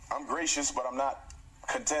I'm gracious, but I'm not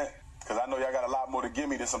content, because I know y'all got a lot more to give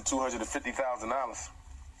me than some $250,000.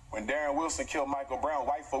 When Darren Wilson killed Michael Brown,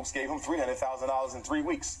 white folks gave him $300,000 in 3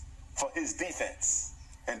 weeks for his defense.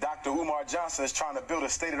 And Dr. Umar Johnson is trying to build a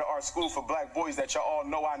state-of-the-art school for black boys that y'all all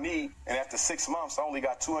know I need. And after 6 months, I only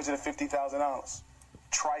got $250,000.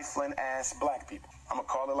 Trifling-ass black people. I'm going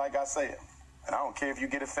to call it like I say it. And I don't care if you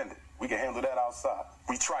get offended. We can handle that outside.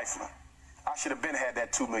 We trifling. I should have had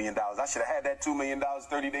that $2 million. I should have had that $2 million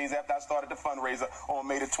 30 days after I started the fundraiser on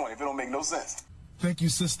May the 20th. It don't make no sense. Thank you,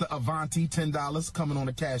 Sister Avanti, $10 coming on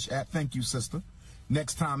the Cash App. Thank you, sister.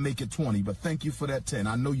 Next time, make it 20, but thank you for that 10.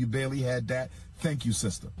 I know you barely had that. Thank you,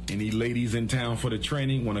 sister. Any ladies in town for the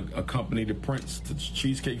training want to accompany the Prince to the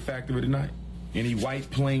Cheesecake Factory tonight? Any White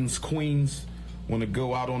Plains queens want to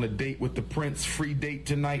go out on a date with the Prince? Free date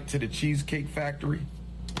tonight to the Cheesecake Factory?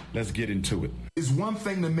 Let's get into it. It's one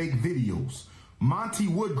thing to make videos. Monty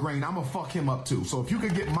Woodgrain, I'm going to fuck him up too. So if you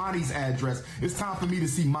could get Monty's address, it's time for me to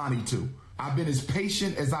see Monty too. I've been as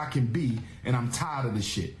patient as I can be, and I'm tired of this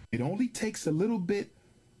shit. It only takes a little bit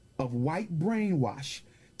of white brainwash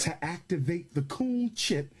to activate the coon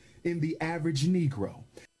chip in the average Negro.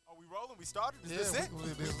 Are we rolling? We started? Is this it?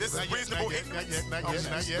 This is reasonable ignorance?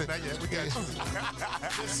 Not yet. We got you.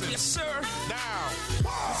 Yes, sir. Now.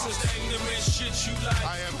 This is the ignorant shit you like.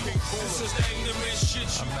 I am King Cooler. This is the ignorant shit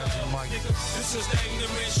you like. This is the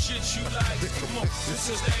ignorant shit you like. Come on. This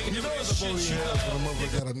is the ignorant shit you like. When a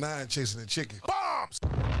motherfucker got a 9 chasing a chicken. Bombs!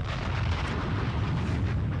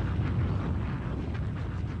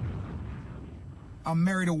 I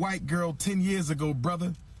married a white girl 10 years ago,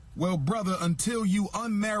 brother. Well, brother, until you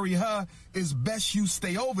unmarry her, it's best you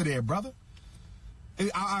stay over there, brother.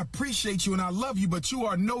 I appreciate you and I love you, but you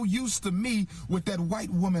are no use to me with that white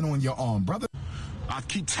woman on your arm, brother. I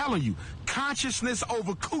keep telling you, consciousness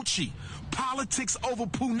over coochie, politics over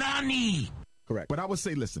punani. Correct. But I would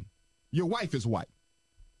say, listen, your wife is white.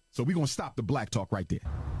 So we're going to stop the black talk right there.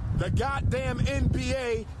 The goddamn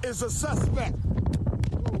NBA is a suspect.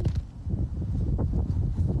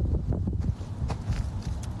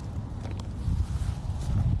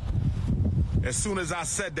 As soon as I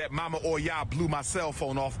said that, Mama Oya blew my cell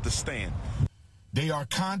phone off the stand. They are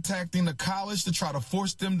contacting the college to try to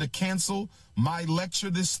force them to cancel my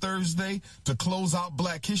lecture this Thursday to close out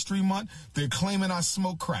Black History Month. They're claiming I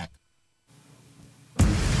smoke crack.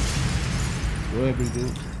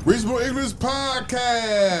 Reasonable Ignorance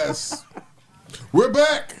Podcast. We're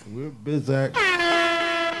back. We're busy.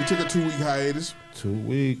 We took a 2-week hiatus. 2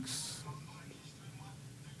 weeks.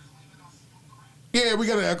 Yeah, we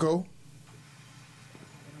got an echo.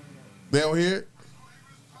 They don't hear it.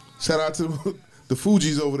 Shout out to the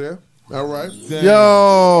Fugees over there. All right. Damn.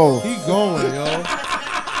 Yo. He going, yo.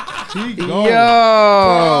 He going.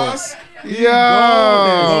 Yo. He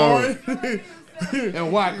Yo. going.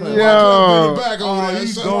 And Wyclef. Yo. Back over there.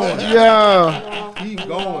 He going. Yo. He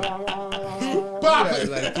going. He had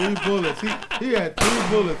like 3 bullets. He had 3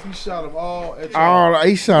 bullets. He shot them all at y'all.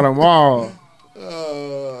 He shot them all. He said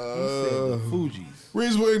the Fugees.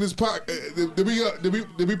 Reasonable Ignorance Podcast.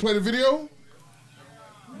 Did we play the video?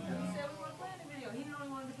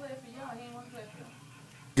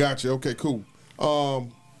 Gotcha. Okay, cool.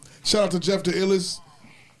 Shout out to Jeff the Illest.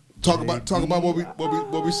 Talk about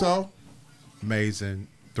what we saw. Amazing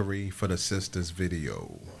 3 for the Sisters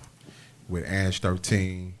video with Ange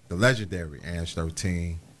 13, the legendary Ange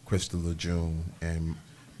 13, Crystal Lejeune, and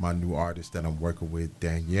my new artist that I'm working with,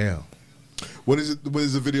 Danielle. When is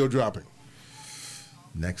the video dropping?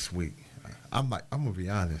 Next week. I'm gonna be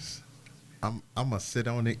honest. I'm a sit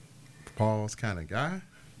on it, pause kind of guy,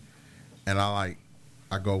 and I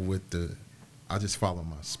go with I just follow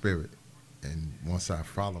my spirit, and once I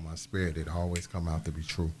follow my spirit, it always come out to be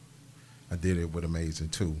true. I did it with Amazing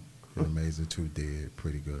 2. And Amazing 2 did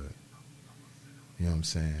pretty good. You know what I'm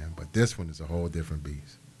saying? But this one is a whole different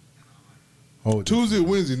beast. Tuesday or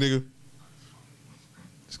Wednesday, nigga?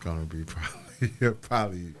 It's gonna be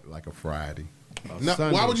probably like a Friday. Now,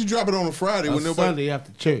 why would you drop it on a Friday when nobody? Sunday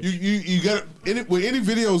after church. You got with any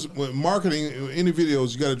videos, with marketing, any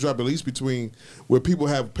videos, you got to drop at least between where people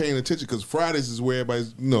have paying attention, because Fridays is where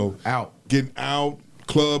everybody's out, getting out,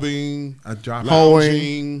 clubbing,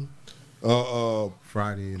 lounging,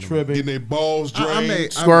 Friday, tripping, getting their balls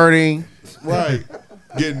drained, squirting, right.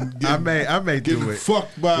 I may getting do it.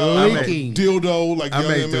 Fucked by leaking dildo like I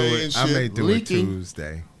may Young do M.A. it. and shit. I may do it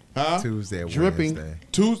Tuesday. Huh? Tuesday or dripping. Wednesday.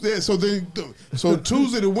 Tuesday. So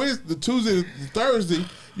Tuesday to Wednesday, Tuesday to Thursday,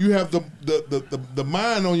 you have the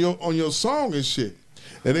mind on your song and shit,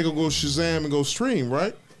 and they gonna go Shazam and go stream,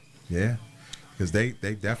 right? Yeah, because they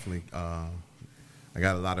definitely. I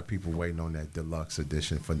got a lot of people waiting on that deluxe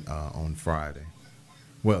edition for on Friday.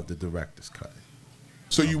 Well, the director's cut.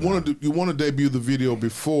 So you want to debut the video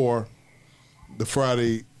before the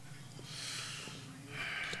Friday?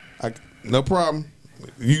 No problem.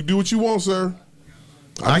 You do what you want, sir.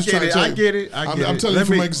 I get it. I'm telling you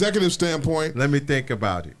from an executive standpoint. Let me think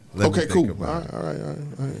about it. All right.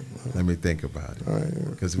 Let me think about it.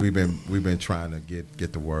 Because we've been trying to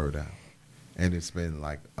get the word out, and it's been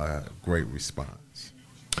like a great response.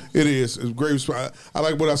 It is. It's a great response. I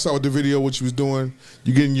like what I saw with the video. What you was doing.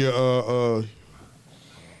 You getting your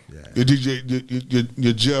DJ,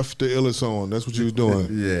 your Jeff the Illis on. That's what you was doing.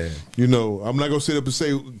 Yeah. You know, I'm not gonna sit up and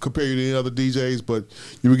say compare you to any other DJs, but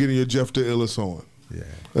you were getting your Jeff the Illis on. Yeah.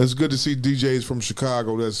 It's good to see DJs from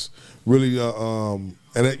Chicago. That's really and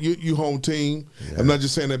you home team. Yeah. I'm not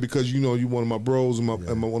just saying that because you know you one of my bros and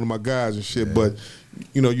one of my guys and shit. Yeah. But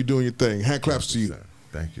you know you're doing your thing. Hand claps to you. Sir.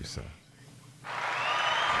 Thank you, sir.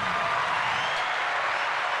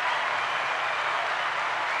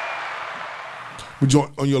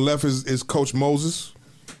 On your left is Coach Moses.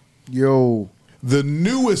 Yo. The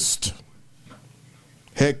newest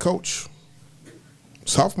head coach,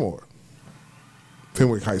 sophomore,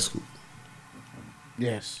 Fenwick High School.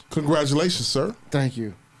 Yes. Congratulations, sir. Thank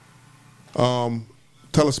you. Tell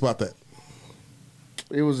us about that.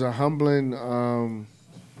 It was a humbling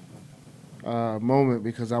moment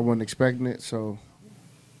because I wasn't expecting it. So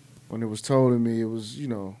when it was told to me, it was, you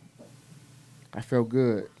know, I felt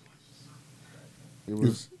good. It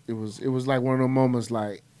was like one of those moments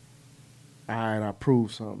like, all right, I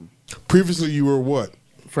proved something. Previously, you were what?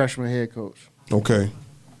 Freshman head coach. Okay.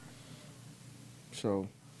 So,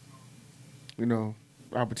 you know,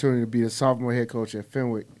 opportunity to be a sophomore head coach at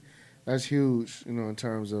Fenwick, that's huge, you know, in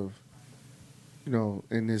terms of, you know,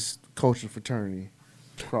 in this coaching fraternity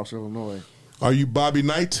across Illinois. Are you Bobby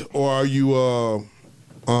Knight or are you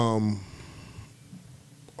Tom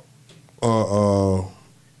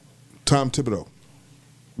Thibodeau?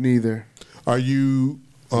 Neither. Are you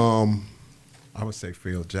I would say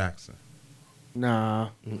Phil Jackson. Nah.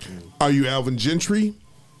 Are you Alvin Gentry?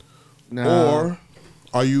 Nah. Or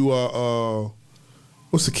are you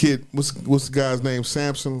what's the kid? What's the guy's name?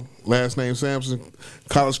 Sampson. Last name Sampson.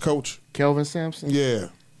 College coach. Kelvin Sampson. Yeah.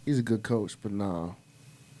 He's a good coach, but nah.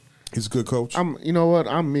 He's a good coach. You know what?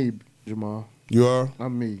 I'm me, Jamal. You are?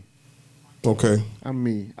 I'm me. Okay. I'm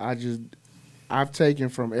me. I've taken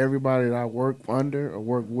from everybody that I work under or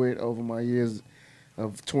work with over my years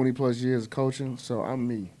of 20 plus years of coaching. So I'm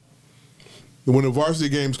me. When the varsity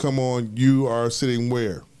games come on, you are sitting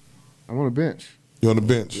where? I'm on the bench. You're on the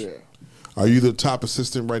bench. Yeah. Are you the top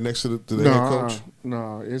assistant right next to the head coach?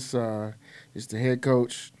 No, it's the head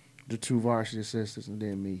coach, the two varsity assistants, and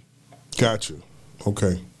then me. Gotcha.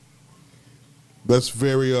 Okay. That's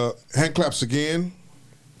very hand claps again.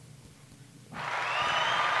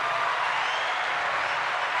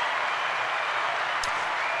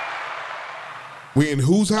 We in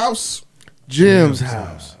whose house? Jim's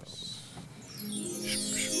house.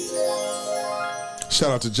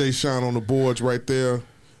 Shout out to Jay Sean on the boards right there,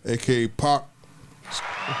 a.k.a. Pop.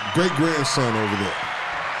 Great grandson over there.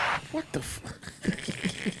 What the fuck?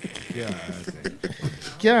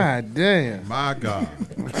 God damn. My God.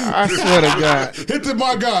 I swear to God. Hit the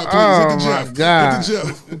my God, please. Oh, hit the Jeff. my God. Hit the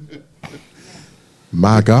Jeff.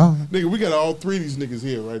 My God. Nigga, we got all three of these niggas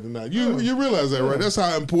here right tonight. You realize that, right? That's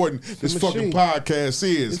how important this fucking podcast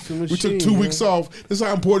is. We took 2 weeks off. That's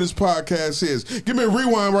how important this podcast is. Give me a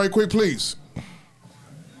rewind right quick, please.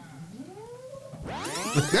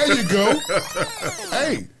 There you go.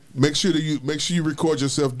 Hey, make sure you record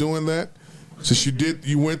yourself doing that. Since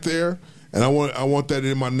you went there, and I want that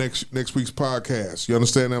in my next week's podcast. You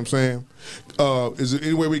understand what I'm saying? Is there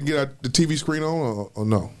any way we can get the TV screen on or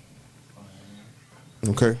no?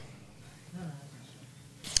 Okay.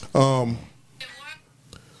 Lo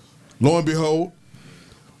and behold,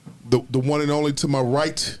 the one and only to my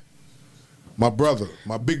right, my brother,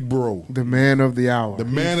 my big bro, the man of the hour, the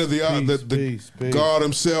man of the hour, the God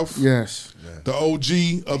himself. Yes, the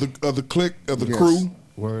OG of the clique of the crew.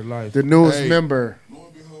 Word life. The newest member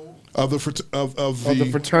of the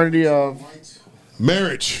fraternity of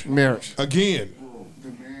marriage. Marriage again. The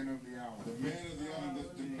man of the hour. The man of the hour.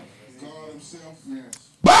 The God himself. Yes.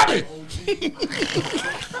 Bobby.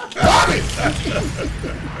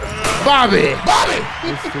 Bobby.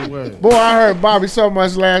 What's the word? Boy, I heard Bobby so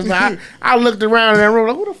much last night. I looked around in that room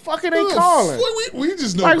like, who the fuck are they calling? We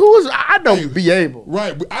just know. Like, who is? I know Be Able.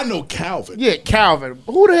 Right. I know Calvin. Yeah, Calvin.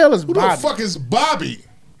 Who the hell is Bobby? Who the fuck is Bobby?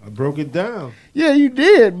 I broke it down. Yeah, you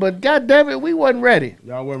did, but goddamn it, we wasn't ready.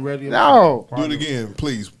 Y'all wasn't ready. No. Do it again,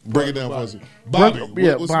 please. Break it down for us. Bobby. Bobby.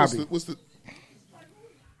 What's the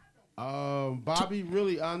Bobby,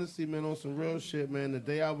 really, honestly, man, on some real shit, man. The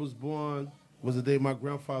day I was born was the day my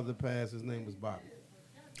grandfather passed. His name was Bobby.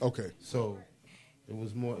 Okay. So it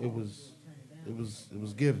was more. It was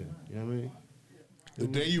given. You know what I mean? The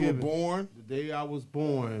day you were born? The day I was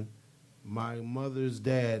born, my mother's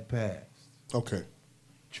dad passed. Okay.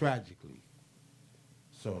 Tragically.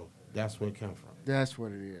 So that's where it came from. That's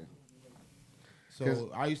what it is.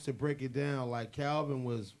 So I used to break it down like Calvin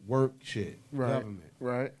was work shit, government.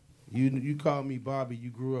 Right. You called me Bobby.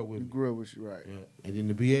 You grew up with me. You grew up with you, right? Yeah. And then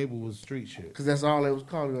the Be Able was street shit. Because that's all they was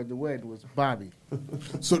calling you at the wedding was Bobby.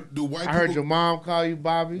 So do white people... I heard your mom call you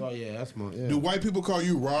Bobby. Oh yeah, that's my. Yeah. Do white people call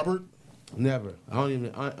you Robert? Never. I don't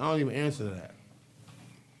even answer that.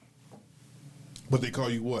 But they call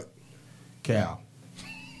you what? Cal.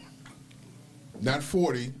 Not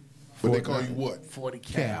 40, but they call you what? 40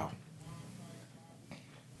 Cal.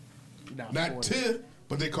 Not 40. 10,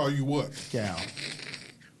 but they call you what? Cal.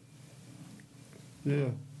 Yeah.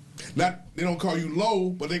 They don't call you low,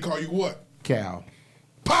 but they call you what? Cal.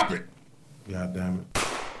 Pop it! God damn it.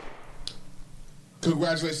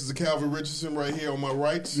 Congratulations to Calvin Richardson right here on my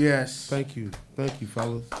right. Yes. Thank you,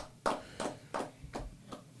 fellas.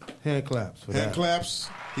 Hand claps for that. Hand claps.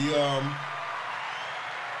 He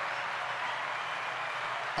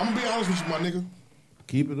I'm gonna be honest with you, my nigga.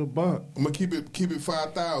 Keep it a buck. I'm gonna keep it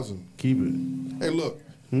 5,000. Keep it. Hey, look.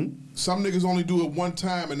 Some niggas only do it one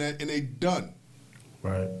time and they done.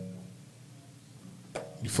 Right.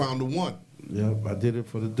 You found the one. Yep, I did it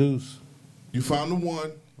for the deuce. You found the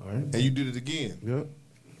one, all right, and you did it again. Yep.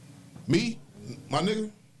 Me, my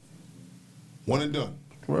nigga, one and done.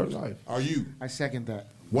 Word life. Are you? I second that.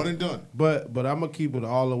 One and done. But I'm gonna keep it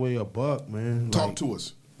all the way a buck, man. Talk to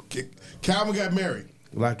us. Calvin got married.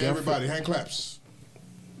 Like everybody, hand claps.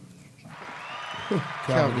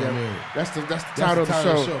 Calvin got married. That's the title of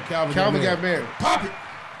the show. Calvin got married. Pop it.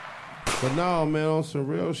 But no, man, on some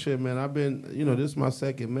real shit, man. I've been, this is my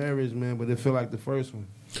second marriage, man, but it feel like the first one.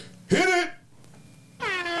 Hit it.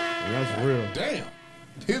 And that's real. Damn.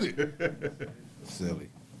 Hit it.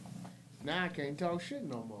 Silly. Now I can't talk shit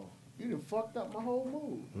no more. You done fucked up my whole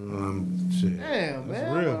mood. Shit. Damn, That's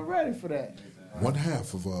man. real. I'm not ready for that. One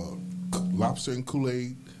half of Lobster and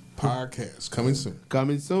Kool-Aid podcast coming soon.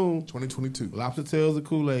 Coming soon. 2022. Lobster Tails and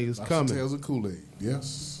Kool-Aid is coming. Lobster Tails and Kool-Aid.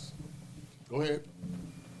 Yes. Go ahead.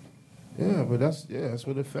 Yeah, but that's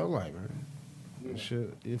what it felt like, man.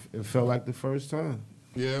 Shit, it felt like the first time.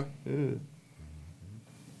 Yeah. Yeah.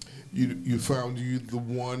 You found you the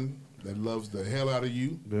one that loves the hell out of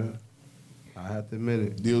you. Yeah. I have to admit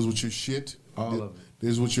it. Deals with your shit. All of it.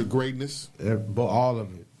 Deals with your greatness. But all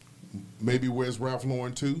of it. Maybe wears Ralph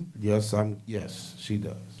Lauren too. Yes, she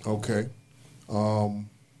does. Okay.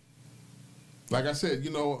 Like I said,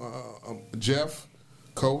 Jeff,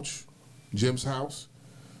 Coach, Jim's house.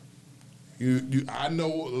 I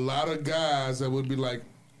know a lot of guys that would be like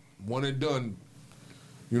one and done.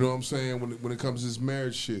 You know what I'm saying? When it comes to this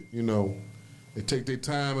marriage shit, they take their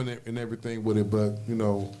time and everything with it. But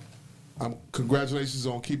congratulations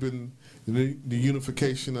on keeping the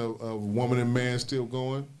unification of woman and man still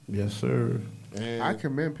going. Yes, sir. And I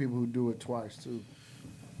commend people who do it twice too.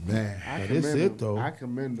 Man, this is it though. I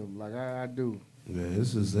commend them, like I do. Yeah,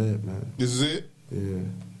 this is it, man. This is it. Yeah.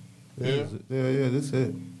 Yeah. This is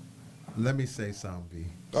it. Let me say something, B.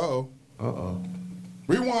 Uh-oh.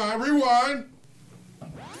 Rewind.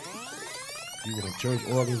 You got church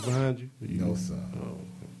organs behind you? No, sir.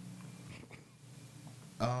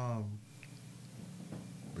 Oh.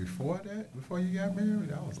 Before you got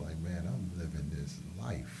married, I was like, man, I'm living this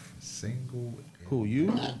life single. Who,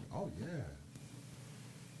 you? Oh yeah.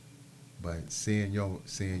 But seeing your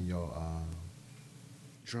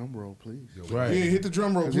drum roll, please. Right. Yeah, hit the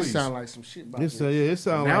drum roll, please. It sound like some shit about it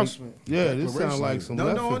sound announcement. Like, yeah, this sound like some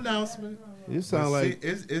no announcement. It sound like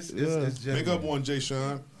it's Make up one, Jay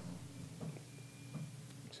Sean.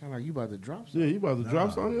 Sound like you about to drop something. Yeah, you about to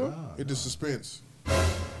drop something? Nah. Hit the suspense. There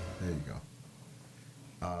you go.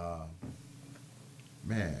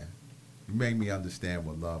 Man, you made me understand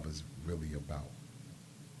what love is really about.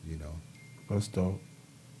 That's dope.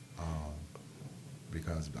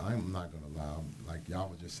 Because I'm not gonna lie, like y'all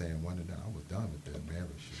were just saying one of them, I was done with that marriage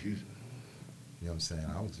shit. You know what I'm saying?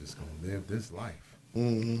 I was just gonna live this life.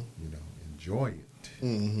 Mm-hmm. Enjoy it.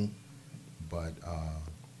 Mm-hmm. But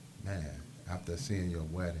man, after seeing your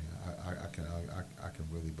wedding, I can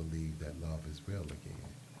really believe that love is real again.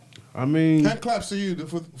 I mean, hand claps to you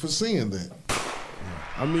for seeing that.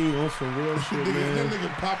 I mean, on some real shit, man. That nigga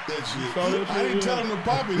popped that shit. I didn't tell him to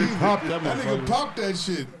pop it either. Popped that nigga popped that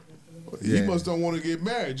shit. Yeah. He must don't want to get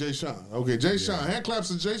married, Jay Sean. Okay, Jay Sean. Hand claps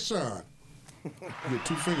to Jay Sean. You get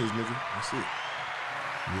 2 fingers, nigga. That's it.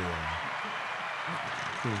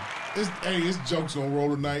 It's jokes on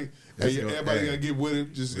roll tonight. Hey, everybody gotta get with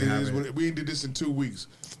it. Just we did this in 2 weeks.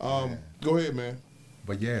 Go ahead, man.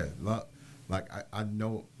 But yeah, like I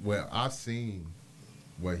know. Well, I've seen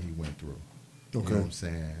what he went through. Okay. You know what I'm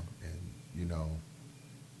saying? And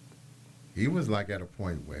he was like at a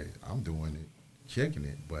point where I'm doing it, kicking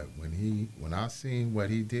it. But when I seen what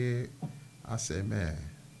he did, I said, man,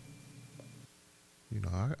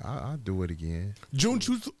 I'll do it again. June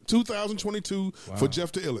 2022 for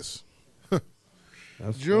Jeff the Illis.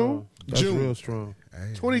 That's June? That's June. real strong.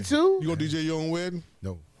 22? You gonna DJ your own wedding?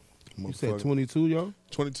 No. You said 22, yo?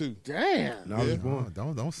 22. Damn. I was born.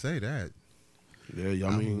 Don't say that. Yeah,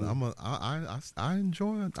 I mean, I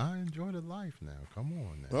enjoy the life now. Come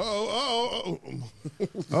on now. Uh-oh.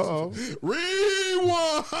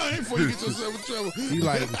 Rewind before you get yourself in trouble.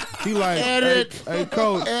 He like Edit. Hey,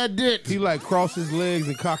 coach. Edit. He like crossed his legs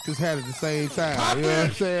and cocked his hat at the same time. You know what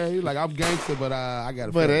I'm saying? He like, I'm gangster, but I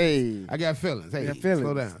got feelings. I got feelings. Hey,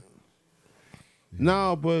 slow down.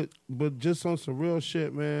 No, but just on some real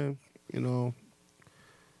shit, man.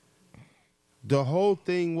 The whole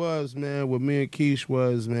thing was, man, with me and Keish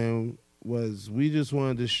was we just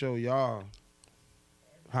wanted to show y'all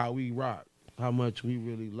how we rock, how much we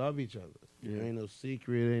really love each other. Yeah. Ain't no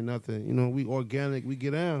secret, ain't nothing. We organic, we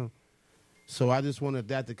get down. So I just wanted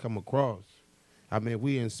that to come across. I mean,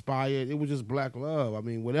 we inspired. It was just black love. I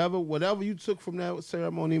mean, whatever you took from that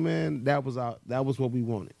ceremony, man, that was what we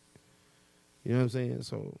wanted. You know what I'm saying?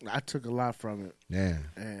 So I took a lot from it. Yeah.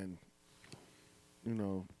 And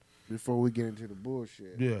before we get into the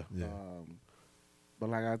bullshit. Yeah. But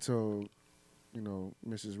like I told,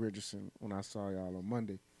 Mrs. Richardson when I saw y'all on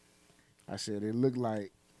Monday, I said it looked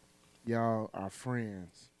like y'all are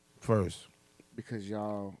friends. First. Because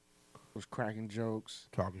y'all was cracking jokes.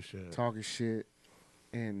 Talking shit.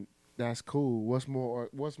 And that's cool. What's more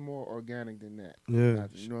organic than that? Yeah.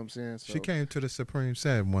 You know what I'm saying? So, She came to the Supreme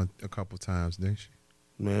Set a couple times, didn't she?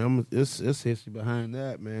 Man, it's history behind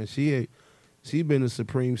that, man. She been a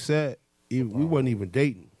Supreme Set. We wasn't even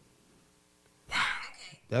dating. Wow.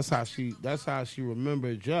 That's how she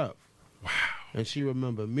remembered Jeff. Wow. And she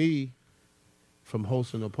remembered me from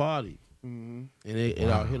hosting a party. Mm-hmm. And it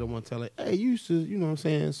out hit her one time like, hey, you used to, you know what I'm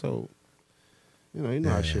saying? So,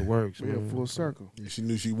 how shit works. We a full circle. Yeah, she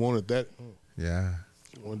knew she wanted that. Yeah.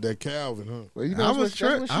 Wanted that Calvin, huh? Well, that's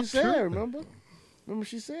what she said, remember? Remember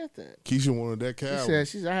she said that. Keisha wanted that Calvin.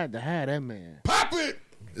 She said, I had to have that man. Pop it!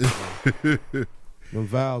 Them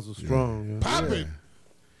vows are strong. Pop it!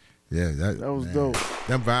 Yeah, that was dope.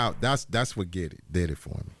 Them vows, that's what did it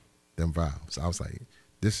for me. Them vows. I was like,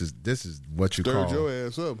 this is what you Stirred call. your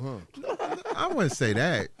ass up, huh? I wouldn't say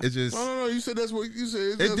that. It just no. You said that's what you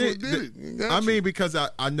said. That's what did it. I mean, because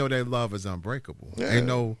I know that love is unbreakable. Yeah.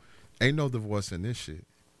 Ain't no divorce in this shit.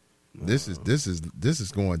 This is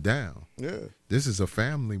going down. Yeah. This is a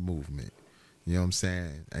family movement. You know what I'm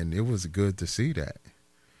saying? And it was good to see that.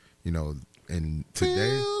 And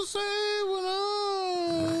today,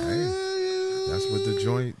 that's what the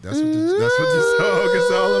joint. That's what the song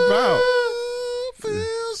is all about.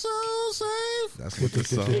 Feel so safe. That's what the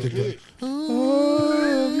song.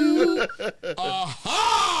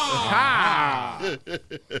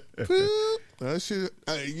 That shit.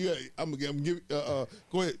 I'm gonna give. Go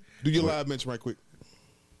ahead. Do your live mention right quick.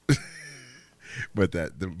 But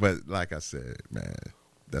like I said, man,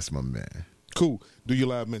 that's my man. Cool. Do your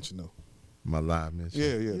live mention though. My live mention.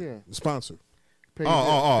 Yeah. The sponsor.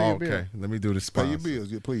 Okay. Let me do the sponsor. Pay your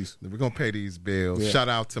bills, yeah, please. We're gonna pay these bills. Yeah. Shout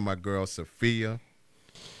out to my girl Sophia.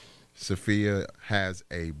 Sophia has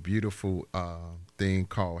a beautiful thing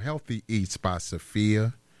called Healthy Eats by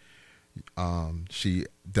Sophia. She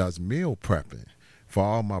does meal prepping for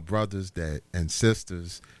all my brothers and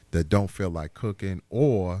sisters that don't feel like cooking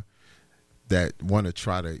or that want to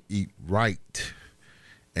try to eat right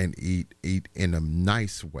and eat in a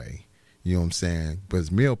nice way. You know what I'm saying?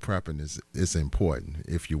 But meal prepping is important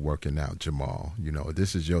if you're working out, Jamal.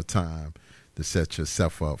 This is your time to set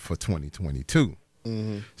yourself up for 2022.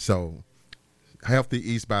 Mm-hmm. So Healthy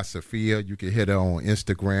Eats by Sophia, you can hit her on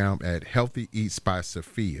Instagram at Healthy Eats by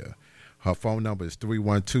Sophia. Her phone number is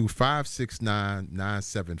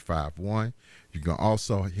 312-569-9751. You can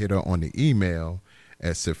also hit her on the email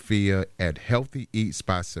at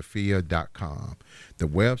Sophia@healthyeatsbysophia.com. The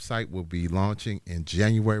website will be launching in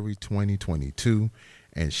January 2022,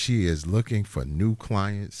 and she is looking for new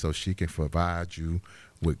clients so she can provide you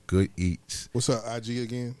with good eats. What's her IG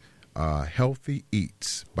again? Healthy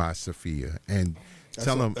Eats by Sophia. And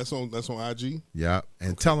tell them that's on IG. Yeah,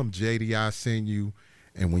 and tell them JDI send you,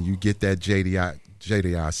 and when you get that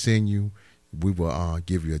JDI send you, we will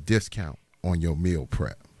give you a discount on your meal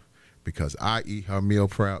prep, because I eat her meal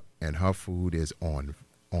prep and her food is on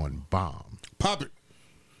bomb. Pop it.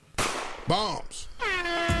 Bombs.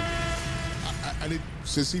 I need,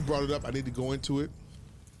 since he brought it up, I need to go into it.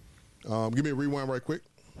 Give me a rewind right quick.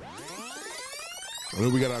 I know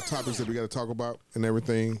we got our topics that we got to talk about and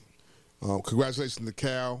everything. Congratulations to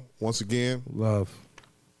Cal once again. Love.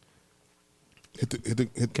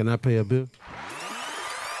 Hit. Can I pay a bill?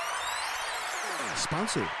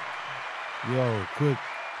 Sponsor. Yo,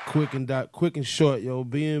 quick and short. Yo,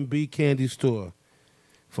 B&B Candy Store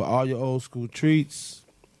for all your old school treats,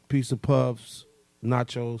 piece of puffs,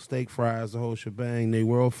 nachos, steak fries, the whole shebang. They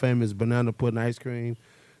world famous banana pudding ice cream.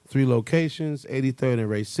 3 locations: 83rd and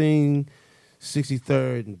Racine,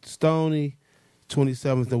 63rd and Stony,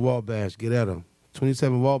 27th and Wabash. Get at them.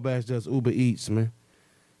 27 Wabash does Uber Eats, man.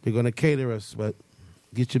 They're gonna cater us, but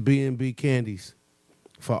get your B&B candies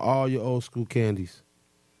for all your old school candies.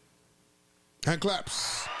 Hand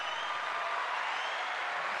claps.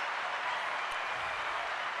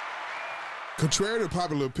 Contrary to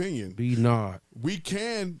popular opinion, be not. We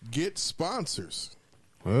can get sponsors.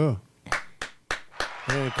 Yeah.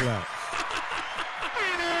 Hand clap.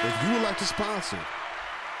 If you would like to sponsor,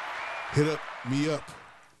 hit me up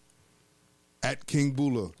at King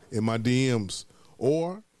Bula in my DMs,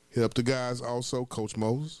 or hit up the guys also, Coach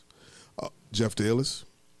Moses, Jeff Davis,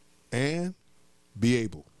 and Be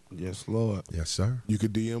Able. Yes, Lord. Yes, sir. You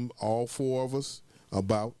could DM all 4 of us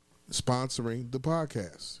about sponsoring the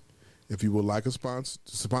podcast. If you would like a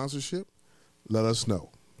sponsorship, let us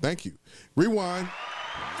know. Thank you. Rewind.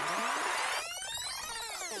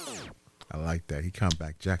 I like that. He come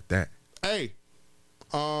back, jack that. Hey,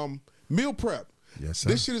 meal prep. Yes, sir.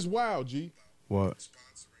 This shit is wild, G. What?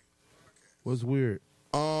 What's weird?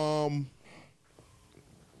 Women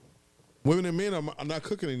and men are not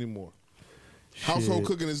cooking anymore. Household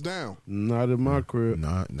cooking is down. Not in my crib.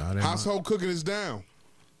 Not in Household cooking is down.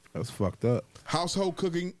 That's fucked up. Household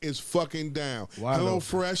cooking is fucking down. Why Hello though?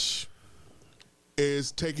 Fresh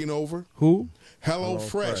is taking over. Who? Hello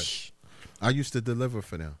Fresh. I used to deliver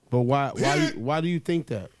for them. But why do you think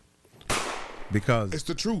that? Because it's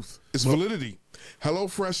the truth. It's validity. Hello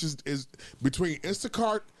Fresh is between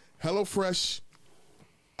Instacart, Hello Fresh,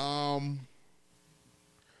 all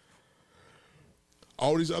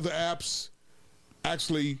these other apps.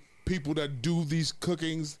 Actually, people that do these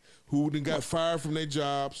cookings who then got fired from their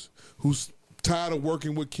jobs, who's tired of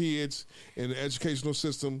working with kids in the educational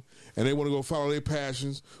system, and they want to go follow their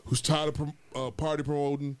passions, who's tired of party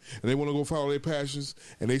promoting, and they want to go follow their passions,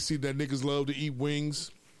 and they see that niggas love to eat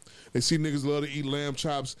wings, they see niggas love to eat lamb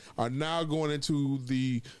chops, are now going into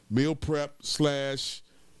the meal prep /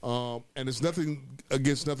 and it's nothing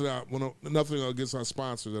against nothing against our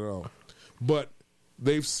sponsors at all. But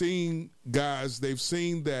they've seen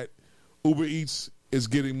that Uber Eats is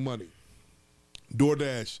getting money.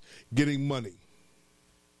 DoorDash getting money.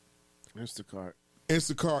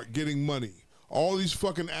 Instacart getting money. All these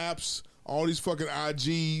fucking apps, all these fucking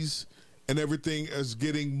IGs and everything is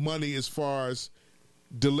getting money as far as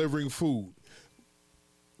delivering food.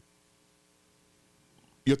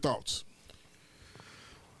 Your thoughts?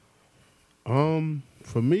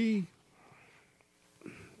 For me,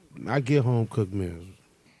 I get home cooked meals.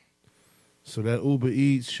 So that Uber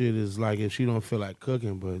Eats shit is like if she don't feel like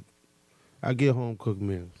cooking, but I get home cooked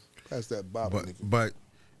meals. That's that Bob. But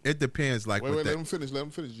it depends. Like wait, let him finish. Let him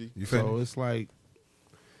finish, G. You finish? So it's like,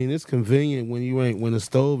 it's convenient when the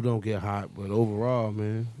stove don't get hot, but overall,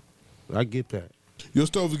 man, I get that. Your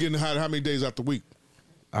stove is getting hot how many days out the week?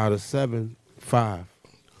 Out of 7, 5.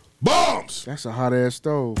 Bombs! That's a hot ass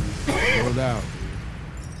stove. No doubt.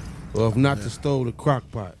 Well, if not the stove, the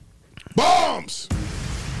crock pot. Bombs!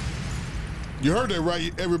 You heard that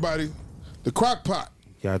right, everybody? The crock pot.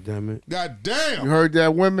 God damn it. God damn. You heard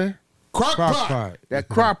that, women? Crock pot. That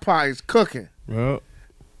crock pot is cooking. Well,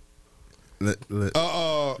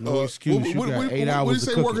 no excuse. You got 8 hours What did you to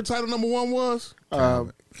say cook worker it. title number 1 was?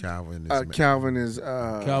 Calvin Calvin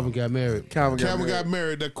got married. Calvin got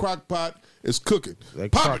married. That crock pot is cooking.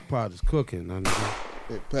 That Pop crock pot is cooking.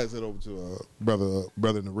 Hey, pass it over to brother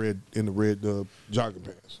in the red jogging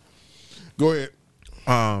pants. Go ahead.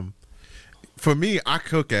 For me, I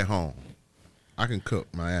cook at home. I can cook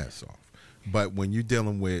my ass off. But when you're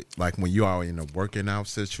dealing with, like, when you are in a working out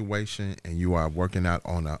situation and you are working out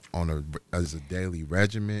as a daily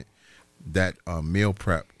regimen, that meal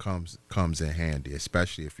prep comes in handy,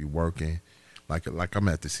 especially if you're working. Like I'm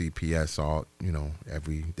at the CPS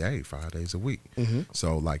every day, 5 days a week. Mm-hmm.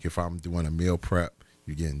 So like if I'm doing a meal prep,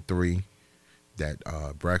 you're getting 3. That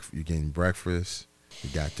breakfast, you're getting breakfast. You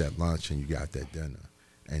got that lunch and you got that dinner.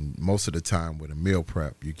 And most of the time with a meal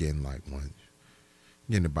prep, you're getting like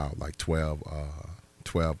about like 12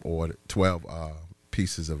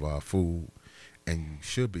 pieces of food, and you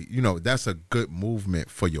should be, that's a good movement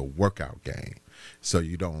for your workout game. So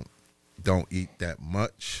you don't eat that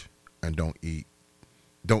much, and don't eat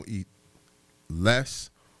less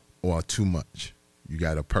or too much. You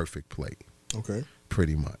got a perfect plate. Okay.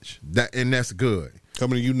 Pretty much. That's good.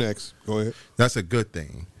 Coming to you next. Go ahead. That's a good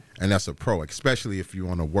thing. And that's a pro, especially if you're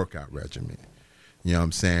on a workout regimen. You know what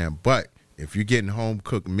I'm saying? But if you're getting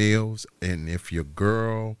home-cooked meals, and if your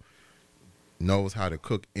girl knows how to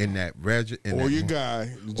cook in that regimen. Or your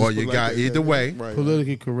guy. Either way. Right.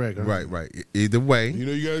 Politically correct. Huh? Right. Either way.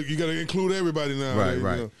 You got to include everybody now.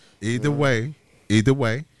 Right. Either way,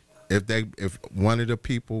 if one of the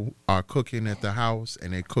people are cooking at the house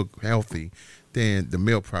and they cook healthy, then the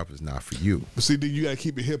meal prep is not for you. But see, then you got to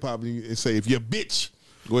keep it hip-hop and say, if you're a bitch,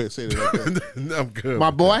 go ahead, say that like that. I'm good.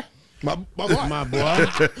 My boy. My boy. My boy.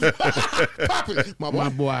 Pop it. My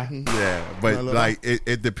boy. Yeah, but like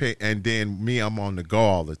it depends. And then me, I'm on the go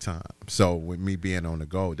all the time. So with me being on the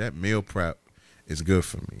go, that meal prep is good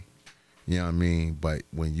for me. You know what I mean? But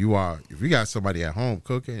if you got somebody at home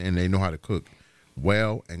cooking and they know how to cook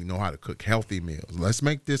well and know how to cook healthy meals, let's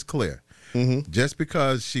make this clear. Mm-hmm. Just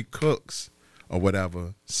because she cooks or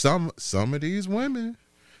whatever, some of these women,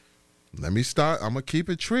 I'm gonna keep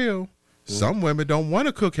it real. Some women don't want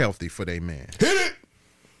to cook healthy for their man. Hit it.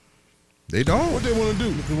 They don't. What they want to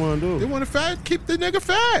do? What they want to do? They want to keep the nigga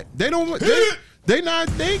fat. They don't. They not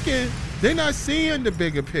thinking. They not seeing the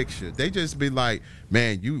bigger picture. They just be like,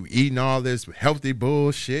 man, you eating all this healthy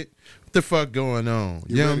bullshit. What the fuck going on?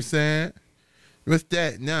 You know what I'm saying? What's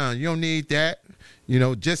that? No, you don't need that.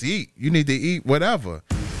 Just eat. You need to eat whatever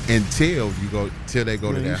until they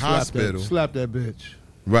go to that hospital. Slap that bitch.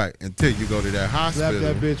 Right, until you go to that hospital.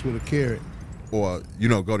 Slap that bitch with a carrot. Or,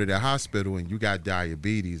 go to that hospital and you got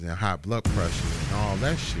diabetes and high blood pressure and all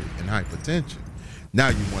that shit and hypertension. Now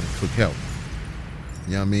you want to cook healthy.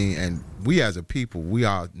 You know what I mean? And we as a people, we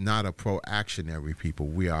are not a proactionary people.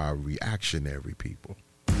 We are a reactionary people.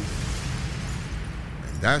 And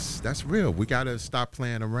that's real. We got to stop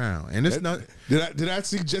playing around. And it's not. Did I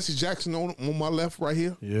see Jesse Jackson on my left right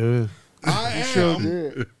here? Yeah. I am. Sure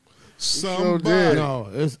did. Somebody. No,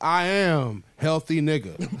 it's I am healthy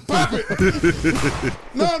nigga. Pop it.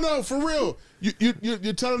 No, for real.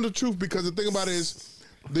 You're telling the truth, because the thing about it is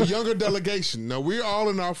the younger delegation. Now, we're all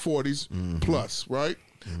in our 40s plus, right?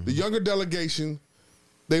 Mm-hmm. The younger delegation,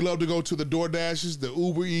 they love to go to the DoorDashes, the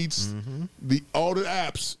Uber Eats, all the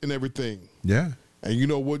apps and everything. Yeah. And you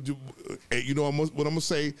know what? What I'm gonna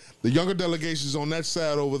say. The younger delegation is on that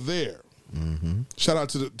side over there. Mm-hmm. Shout out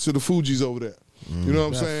to the Fugees over there. You know what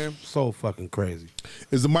I'm saying? So fucking crazy.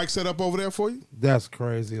 Is the mic set up over there for you? That's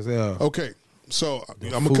crazy as hell. Okay, so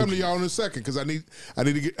I'm gonna come to y'all in a second because I need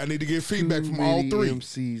to get feedback from all three.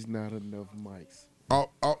 MCs, not enough mics.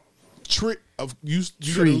 Trick of you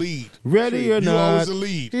gotta lead. Ready or you not? You always the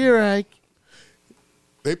lead. Here, Ike.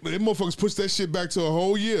 They motherfuckers push that shit back to a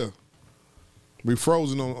whole year. Be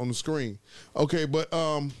frozen on the screen. Okay, but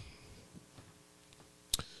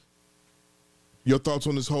your thoughts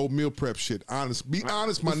on this whole meal prep shit? Be honest, my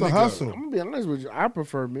it's nigga. A hustle. I'm gonna be honest with you. I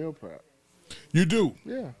prefer meal prep. You do?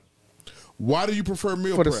 Yeah. Why do you prefer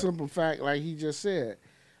meal prep? For the simple fact, like he just said,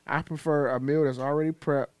 I prefer a meal that's already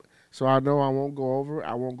prepped, so I know I won't go over.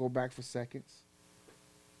 I won't go back for seconds,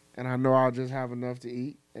 and I know I'll just have enough to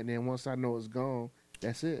eat. And then once I know it's gone,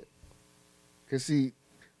 that's it. Cause see,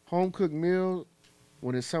 home cooked meals,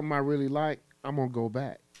 when it's something I really like, I'm gonna go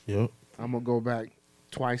back. Yep. I'm gonna go back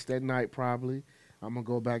twice that night probably. I'm gonna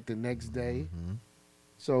go back the next day. Mm-hmm.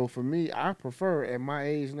 So for me, I prefer, at my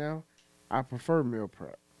age now, I prefer meal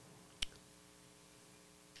prep.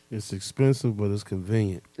 It's expensive, but it's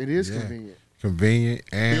convenient. It is convenient. Convenient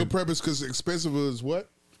and meal prep is because expensive is what?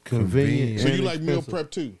 Convenient. So you like meal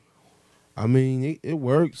prep too? I mean, it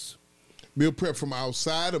works. Meal prep from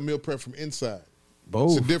outside or meal prep from inside?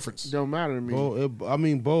 Both. It's a difference. Don't matter to me.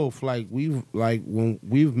 Both. Like Keisha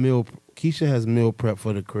has meal prep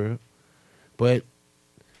for the crib, but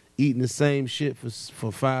eating the same shit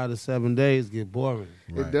for 5 to 7 days get boring.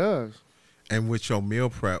 Right. It does. And with your meal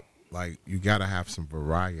prep, like you gotta have some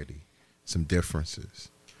variety, some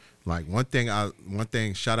differences. Like one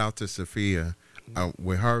thing. Shout out to Sophia.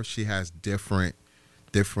 With her, she has different.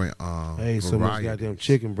 Hey, so much goddamn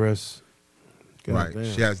chicken breasts. Right,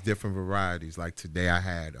 she has different varieties. Like today, I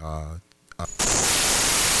had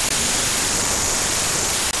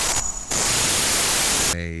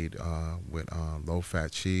made with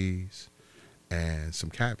low-fat cheese and some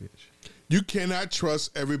cabbage. You cannot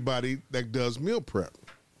trust everybody that does meal prep.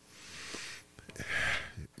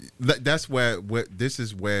 That's where this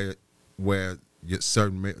is where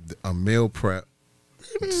a meal prep,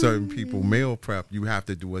 certain people meal prep, you have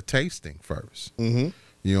to do a tasting first. Mm-hmm.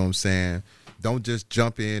 You know what I'm saying? Don't just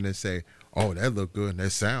jump in and say, "Oh, that look good and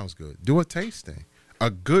that sounds good." Do a tasting. A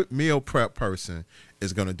good meal prep person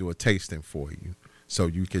is going to do a tasting for you, so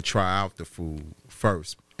you can try out the food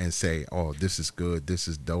first and say, "Oh, this is good, this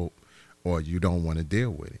is dope," or you don't want to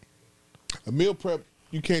deal with it. A meal prep,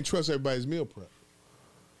 you can't trust everybody's meal prep.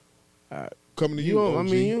 Coming to you, OG. I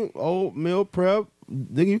mean, you old meal prep,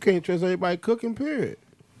 then you can't trust everybody cooking, period.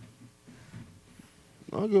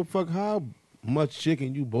 I don't give a fuck how much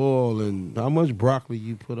chicken you boil and how much broccoli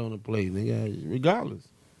you put on a plate, nigga, regardless.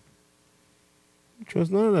 You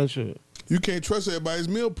trust none of that shit. You can't trust everybody's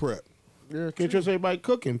meal prep. Yeah, can't trust everybody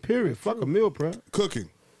cooking, period. Fuck a meal prep. Cooking.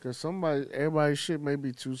 Because everybody's shit may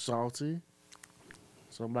be too salty.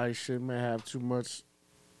 Somebody's shit may have too much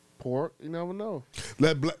pork. You never know.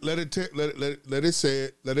 Let it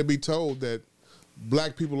be told that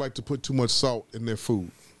black people like to put too much salt in their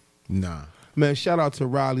food. Nah. Man, shout out to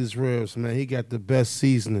Riley's Ribs, man. He got the best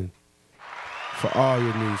seasoning for all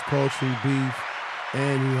your needs. Poultry, beef,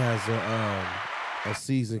 and he has a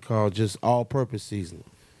season called just all-purpose seasoning.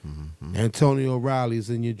 Mm-hmm. Antonio Riley's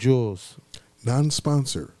in your jewels.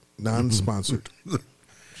 Non-sponsored.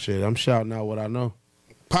 Shit, I'm shouting out what I know.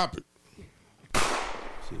 Pop it.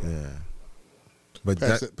 Yeah. But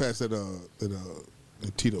pass that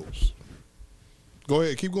Tito's. Go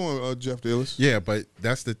ahead, keep going, Jeff Dillis. Yeah, but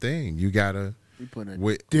that's the thing. You gotta. You put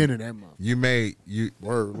a dinner that month.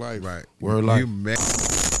 Word life. Right. Word life. You made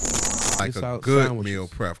like a good meal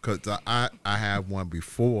prep, because I had one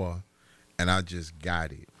before, and I just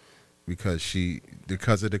got it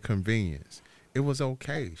because of the convenience. It was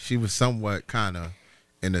okay. She was somewhat kind of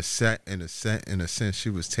in a sense she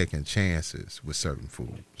was taking chances with certain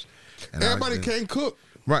foods. And everybody can't cook.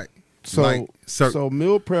 Right. So so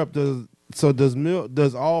meal prep does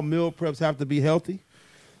all meal preps have to be healthy?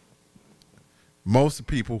 Most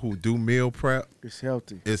people who do meal prep, it's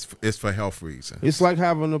healthy. It's for health reasons. It's like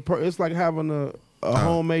having a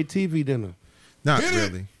homemade TV dinner. Not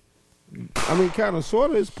really. I mean, kind of,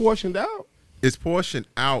 sort of. It's portioned out. It's portioned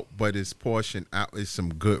out, but it's portioned out. It's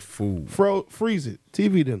some good food. Freeze it.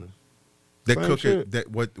 TV dinner. They cook it.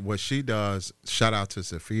 What she does. Shout out to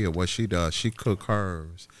Sophia. What she does, she cook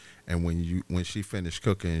hers, and when she finished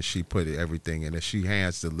cooking, she put everything in it. She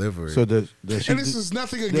hands deliver it. So does she? And this is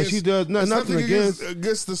nothing against. She does nothing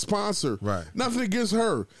against the sponsor. Right. Nothing against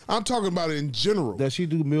her. I'm talking about it in general. Does she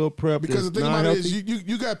do meal prep? Because the thing about it is,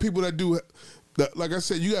 you got people that do. Like I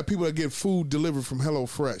said, you got people that get food delivered from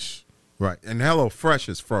HelloFresh. Right, and HelloFresh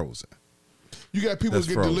is frozen. You got people that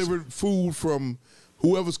get delivered food from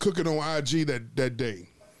whoever's cooking on IG that day.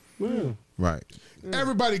 Yeah. Right.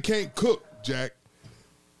 Everybody can't cook, Jack.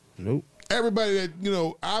 Nope. Everybody that,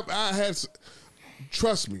 I had,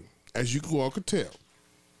 trust me, as you all could tell,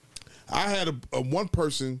 I had a one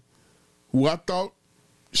person who I thought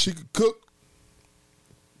she could cook.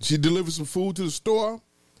 She delivered some food to the store,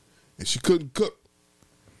 and she couldn't cook.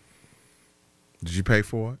 Did you pay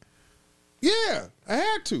for it? Yeah, I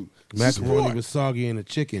had to. Macaroni was soggy and the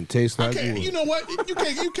chicken tastes like wood. You know what? You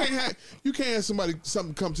can't have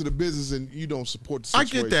something come to the business and you don't support the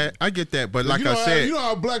situation. I get that. But like I said, you know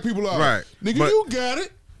how black people are. Right. Nigga, you got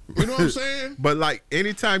it. You know what I'm saying? But like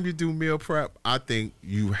anytime you do meal prep, I think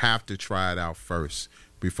you have to try it out first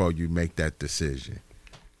before you make that decision.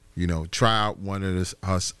 Try out one of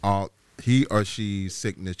he or she's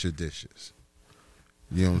signature dishes.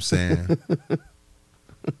 You know what I'm saying?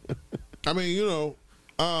 I mean,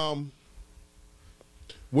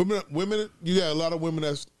 women. You got a lot of women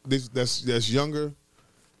that's younger,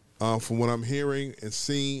 from what I'm hearing and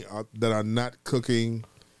seeing, that are not cooking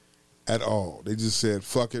at all. They just said,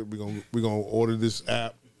 "Fuck it, we're gonna order this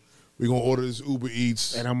app, we're gonna order this Uber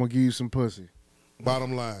Eats, and I'm gonna give you some pussy."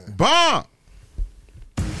 Bottom line, bomb.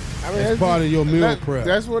 I mean, that's part of your meal prep.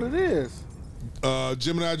 That's what it is.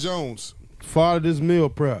 Gemini Jones. Part of this meal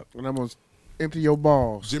prep. And I'm gonna empty your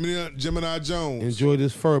balls. Gemini Jones. Enjoy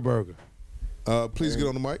this fur burger. Please get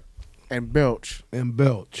on the mic. And belch.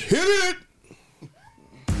 Hit it!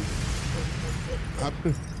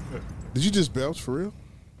 Did you just belch for real?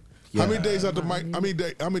 Yeah. How many days out the mic? How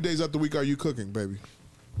many days out the week are you cooking, baby?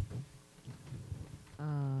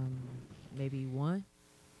 Maybe one.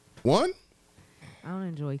 One? I don't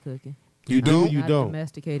enjoy cooking. You don't? I'm not a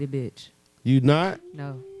domesticated bitch. You not?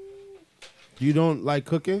 No. You don't like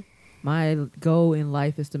cooking? My goal in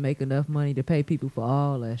life is to make enough money to pay people for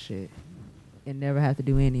all that shit and never have to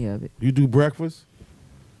do any of it. You do breakfast?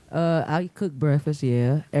 I cook breakfast,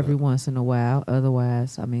 yeah, every once in a while.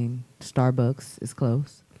 Otherwise, I mean, Starbucks is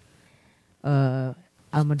close. I'm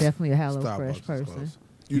definitely a Hello Starbucks Fresh is person. close.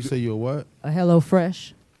 You say you're what? A Hello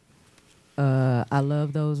Fresh. I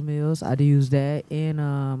love those meals. I'd use that.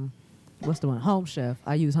 And what's the one? Home Chef.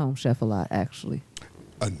 I use Home Chef a lot, actually.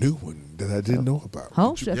 A new one that I didn't know about.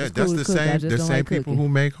 Home Chef is that's cool the to cook. I same. just The don't same like people cooking. who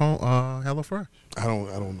make HelloFresh. I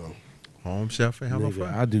don't know. Home Chef and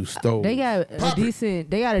HelloFresh. I do stove. They got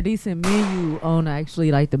a decent menu on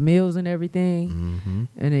actually like the meals and everything,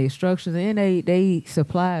 and the instructions, and they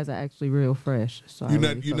supplies are actually real fresh. So You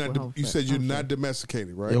said you're not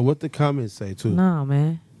domesticated, right? Yeah, what the comments say too? No,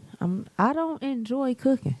 man, I don't enjoy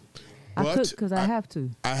cooking. I But cook because I have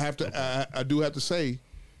to. I do have to say,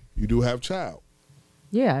 you do have child,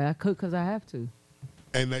 Yeah, I cook because I have to.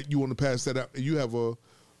 and that you want to pass that out. You have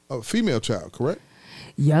a female child, correct?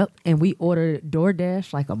 Yep, and we order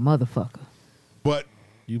DoorDash like a motherfucker. But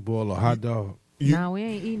you boil a hot dog. Nah, we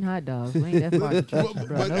ain't eating hot dogs. We ain't that far.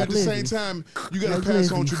 But at the same time, you got to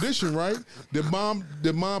pass on tradition, right? Did mom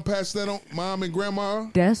pass that on? Mom and grandma?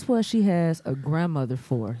 That's what she has a grandmother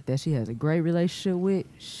for, that she has a great relationship with.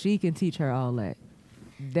 She can teach her all that.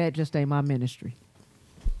 That just ain't my ministry.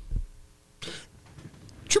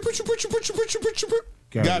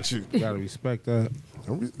 Got you. Gotta respect that.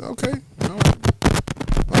 Okay. All right.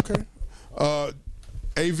 Okay.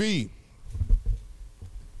 AV.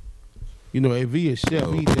 You know, AV is chef.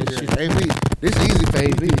 He eat that shit. AV, this easy for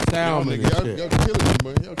AV. Salmon and shit. Y'all killing me,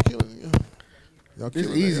 man. Y'all killing me. This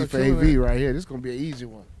is easy for AV right here. This is gonna be an easy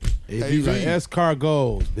one. AV like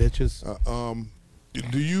escargots, bitches.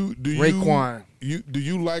 Do you Raekwon. Do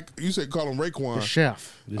you like? You said call him Raekwon. The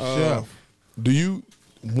chef. The chef. Do you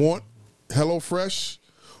want HelloFresh,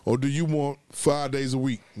 or do you want 5 days a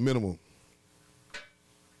week minimum?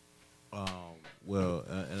 Well,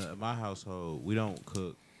 in my household, we don't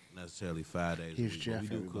cook necessarily 5 days a He's week, chef, but we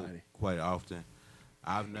do everybody. cook quite often.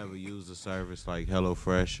 I've never used a service like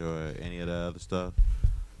HelloFresh or any of the other stuff.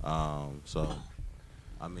 So,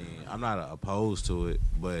 I mean, I'm not opposed to it,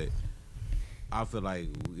 but I feel like,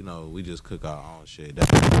 you know, we just cook our own shit.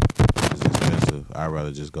 That's expensive. I'd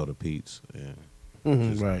rather just go to Pete's and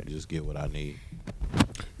just get what I need.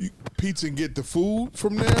 Pete's and get the food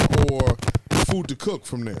from there, or food to cook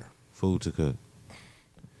from there? Food to cook.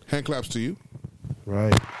 Hand claps to you.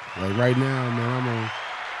 Right. Like right now, man,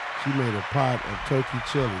 she made a pot of turkey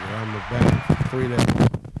chili that I'm gonna back for 3 days.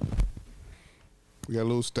 We got a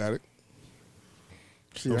little static.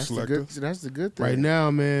 See, that's the good thing. Right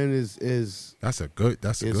now, man, is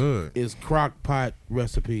good. Is crock pot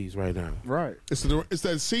recipes right now. Right. It's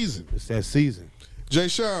that season. It's that season. Jay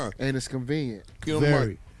Sean. And it's convenient. Get on the Very.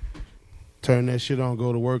 mic. Turn that shit on,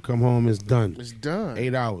 go to work, come home, it's done. It's done.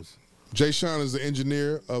 8 hours. Jay Sean is the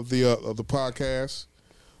engineer of the podcast.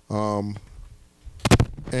 And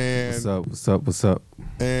What's up?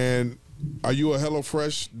 And are you a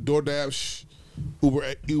HelloFresh, DoorDash,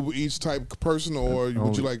 Uber Eats type person, or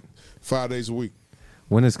would you like 5 days a week?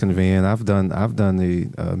 When it's convenient, I've done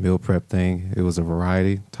the meal prep thing. It was a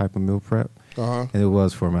variety type of meal prep, and it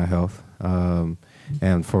was for my health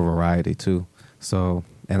and for variety too. So,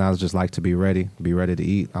 and I was just like to be ready to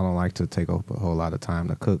eat. I don't like to take a whole lot of time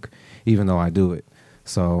to cook, even though I do it.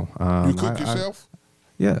 So you cook yourself?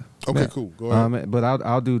 Yeah. Okay, yeah. cool. Go ahead. But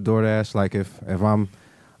I'll do DoorDash like if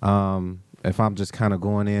I'm just kind of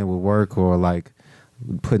going in with work or like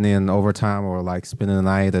putting in overtime or like spending the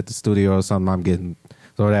night at the studio or something, I'm getting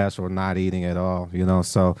DoorDash or not eating at all, you know.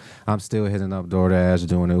 So I'm still hitting up DoorDash,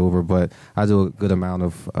 doing the Uber, but I do a good amount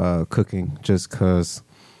of cooking just because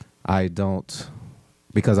I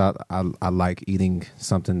like eating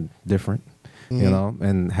something different. You know,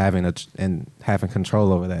 and having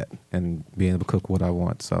control over that and being able to cook what I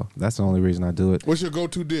want. So that's the only reason I do it. What's your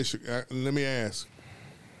go-to dish? Let me ask.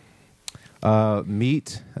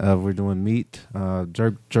 Meat. We're doing meat.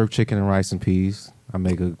 Jerk chicken and rice and peas. I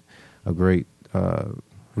make a great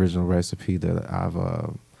original recipe that I've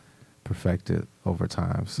perfected over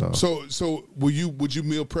time. So would you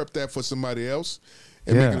meal prep that for somebody else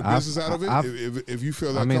and making a business out of it? If you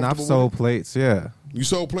feel that, I've sold plates. Yeah, you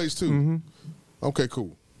sold plates too. Mm-hmm. Okay,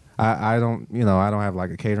 cool. I don't have like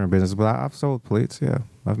a catering business, but I've sold plates. Yeah,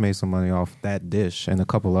 I've made some money off that dish and a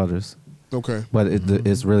couple others. Okay, but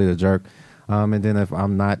it's really the jerk. And then if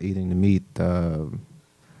I'm not eating the meat,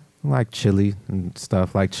 like chili and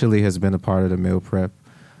stuff. Like chili has been a part of the meal prep,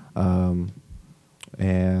 and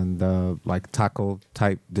like taco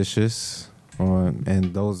type dishes,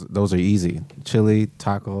 and those are easy. Chili,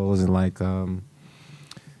 tacos, and like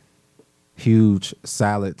huge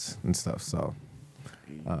salads and stuff. So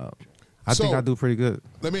I think I do pretty good.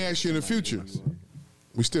 Let me ask you in the future,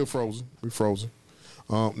 We still frozen. We frozen.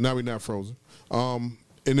 Now we're not frozen.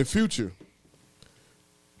 In the future,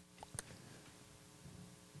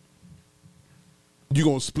 you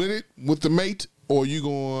gonna split it with the mate, or you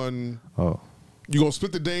gonna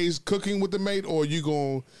split the days cooking with the mate, or you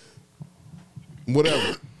gonna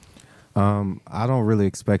whatever? I don't really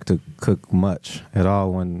expect to cook much at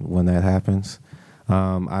all when that happens.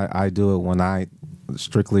 I do it when I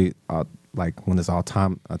strictly like when it's all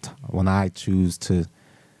time when I choose to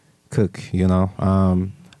cook. You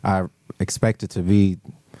know, I expect it to be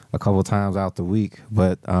a couple times out the week,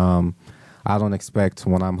 but I don't expect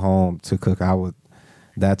when I'm home to cook.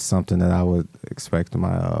 That's something that I would expect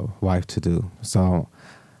my wife to do. So.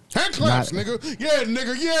 Hand claps, nigga. Yeah,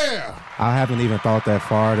 nigga, yeah. I haven't even thought that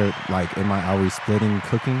far to like, are we splitting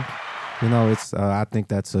cooking? You know, it's. I think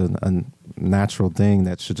that's a natural thing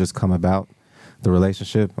that should just come about the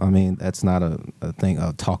relationship. I mean, that's not a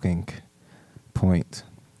talking point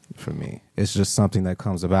for me. It's just something that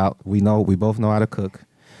comes about. We both know how to cook.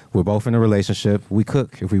 We're both in a relationship. We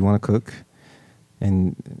cook if we want to cook.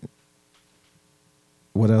 And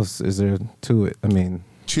what else is there to it? I mean,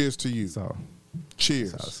 cheers to you. So.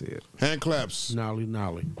 Cheers. That's how I see it. Hand claps. Nolly. Give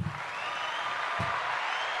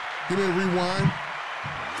me a rewind.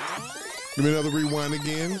 Give me another rewind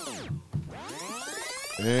again.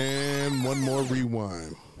 And one more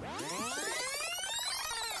rewind.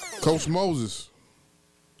 Coach Moses.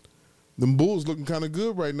 Them Bulls looking kind of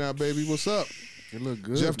good right now, baby. What's up? They look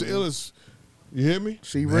good. Jeff the Illis. You hear me?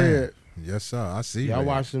 See red. Yes, sir. I see. Yeah, I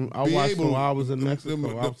watched them. I watched them while I was in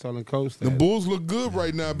Mexico. I was telling Coach that the Bulls look good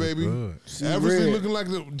right now, baby. Everything looking like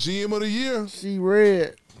the GM of the year. See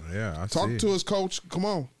red. Yeah, Talk to us, Coach. Come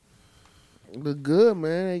on. Look good,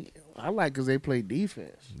 man. I like because they play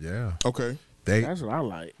defense. Yeah. Okay. That's what I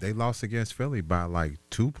like. They lost against Philly by like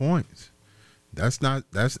 2 points.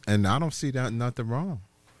 And I don't see that nothing wrong.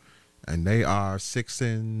 And they are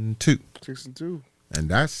 6-2. 6-2. And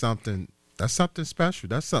that's something. That's something special.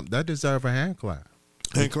 That's something that deserves a hand clap.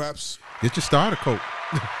 Hand claps. Get your starter coat.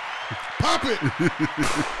 Pop it.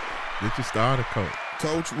 Get your starter coat.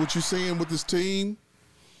 Coach, what you seeing with this team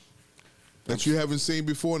that you haven't seen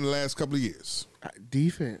before in the last couple of years?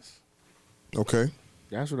 Defense. Okay.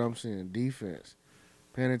 That's what I'm saying. Defense.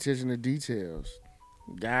 Paying attention to details.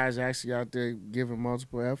 Guys actually out there giving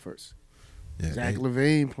multiple efforts. Yeah, Zach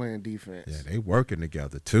LaVine playing defense. Yeah, they working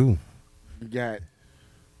together too. You got.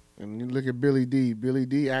 And you look at Billy D. Billy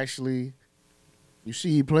D actually, you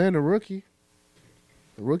see he playing the rookie.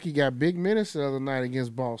 The rookie got big minutes the other night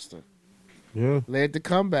against Boston. Yeah. Led the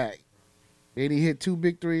comeback. Then he hit 2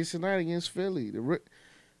 big threes tonight against Philly.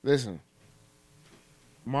 Listen,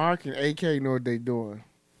 Mark and AK know what they doing.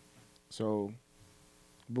 So,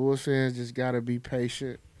 Bulls fans just got to be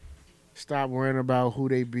patient. Stop worrying about who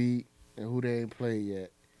they beat and who they ain't played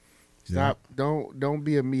yet. Stop. Yeah. Don't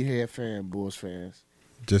be a meathead fan, Bulls fans.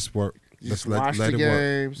 Just work. Just watch the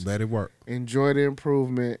games. Let it work. Enjoy the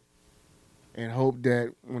improvement, and hope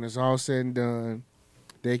that when it's all said and done,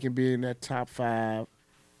 they can be in that top 5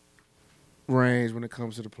 range when it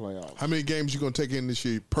comes to the playoffs. How many games you gonna take in this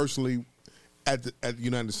year personally at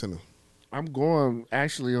United Center? I'm going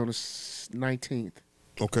actually on the 19th.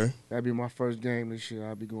 Okay. That'd be my first game this year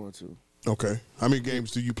I'll be going to. Okay. How many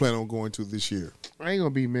games do you plan on going to this year? I ain't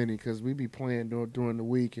gonna be many because we be playing during the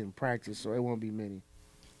week and practice, so it won't be many.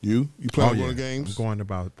 You plan on going to games? I'm going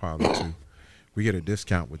about probably 2. We get a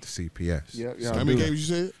discount with the CPS. Yeah. How many games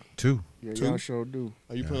you said? 2. Yeah, y'all sure do.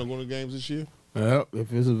 Are you planning on going to games this year? Yep,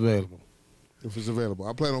 if it's available. If it's available,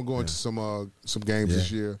 I plan on going to some games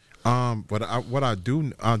this year. But I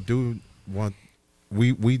do want.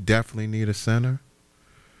 We definitely need a center.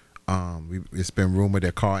 It's been rumored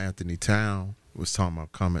that Karl Anthony Towns was talking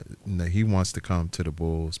about coming. He wants to come to the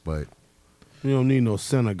Bulls, but you don't need no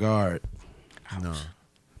center guard. No.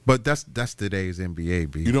 But that's today's NBA.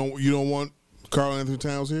 B. You don't want Karl Anthony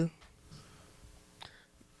Towns here?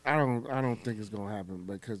 I don't think it's gonna happen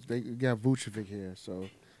because they got Vucevic here. So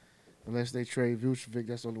unless they trade Vucevic,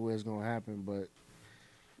 that's the only way it's gonna happen. But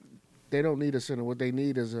they don't need a center. What they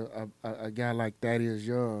need is a guy like Thaddeus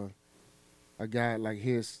Young, a guy like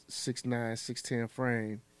his 6'9", 6'10"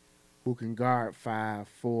 frame, who can guard 5,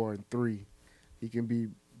 4, and 3. He can be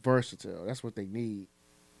versatile. That's what they need.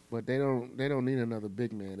 But they don't need another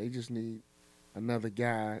big man. They just need another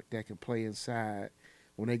guy that can play inside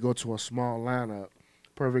when they go to a small lineup.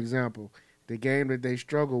 Perfect example, the game that they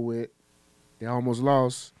struggled with, they almost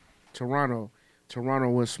lost, Toronto. Toronto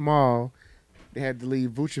went small. They had to leave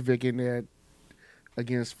Vucevic in there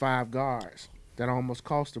against 5 guards. That almost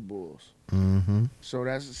cost the Bulls. Mm-hmm. So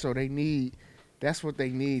that's what they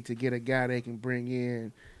need to get a guy they can bring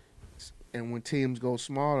in And when teams go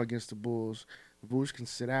small against the Bulls can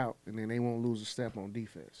sit out, and then they won't lose a step on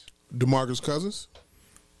defense. DeMarcus Cousins?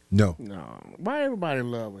 No. Why everybody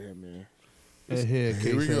in love with him, man? That head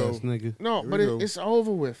Here we case go. ass nigga. No, but it's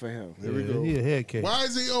over with for him. Here we go. He a head case. Why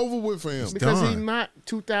is he over with for him? Because he's done. not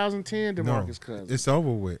 2010 No, DeMarcus Cousins. it's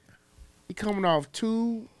over with. He coming off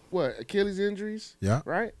 2 Achilles injuries? Yeah.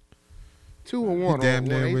 Right? 2 or 1. damn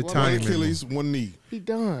near One retirement. Achilles, one knee. He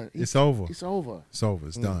done. It's over. It's over. It's over.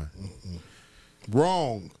 It's done.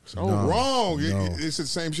 Wrong. No. Wrong. No. It's the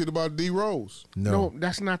same shit about D Rose. No.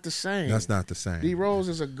 that's not the same. That's not the same. D Rose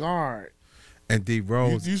is a guard. And D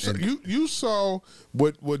Rose. You saw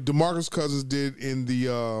what DeMarcus Cousins did in the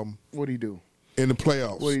what do he do in the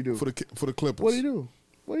playoffs? What do he do for the Clippers? What do he do?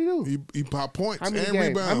 What do you do? He popped points How many and games?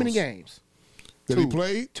 rebounds. How many games? That he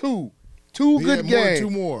played? Two He good had games. 2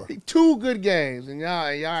 more. 2 good games, and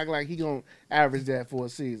y'all act like he gonna average that for a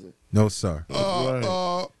season. No, sir.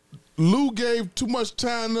 Lou gave too much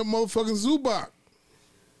time to motherfucking Zubac.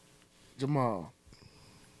 Jamal,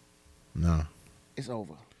 No. it's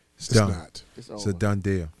over. It's It's done. not. It's It's over. a done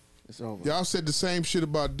deal. It's over. Y'all said the same shit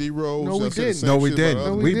about D Rose. No, we Y'all said the didn't. same No, we shit about didn't.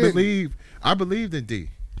 others. we didn't. believe. I believed in D,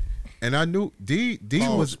 and I knew D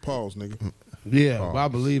was Pause, nigga. Yeah, Pause. I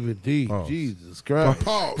believe in D. Pause. Jesus Christ.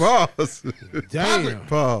 Pause. Pause. Damn.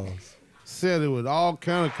 Pause. Said it with all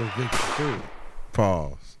kind of conviction too.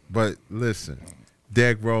 Pause. But listen,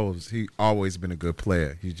 Derrick Rose, he always been a good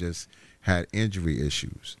player. He just had injury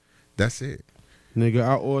issues. That's it. Nigga,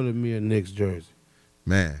 I ordered me a Knicks jersey.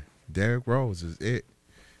 Man, Derrick Rose is it.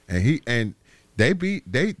 And they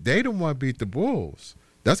the one beat the Bulls.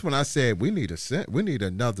 That's when I said we need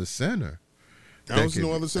another center. There's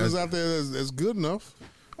no other centers out there that's good enough.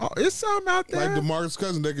 Oh, it's something out there. Like DeMarcus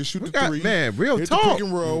Cousins that can shoot the got, three. man, real hit talk. The pick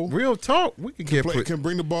and roll. Real talk. We can get can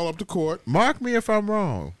bring the ball up the court. Mark me if I'm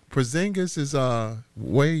wrong. Porzingis is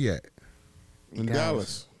where yet? In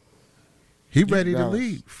Dallas. He ready to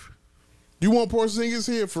leave. You want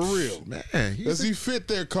Porzingis here for real? Man, does he fit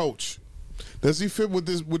there, coach? Does he fit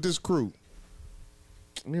with this crew?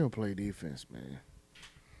 He don't play defense, man.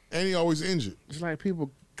 And he always injured. It's like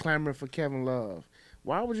people clamoring for Kevin Love.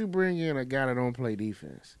 Why would you bring in a guy that don't play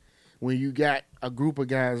defense when you got a group of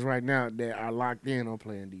guys right now that are locked in on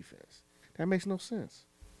playing defense? That makes no sense.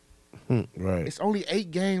 Right. It's only 8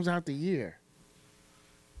 games out the year.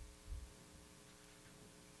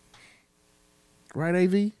 Right,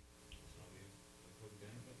 AV?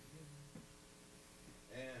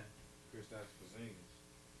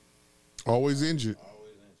 Always injured.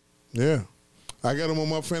 Yeah. I got him on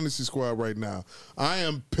my fantasy squad right now. I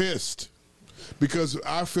am pissed because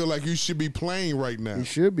I feel like you should be playing right now. You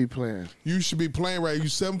should be playing. You should be playing right. You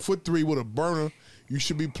 7'3" with a burner. You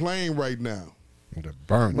should be playing right now. With a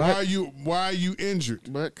burner. Why are you injured?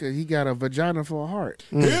 But because he got a vagina for a heart.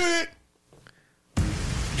 Hit it.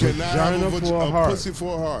 Cannot have a pussy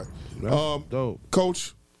for a heart. That's dope.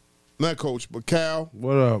 Coach, not coach, but Cal.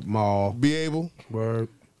 What up, Maul? Be able. Word.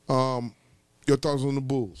 Your thoughts on the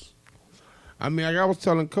Bulls? I mean, like I was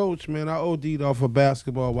telling Coach, man, I OD'd off of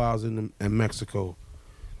basketball while I was in Mexico,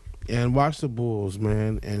 and watched the Bulls,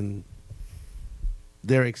 man, and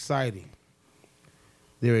they're exciting.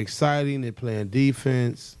 They're exciting. They're playing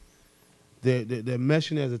defense. They're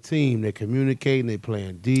meshing as a team. They're communicating. They're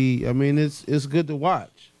playing D. I mean, it's good to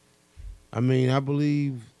watch. I mean, I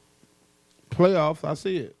believe playoffs. I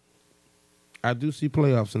see it. I do see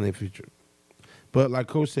playoffs in their future. But like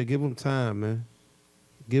Coach said, give them time, man.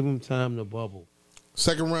 Give them time to bubble.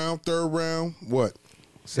 Second round, third round, what?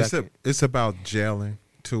 Second. It's about gelling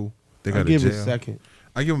too. They I got to give gel. it second.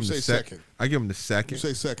 I give them You the say second. second. I give them the second. You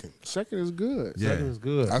say second. Second is good. Yeah. Second is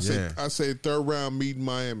good. I say third round meeting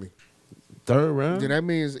Miami. Third round? Then that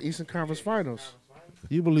means Eastern Conference Finals.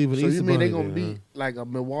 You believe in So you Eastern mean they're Bunny gonna then, beat like a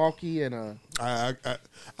Milwaukee and a?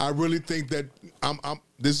 I really think that I'm.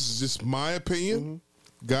 This is just my opinion,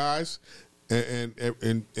 guys,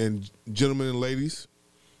 and gentlemen and ladies.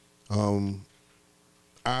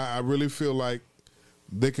 I really feel like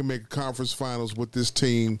they can make conference finals with this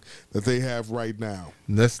team that they have right now.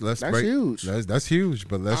 That's break. Huge. That's huge.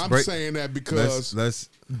 But let's I'm break. saying that because let's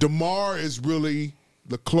DeMar is really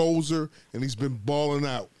the closer, and he's been balling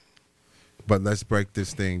out. But let's break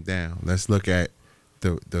this thing down. Let's look at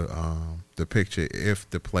the picture if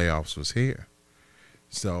the playoffs was here.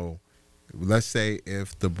 So let's say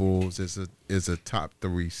if the Bulls is a top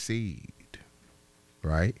 3 seed,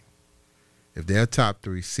 right? If they're a top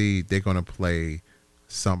 3 seed, they're gonna play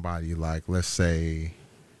somebody like, let's say,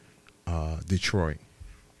 Detroit.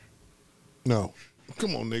 No.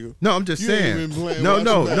 Come on, nigga. No, I'm just You ain't saying. even playing No.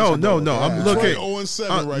 basketball. I'm looking. Detroit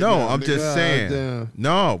 0-7 right no, now, I'm nigga. just saying. damn.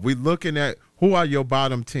 No, we looking at who are your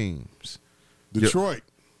bottom teams. Detroit.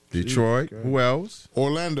 Detroit. Who else?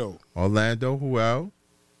 Orlando. Who else?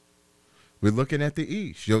 We're looking at the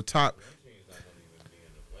East. Your top.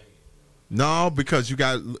 No, because you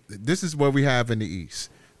got. This is what we have in the East: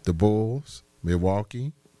 the Bulls,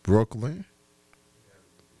 Milwaukee, Brooklyn,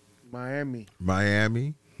 Miami,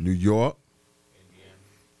 New York,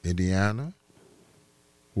 Indiana.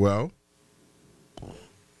 Well,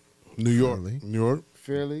 New York,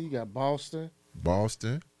 Philly. You got Boston.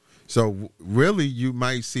 So really, you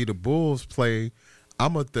might see the Bulls play.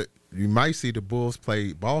 You might see the Bulls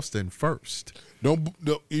play Boston first.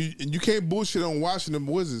 You can't bullshit on Washington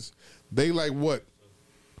Wizards. They like what?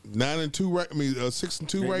 9-2 right? I mean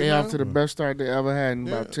 6-2 right now. They after the best start they ever had in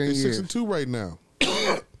about 10 years. 6-2 right now.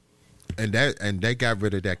 and they got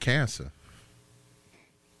rid of that cancer.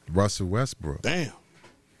 Russell Westbrook. Damn.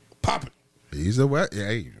 Pop it. He's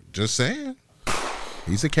hey, just saying.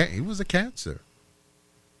 He was a cancer.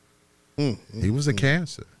 He was a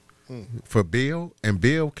cancer. For Bill, and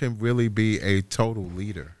Bill can really be a total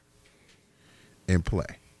leader in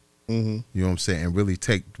play. You know what I'm saying? And really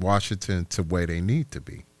take Washington to where they need to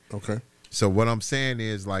be. Okay. So what I'm saying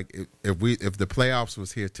is, like, if the playoffs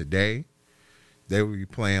was here today, they would be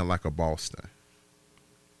playing like a Boston.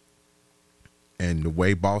 And the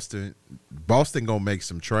way Boston gonna make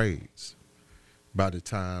some trades by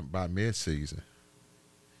mid-season.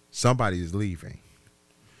 Somebody is leaving.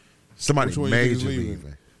 Somebody major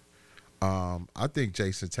leaving. I think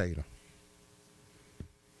Jason Tatum.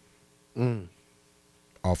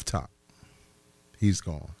 Off top. He's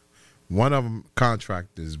gone. One of them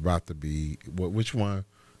contract is about to be. Which one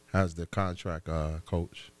has the contract,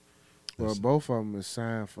 coach? Well, both of them is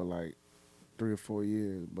signed for like 3 or 4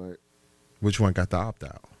 years, but which one got the opt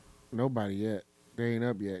out? Nobody yet. They ain't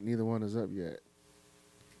up yet. Neither one is up yet.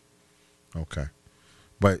 Okay,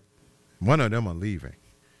 but one of them are leaving.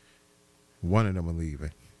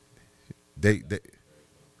 They've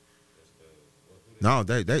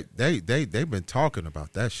been talking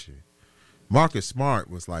about that shit. Marcus Smart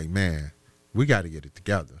was like, man, we got to get it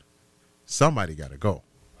together. Somebody got to go.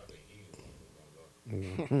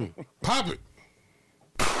 Pop it.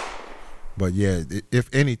 But yeah, if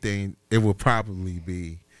anything, it will probably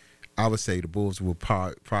be. I would say the Bulls will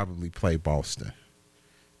probably play Boston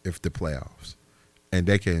if the playoffs, and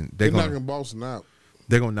they're knocking Boston out.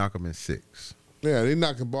 They're gonna knock them in 6. Yeah, they're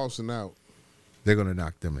knocking Boston out. They're gonna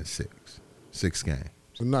knock them in 6 games.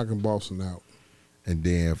 They're knocking Boston out, and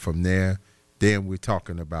then from there, we're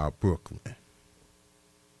talking about Brooklyn.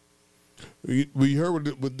 We heard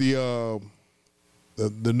what the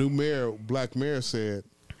new mayor, black mayor, said.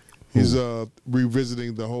 He's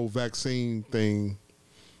revisiting the whole vaccine thing,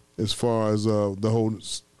 as far as the whole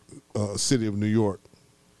city of New York.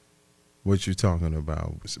 What you talking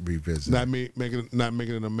about? Revisiting? Not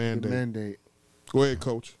making it a mandate. The mandate. Go ahead,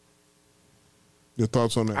 Coach. Your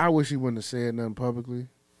thoughts on that? I wish he wouldn't have said nothing publicly,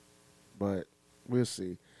 but we'll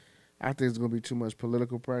see. I think it's going to be too much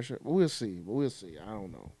political pressure, but we'll see. I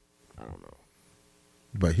don't know.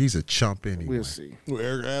 But he's a chump anyway. We'll see.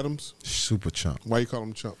 Eric Adams? Super chump. Why you call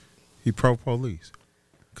him chump? He pro-police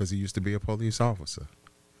because he used to be a police officer.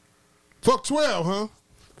 Fuck 12, huh?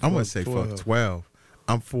 I'm going to say fuck 12.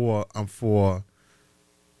 I'm for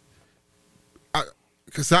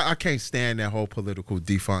because I can't stand that whole political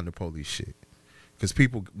defund the police shit. Because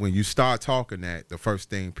people, when you start talking that, the first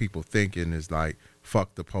thing people thinking is like,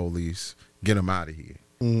 fuck the police, get them out of here.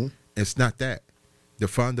 Mm-hmm. It's not that.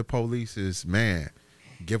 Defund the police is, man,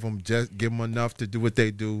 give them enough to do what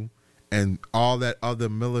they do, and all that other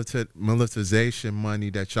militarization money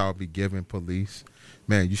that y'all be giving police,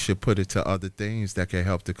 man, you should put it to other things that can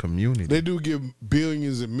help the community. They do give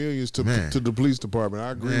billions and millions to the police department.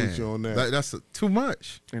 I agree with you on that. That's too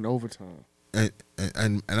much. And overtime. And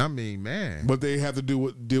I mean, man. But they have to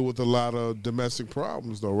deal with a lot of domestic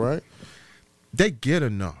problems, though, right? They get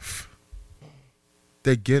enough.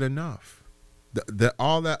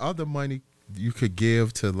 All that other money you could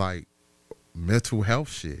give to, like, mental health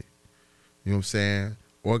shit. You know what I'm saying?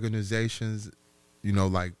 Organizations, you know,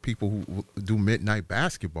 like people who do midnight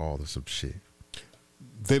basketball or some shit.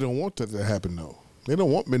 They don't want that to happen, though. They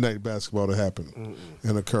don't want midnight basketball to happen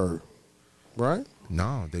and occur, right?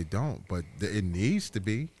 No, they don't. But it needs to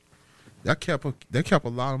be. They kept a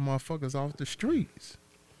lot of motherfuckers off the streets.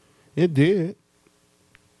 It did.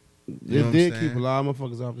 You know It did keep a lot of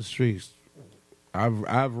motherfuckers off the streets.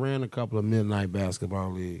 I've ran a couple of midnight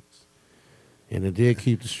basketball leagues, and it did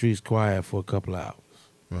keep the streets quiet for a couple of hours.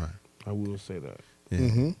 Right. I will say that. Yeah.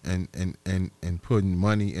 Mm-hmm. And putting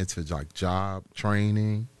money into like job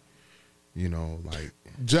training, you know, like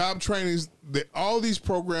job trainings. All these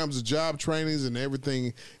programs of job trainings and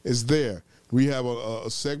everything is there. We have a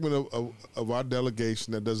segment of our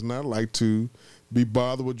delegation that does not like to be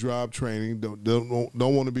bothered with job training. Don't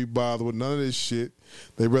want to be bothered with none of this shit.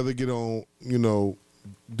 They rather get on, do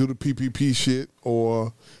the PPP shit,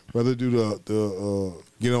 or rather do do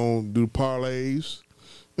the parlays.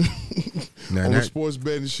 On the sports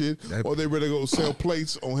betting shit, or they ready to go sell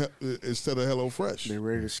plates on instead of HelloFresh. They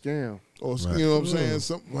ready to scam, or you know what I'm saying,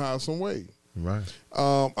 somehow, some way. Right.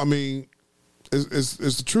 I mean, it's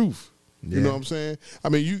the truth. Yeah. You know what I'm saying? I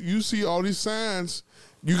mean, you see all these signs.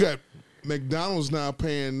 You got McDonald's now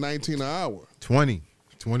paying $19 an hour, 20,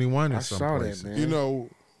 21 in some saw that, places. man. You know,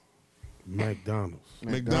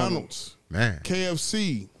 McDonald's, man,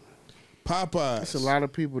 KFC. Popeyes. There's a lot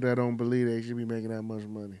of people that don't believe they should be making that much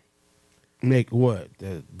money. Make what?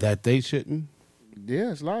 That they shouldn't?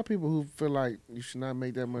 Yeah, it's a lot of people who feel like you should not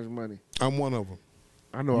make that much money. I'm one of them.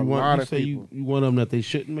 I know a lot of people. You one of them that they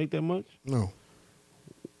shouldn't make that much? No.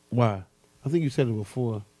 Why? I think you said it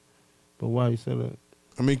before, but why you said that?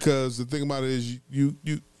 I mean, because the thing about it is you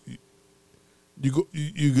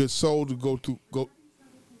get sold to go.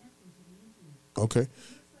 Okay.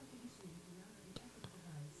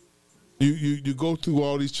 You go through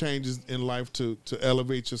all these changes in life to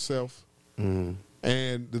elevate yourself, and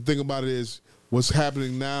the thing about it is, what's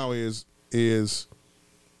happening now is the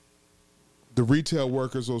retail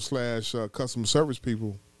workers or / customer service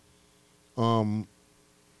people, in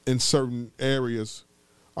certain areas,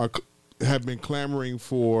 have been clamoring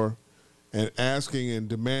for, and asking and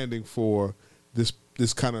demanding for this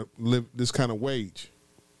kind of wage,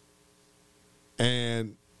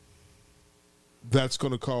 and that's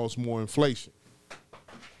going to cause more inflation.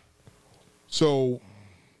 So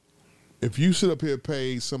if you sit up here and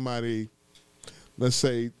pay somebody, let's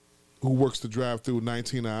say, who works the drive-through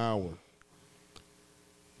 $19 an hour,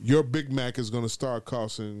 your Big Mac is going to start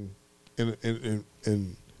costing, in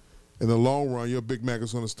the long run, your Big Mac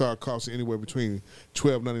is going to start costing anywhere between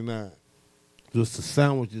 $12.99. Just the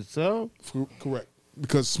sandwich itself? Correct.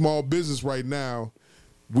 Because small business right now,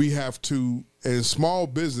 we have to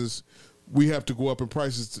go up in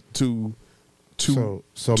prices to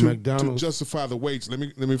McDonald's, to justify the wage. Let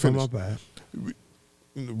me finish. My bad.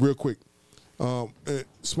 Real quick.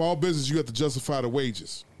 Small business, you have to justify the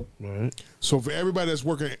wages. Right. So for everybody that's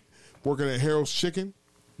working at Harold's Chicken,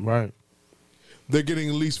 right, they're getting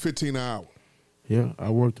at least $15 an hour. Yeah, I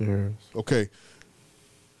worked at Harold's. Okay.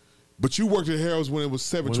 But you worked at Harold's when it was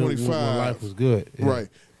 $7.25. When life was good. Yeah. Right.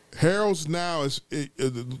 Harold's now is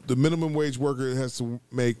the minimum wage worker has to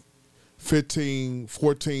make $15,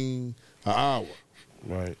 $14 an hour.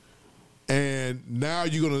 Right. And now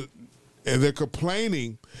and they're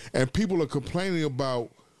complaining, and people are complaining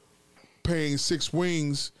about paying 6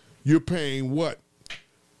 wings. You're paying what?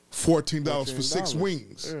 $14 for 6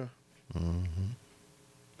 wings. Yeah.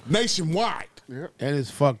 Nationwide. Yep. And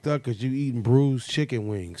it's fucked up because you eating bruised chicken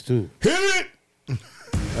wings too. Hit it!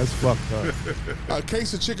 That's fucked up. A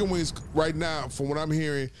case of chicken wings right now, from what I'm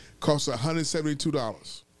hearing, costs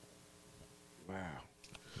 $172. Wow.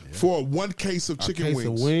 For one case of chicken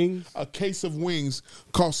wings. A case of wings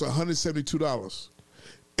costs $172.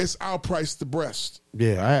 It's outpriced the breast.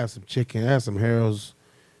 Yeah, I had some chicken. I had some Harold's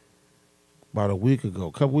about a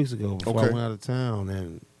couple weeks ago, before I went out of town,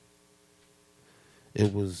 and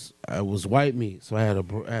it was white meat. So I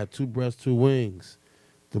had 2 breasts, 2 wings.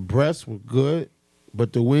 The breasts were good,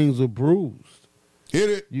 but the wings were bruised. Hit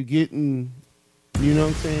it. You getting, you know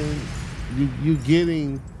what I'm saying? You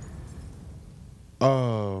getting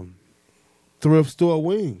thrift store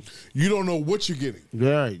wings. You don't know what you're getting.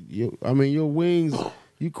 Right. Your wings,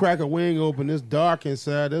 you crack a wing open, it's dark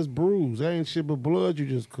inside, that's bruised. That ain't shit but blood you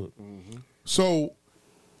just cooked. Mm-hmm. So,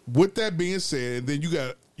 with that being said, then you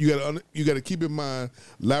got to keep in mind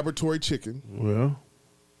laboratory chicken. Well,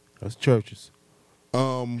 that's churches.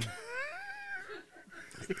 Pop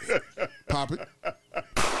it.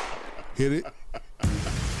 Hit it.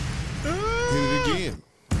 Hit it again.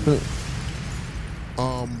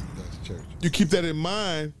 You keep that in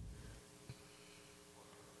mind.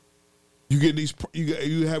 You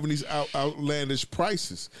having these outlandish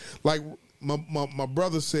prices. Like my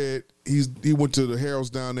brother said, he went to the Harold's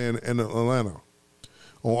down there in Atlanta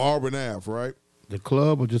on Auburn Ave, right? The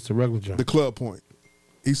club or just a regular job? The club point.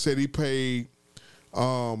 He said he paid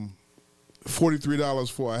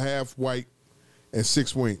 $43 for a half white and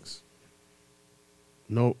 6 wings.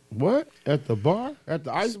 No, what? At the bar? At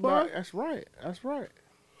the ice bar? That's right. That's right.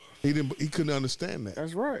 He couldn't understand that.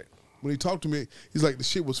 That's right. When he talked to me, he's like, the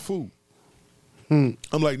shit was food. I'm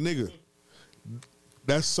like, nigga,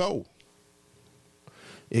 that's so.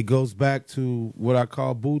 It goes back to what I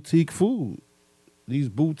call boutique food. These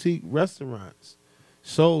boutique restaurants.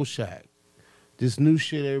 Soul Shack. this new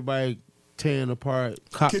shit everybody tearing apart.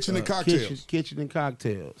 Kitchen and cocktails. Kitchen and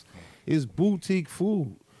cocktails. It's boutique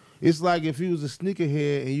food. It's like if you was a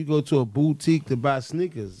sneakerhead and you go to a boutique to buy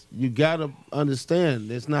sneakers, you gotta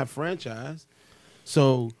understand it's not franchise.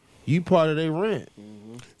 So you part of their rent.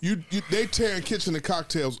 They tearing kitchen and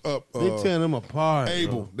cocktails up. They tearing them apart.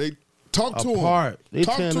 Abel, bro. they talk to apart. him. They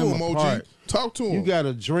talk tearing to them him, apart. OG. Talk to him. You got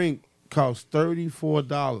a drink cost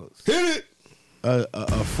 $34. Hit it.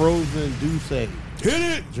 A frozen Douce. Hit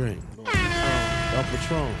it. Drink. A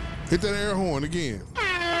Patron. Hit that air horn again.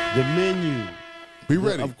 The menu. Be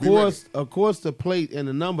ready. Of course, the plate and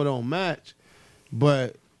the number don't match,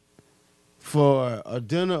 but for a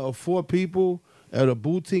dinner of 4 people at a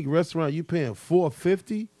boutique restaurant, you paying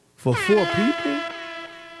 $450 for 4 people.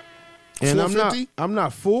 And $450? I'm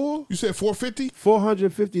not full. You said $450?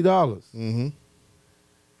 $450. Mm-hmm.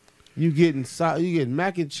 You getting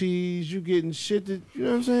mac and cheese. You getting shit that, you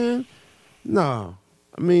know what I'm saying? No,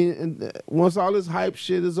 I mean, once all this hype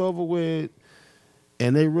shit is over with,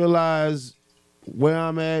 and they realize where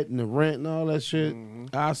I'm at and the rent and all that shit,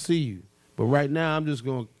 I'll see you. But right now, I'm just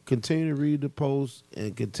gonna continue to read the posts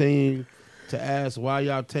and continue to ask why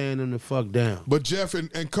y'all tearing them the fuck down. But Jeff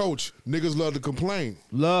and Coach, niggas love to complain.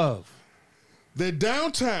 Love. They're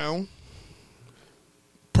downtown.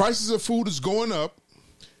 Prices of food is going up.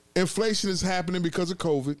 Inflation is happening because of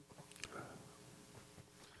COVID.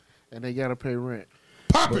 And they gotta pay rent.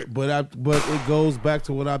 Pop it. But it goes back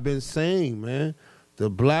to what I've been saying, man. The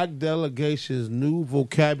black delegation's new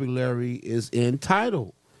vocabulary is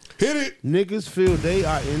entitled. Hit it. Niggas feel they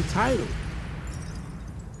are entitled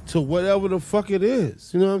to whatever the fuck it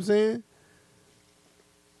is. You know what I'm saying?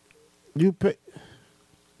 You pay.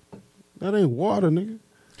 That ain't water, nigga.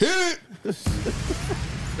 Hit it. What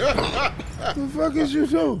the fuck is you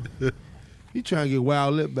doing? You trying to get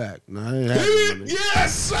Wild Lip back? No, I ain't Hit having it.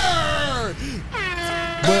 Yes, sir.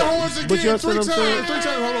 But you again, understand what I'm saying? 3 times.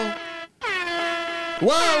 Hold on.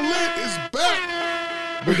 Wild Lit is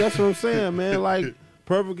back. But that's what I'm saying, man. Like,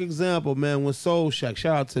 perfect example, man. When Soul Shack,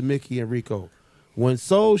 shout out to Mickey and Rico. When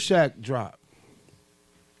Soul Shack dropped,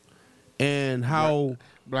 and how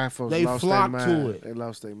Black folks they lost flocked their to mind. it. They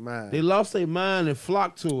lost their mind. They lost their mind and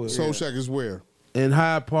flocked to it. Soul Shack is where? In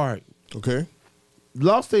Hyde Park. Okay.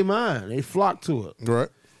 Lost their mind. They flocked to it. Right.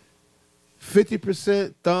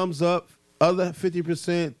 50% thumbs up, other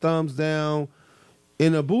 50% thumbs down.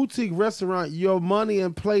 In a boutique restaurant, your money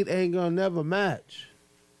and plate ain't gonna never match.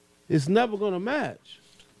 It's never gonna match.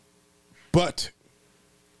 But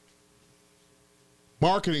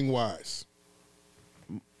marketing wise,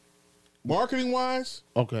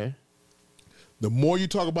 okay. The more you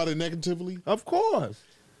talk about it negatively, of course.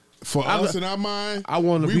 For us in our mind,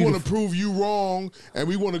 we want to prove you wrong, and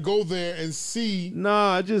we want to go there and see.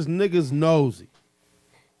 Nah, just niggas nosy.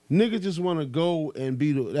 Niggas just want to go and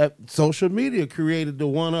be that social media created the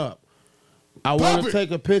one up. I want to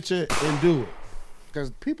take a picture and do it.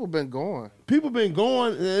 Because people been going.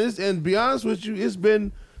 And be honest with you, it's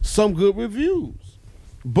been some good reviews.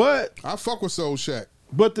 But I fuck with Soul Shack.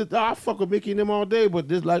 But I fuck with Mickey and them all day. But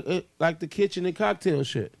this like the kitchen and cocktail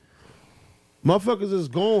shit. Motherfuckers is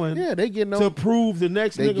going. Yeah, they getting to prove the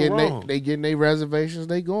next nigga wrong. They getting their reservations.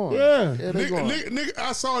 They going. Yeah, they going. Nigga,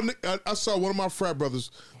 I saw one of my frat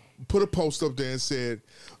brothers put a post up there and said,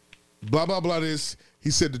 blah blah blah. This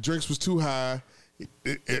he said the drinks was too high.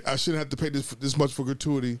 I shouldn't have to pay this much for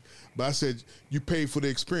gratuity. But I said, you paid for the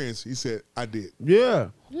experience. He said, I did. Yeah.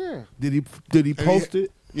 Yeah. Did he post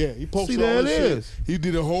it? Yeah, he posted. See, there all it this is. Shit. He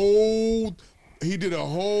did a whole.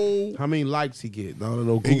 How many likes he get? He got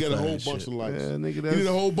a whole bunch of likes. Yeah, nigga, he did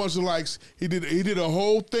a whole bunch of likes. He did a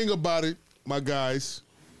whole thing about it, my guys,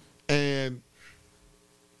 and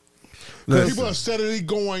people are steadily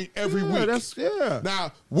going every week.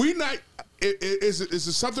 Now we not. Is there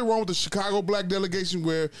something wrong with the Chicago black delegation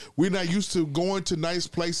where we're not used to going to nice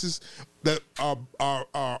places that are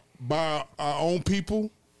by our own people,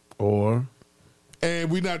 and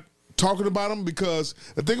we're not talking about them? Because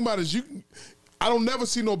the thing about it is, I don't never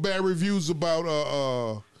see no bad reviews about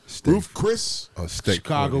Ruth Chris,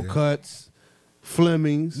 Chicago Cuts,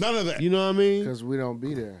 Fleming's, none of that. You know what I mean? Because we don't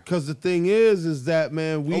be there. Because the thing is that,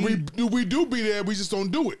 man, we do be there. We just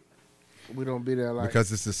don't do it. We don't be there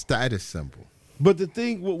because it's a status symbol. But the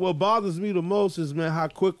thing, what bothers me the most is, man, how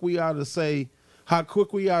quick we are to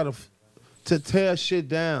tear shit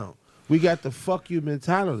down. We got the fuck you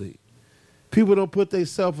mentality. People don't put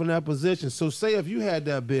themselves in that position. So say if you had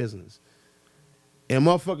that business and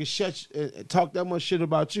motherfuckers talk that much shit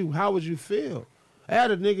about you, how would you feel? I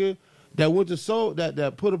had a nigga that went to Soul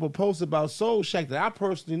that put up a post about Soul Shack that I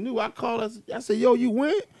personally knew. I called. I said, "Yo, you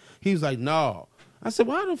went?" He was like, "No." I said,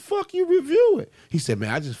 "Why the fuck you review it?" He said,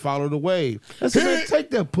 "Man, I just follow the wave." I said, "Man, take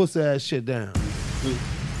that pussy ass shit down."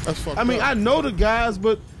 That's fucked I mean, up. I know the guys,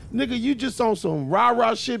 but nigga, you just on some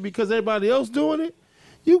rah-rah shit because everybody else doing it.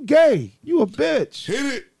 You gay. You a bitch. Hit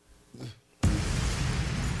it.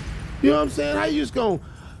 You know what I'm saying? How you just going,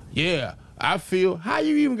 yeah, I feel. How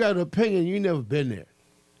you even got an opinion? You never been there.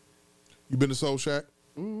 You been to Soul Shack?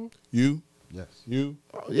 Mm-hmm. You? Yes. You?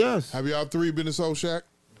 Oh, yes. Have y'all three been to Soul Shack?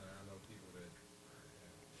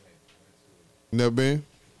 Never been?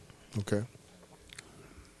 Okay.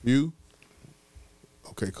 You?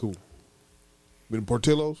 Okay, cool. Been to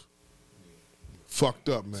Portillo's? Fucked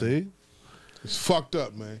up, man. See? It's fucked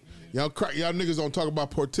up, man. Y'all niggas don't talk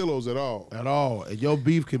about Portillo's at all. At all. And your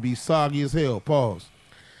beef could be soggy as hell. Pause.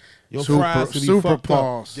 Your Super- fries could be super fucked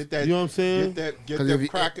pause. up. Get that. You know what I'm saying?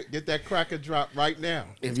 Get that cracker drop right now.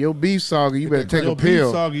 If your beef soggy, you better take a Your beef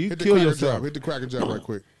pill. soggy, you Hit the kill cracker yourself. drop. Hit the cracker drop right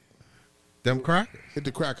quick. Them crackers. Hit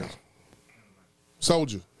the cracker.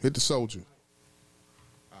 Soldier. Hit the soldier.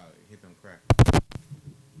 Hit them crack.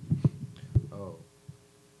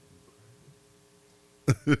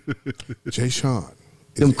 Jay Sean.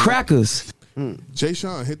 Them crackers. Jay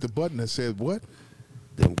Sean hit the button that said what?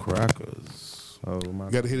 Them crackers. Oh my.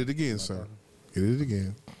 You got to hit it again, sir. Hit it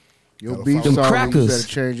again. Your Gotta beef follow. soggy, you crackers. better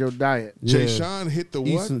change your diet. Jay Yeah. Sean hit the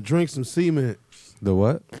Eat what? drink some cement. The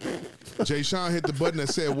what? Jay Sean hit the button that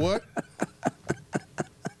said what?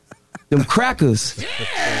 Them crackers.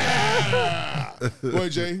 Boy,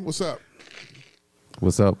 Jay, what's up?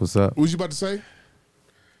 What's up? What's up? What was you about to say?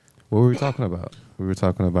 What were we talking about? We were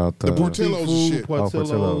talking about The Portillo's and Seafood, shit.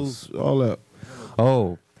 Portillo's, all that.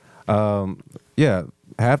 Oh, yeah.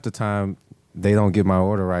 Half the time they don't get my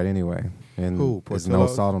order right anyway, and Who, there's no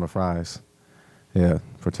Portillo's? salt on the fries. Yeah,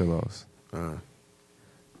 Portillo's. And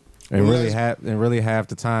Well, really half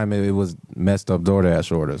the time it was messed up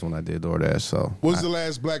DoorDash orders when I did DoorDash. So What was the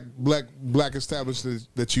last black establishment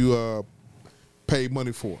that you paid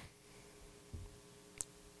money for?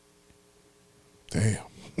 Damn,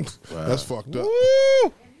 that's fucked up.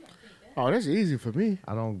 Oh, that's easy for me.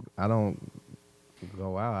 I don't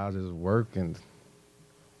go out. I just work and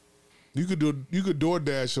You could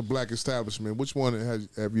DoorDash a black establishment. Which one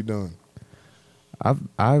have you done? Have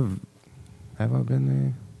I been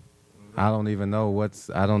there? I don't even know what's.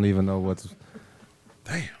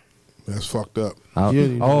 Damn. That's fucked up. I've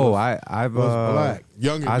what's black?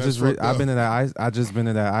 Youngin, I that's just fucked I've up. been to that I just been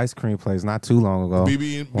to that ice cream place not too long ago.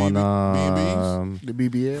 BB&B's? The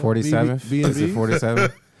BBL. 47th. B&B's? Is it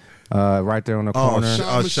 47? Right there on the corner.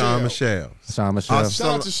 Sean Michelle. Sean Michelle.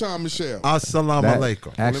 Shout out to Sean Michelle. Assalamu That-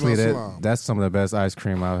 alaikum. Actually, Salam. that's some of the best ice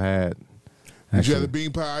cream I've had. Did you have Actually. the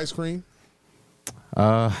bean pie ice cream?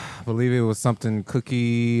 I believe it was something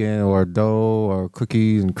cookie or dough or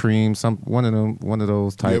cookies and cream. One of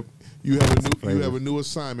those type. You have flavors. a new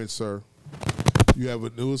assignment, sir. You have a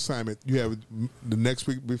new assignment. You have the next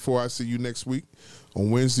week before I see you next week on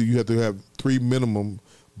Wednesday. You have to have 3 minimum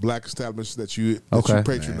black establishments that you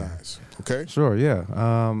patronize. Okay. Sure. Yeah.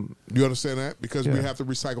 You understand that? Because we Yeah. have to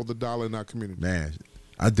recycle the dollar in our community. Man,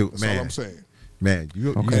 I do. That's man, all I'm saying. Man,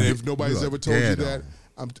 you. And if nobody's you are ever told you dead that,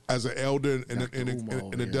 on. as an elder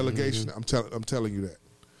in a delegation, I'm telling you that.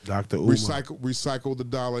 Dr. Umar. Recycle the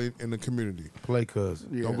dollar in the community. Play cuz.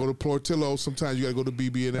 Don't go to Portillo's. Sometimes you got to go to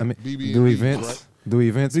BB and I mean, BB. do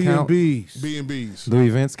events count? B&B's. B&B's. Do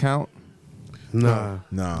events count? Nah.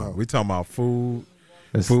 No, we talking about food.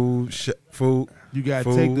 It's- Food. You got to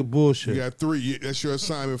food, take the bullshit. You got 3. That's your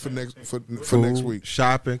assignment for next food, next week.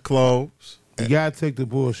 Shopping, clothes. You got to take the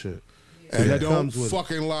bullshit. And that don't comes with it.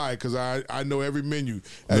 fucking lie, because I know every menu,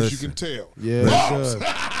 as Listen. you can tell. Yeah, it does.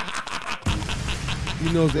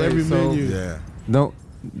 He knows every so- menu. Yeah. No.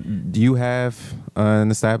 Do you have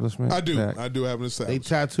an establishment? I do. that- I do have an They establishment.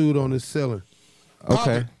 tattooed on his ceiling.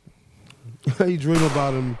 Okay. You dream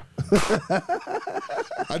about him.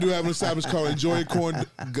 I do have an establishment called Enjoy Your Corn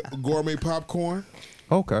Gourmet Popcorn.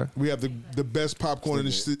 Okay. We have the best popcorn in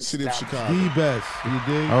the city of Chicago. The best. You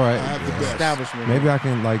dig? All I right. have the best. Establishment. Maybe I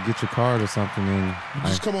can get your card or something. And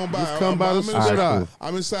Just come on by. Just come by the Alright, shop. cool.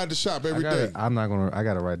 I'm inside the shop every I day.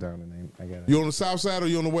 gotta write down the name. I got it. You on the south side or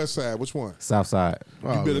you on the west side? Which one? South Side. You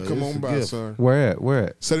Oh, better man, come it's on a by, gift. son. Where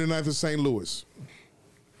at? 79th and St. Louis.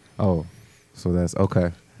 Oh, so that's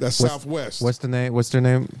okay. That's What's- southwest. What's the name? What's their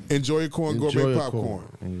name? Enjoy Your Corn Enjoy Gourmet Your Popcorn. Corn.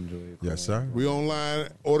 Enjoy it. Yes, sir. We online.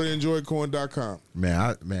 Order enjoycorn.com. Man,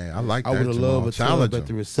 I like that. I would have Jamal. loved a Challenge tub at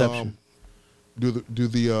the him. reception. Do the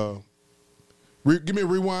give me a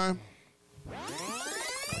rewind.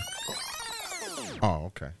 Oh,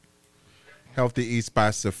 okay. Healthy Eats by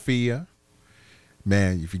Sophia.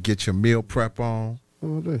 Man, if you get your meal prep on,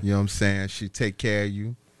 All day. you know what I'm saying? She take care of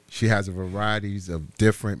you. She has a varieties of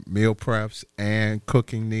different meal preps and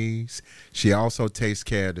cooking needs. She also takes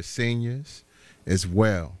care of the seniors as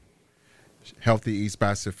well. Healthy Eats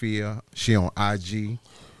by Sophia. She on IG.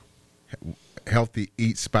 Healthy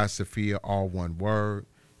Eats by Sophia, all one word.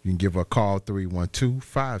 You can give her a call,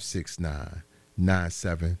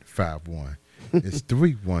 312-569-9751. It's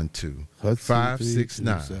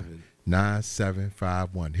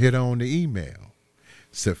 312-569-9751. Hit her on the email,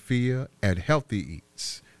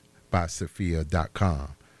 Sophia@healthyeatsbysophia.com.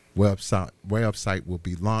 Website will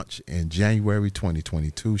be launched in January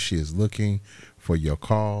 2022. She is looking for your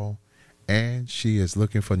call, and she is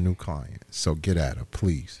looking for new clients. So get at her,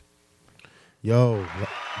 please. Yo,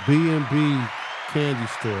 B&B Candy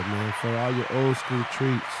Store, man, for all your old school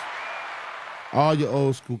treats. All your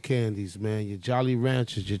old school candies, man. Your Jolly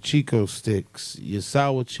Ranchers, your Chico Sticks, your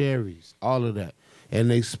sour cherries, all of that.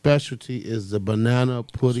 And their specialty is the banana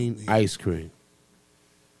pudding ice cream.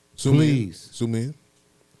 Please. Zoom in.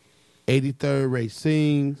 83rd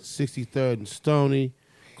Racine, 63rd and Stony,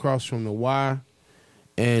 across from the Y,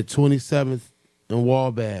 and 27th and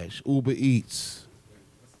Wabash. Uber Eats.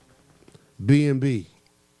 B&B.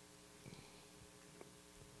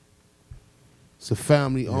 It's a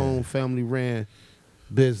family-owned, family-ran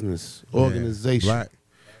business, organization.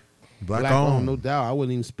 Black owned. No doubt. I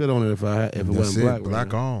wouldn't even spit on it if it wasn't black.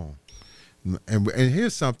 Black owned. And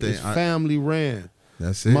here's something. It's family-ran.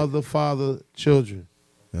 That's it. Mother, father, children.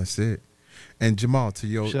 That's it. And Jamal, to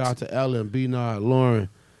your... Shout out to Ellen, Bernard, Lauren,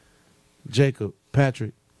 Jacob,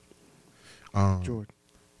 Patrick, Jordan.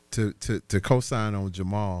 To co-sign on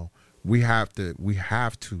Jamal, we have to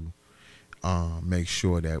make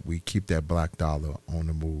sure that we keep that black dollar on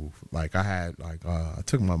the move. Like I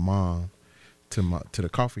took my mom to the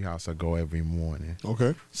coffee house I go every morning.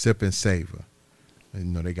 Okay. Sip and Savor.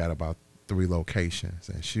 And, they got about 3 locations,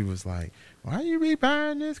 and she was like, "Why you be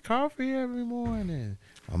buying this coffee every morning?"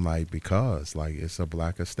 I'm like, because it's a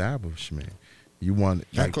black establishment. You want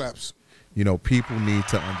claps. People need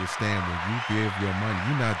to understand when you give your money,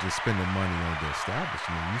 you're not just spending money on the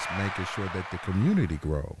establishment. You're making sure that the community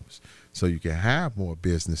grows so you can have more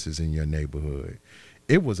businesses in your neighborhood.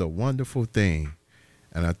 It was a wonderful thing,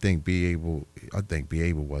 and I think Be Able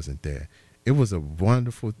wasn't there. It was a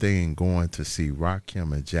wonderful thing going to see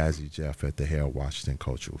Rakim and Jazzy Jeff at the Harold Washington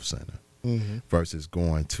Cultural Center versus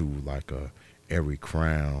going to like a Erie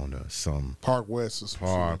Crown or some Park West or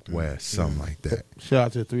something like that. Shout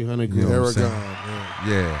out to 300 You know Girls. what I'm saying?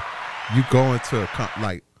 Yeah. You go into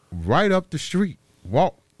right up the street,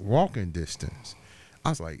 walking distance. I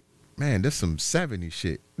was like, man, this some 70s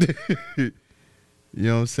shit. You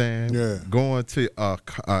know what I'm saying? Yeah. Going to a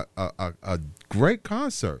great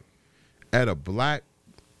concert at a black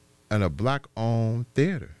owned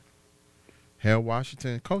theater, Harold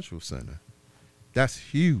Washington Cultural Center. That's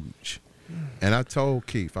huge. And I told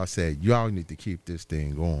Keith, I said, y'all need to keep this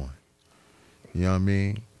thing going. You know what I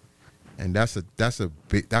mean? And that's a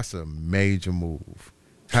major move.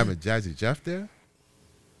 Having Jazzy Jeff there.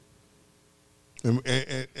 And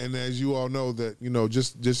as you all know that,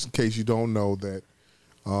 just in case you don't know that,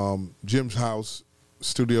 Jim's House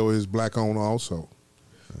Studio is black owned also.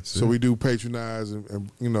 So we do patronize and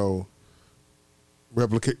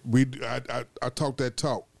replicate. I talk that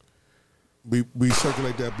talk. We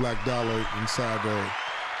circulate that black dollar inside the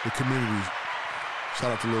community.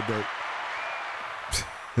 Shout out to Lil Durk.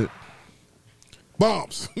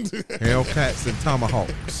 Bombs. Hellcats and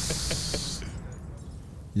Tomahawks.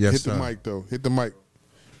 Yes, Hit the mic, though. Hit the mic.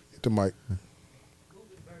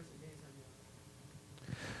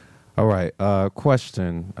 All right.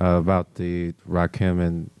 Question about the Rakim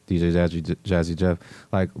and DJ Jazzy Jeff.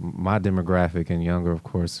 Like, my demographic and younger, of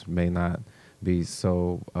course, may not be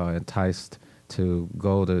so enticed to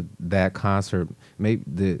go to that concert.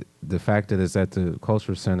 Maybe the fact that it's at the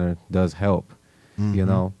Culture Center does help,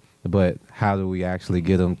 but how do we actually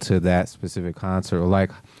get them to that specific concert? Or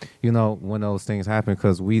when those things happen,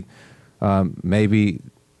 because we maybe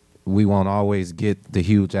we won't always get the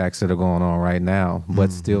huge acts that are going on right now,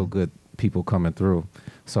 but still good people coming through.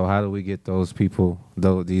 So how do we get those people,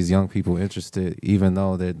 these young people, interested, even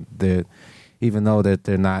though that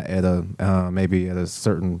they're not at maybe at a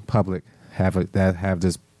certain public have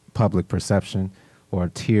this public perception or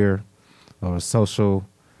tier or social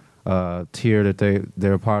tier that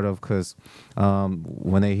they're a part of? Because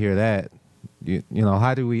when they hear that,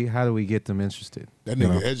 how do we get them interested? That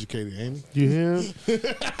nigga educated, ain't he? You hear him?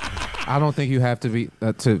 I don't think you have to be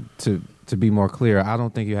to be more clear. I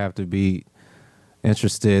don't think you have to be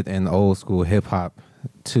interested in old school hip hop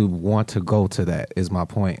to want to go to that. Is my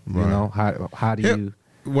point. Right. How do you?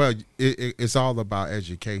 Well, it's all about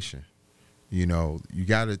education. You know, you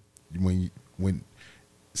gotta when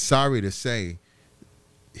sorry to say,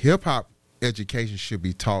 hip hop education should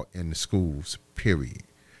be taught in the schools, period.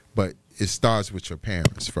 But it starts with your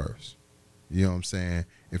parents first. You know what I'm saying?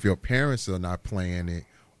 If your parents are not playing it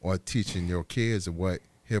or teaching your kids what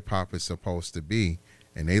hip hop is supposed to be,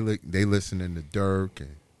 and they listening to Dirk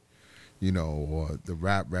and, you know, or the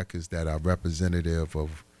rap records that are representative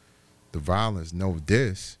of the violence, know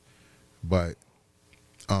this. But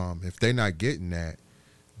if they're not getting that,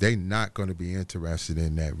 they're not going to be interested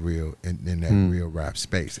in that real real rap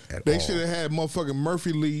space at all. They should have had motherfucking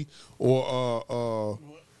Murphy Lee or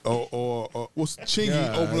what's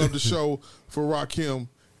Chingy open up the show for Rakim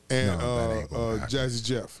and Jazzy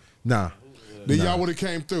Jeff. Nah. Then y'all would have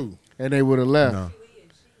came through. And they would have left.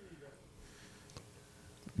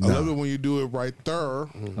 I love it when you do it right there.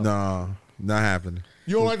 No, not happening.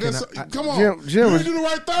 You don't like that? Come on. Jim you was, do the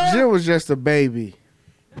right there? Jim was just a baby.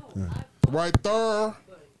 Right there.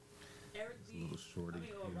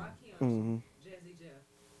 Mm-hmm.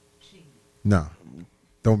 No.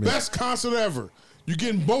 Don't be. Best concert ever. You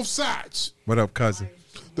getting both sides. What up, cousin?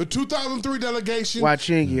 The 2003 delegation. Why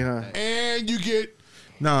Chingy, huh? And you get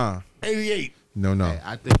 88. No. Hey,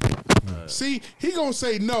 I think. See, he gonna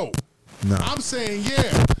say no. No. I'm saying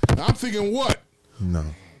yeah. I'm thinking what? No.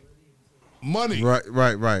 Money.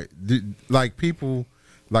 Right. Like people,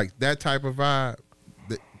 like that type of vibe,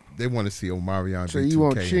 they want to see Omarion. So you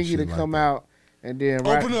want Chingy to come out and then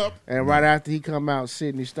open up, and right after he come out,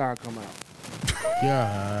 Sydney Starr come out.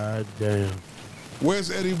 God damn. Where's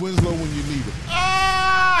Eddie Winslow when you need him?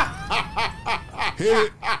 Hit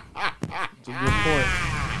it. It's a good point.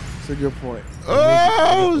 It's a good point.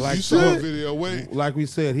 Oh, like shit. saw a video. Wait. Like we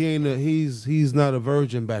said, he's not a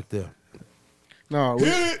virgin back there. No, Hit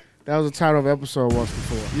it. That was the title of episode once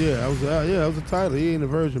before. Yeah, that was the title. He ain't a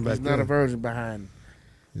virgin back He's there. not a virgin behind.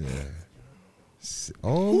 Yeah.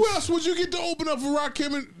 Who else would you get to open up for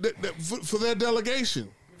Rakim for that delegation?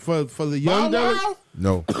 For the young Bow Wow? delegation?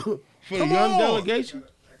 No. For the Come young on. delegation?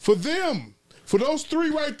 For them. For those three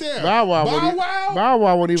right there. Bow Wow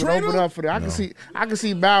wouldn't even Trina? open up for that. I can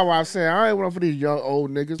see Bow Wow saying, I ain't want for these young old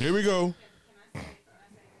niggas. Here we go.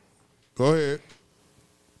 Go ahead.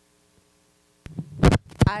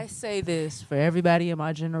 I say this for everybody in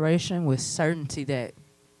my generation with certainty that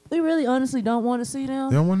we really honestly don't want to see them.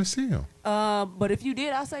 They don't want to see him. But if you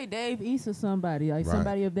did, I say Dave East or somebody, like Right.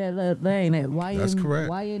 somebody of that lane, that That's correct.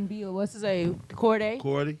 YNB or what's his name, Corday,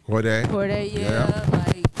 Corday. yeah,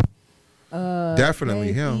 like Definitely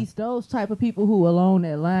Dave him. East, those type of people who along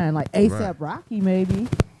that line, like ASAP Right. Rocky maybe.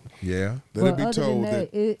 Yeah. Let But it be other told than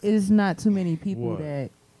that it is not too many people What? that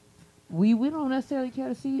we don't necessarily care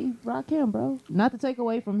to see Rakim, bro. Not to take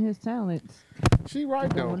away from his talents. She right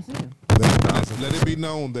Don't though. want to see him. let it be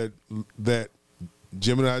known that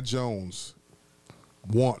Gemini Jones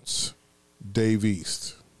wants Dave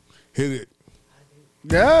East. Hit it.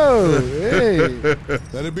 No, hey.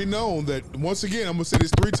 Let it be known that, once again, I'm going to say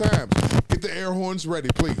this 3 times. Get the air horns ready,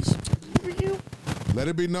 please. Let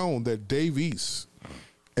it be known that Dave East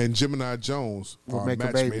and Gemini Jones Will are a make a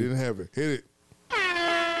match baby. made in heaven. Hit it.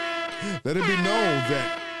 Let it be known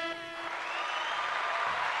that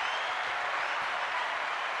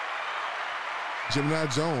Gemini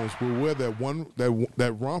Jones will wear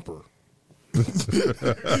that romper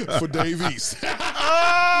for Dave East.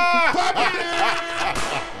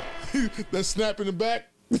 That snap in the back.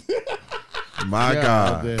 My Yeah,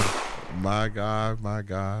 God. damn. My God. My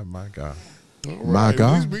God. My God. All My right,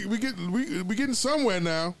 God. we getting somewhere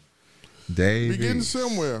now. Dave We getting East.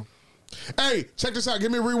 somewhere. Hey, check this out.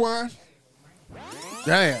 Give me a rewind.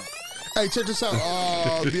 Damn. Hey, check this out.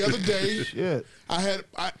 The other day, Shit.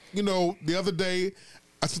 the other day,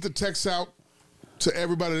 I sent the text out to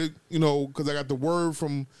everybody, because I got the word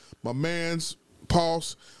from my man's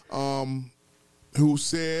Pulse, who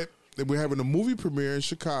said that we're having a movie premiere in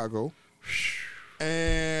Chicago,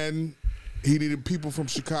 and he needed people from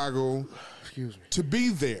Chicago to be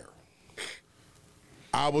there.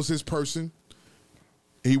 I was his person.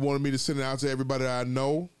 He wanted me to send it out to everybody that I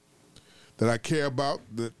know, that I care about,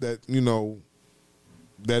 that's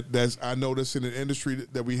I know that's in the industry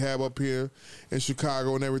that we have up here in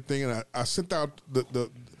Chicago and everything. And I sent out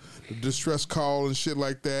the distress call and shit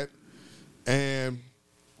like that, and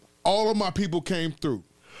all of my people came through.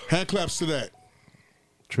 Hand claps to that.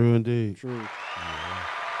 True indeed. True.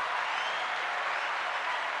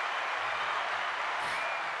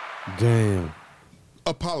 Damn.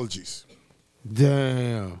 Apologies.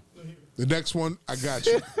 Damn. The next one, I got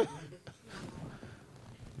you.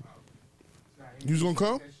 You's gonna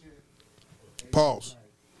come? Pause.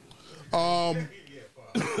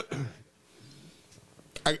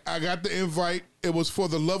 I got the invite. It was for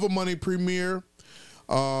the Love of Money premiere.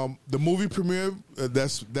 The movie premiere,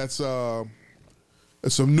 that's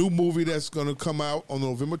it's a new movie that's going to come out on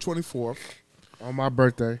November 24th. On my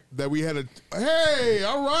birthday. That we had hey,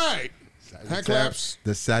 all right. Hand claps.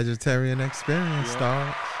 The Sagittarian Experience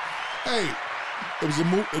stars. Hey, it was a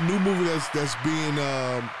new movie that's being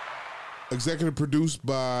executive produced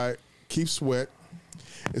by Keith Sweat.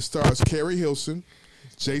 It stars Carrie Hilson,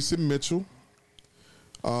 Jason Mitchell.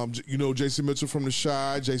 You know Jason Mitchell from The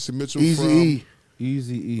Chi, Jason Mitchell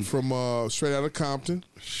Easy from Straight Outta Compton,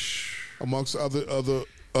 amongst other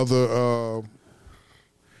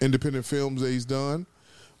independent films that he's done.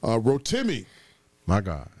 Rotimi, my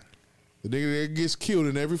God, the nigga that gets killed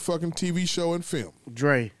in every fucking TV show and film.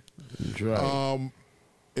 Dre.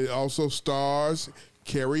 It also stars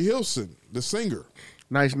Carrie Hilson, the singer.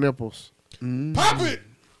 Nice nipples. Pop it.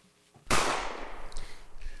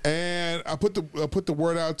 And I put the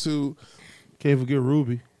word out to. Can't forget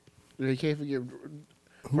Ruby. You can't forget.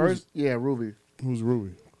 First, Ruby. Who's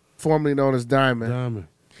Ruby? Formerly known as Diamond.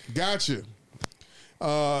 Gotcha.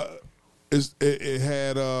 It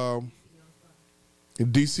had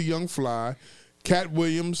DC Young Fly, Cat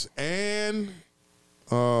Williams, and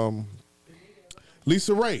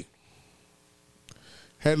Lisa Ray.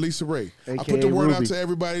 Had Lisa Ray. AKA I put the word out Ruby. to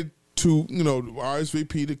everybody to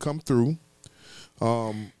RSVP to come through.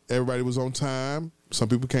 Everybody was on time. Some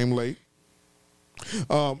people came late.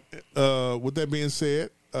 With that being said,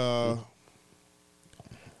 I'm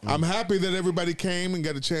happy that everybody came and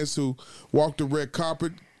got a chance to walk the red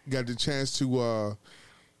carpet, got the chance to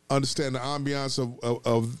understand the ambiance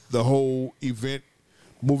of the whole event,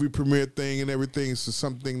 movie premiere thing and everything. So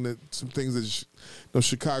some things that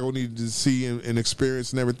Chicago needed to see and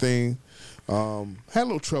experience and everything. Had a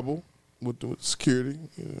little trouble with security.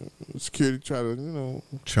 Security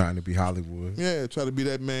trying to be Hollywood. Yeah, try to be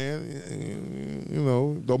that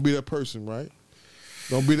man. Don't be that person, right?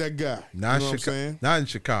 Don't be that guy. Not what I'm saying? Not in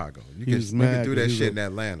Chicago. You He was can mad do that 'cause shit in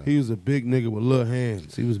Atlanta. He was a big nigga with little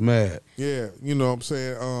hands. He was mad. Yeah, you know what I'm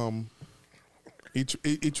saying? He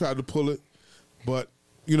tried to pull it, but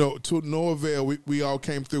to no avail. We all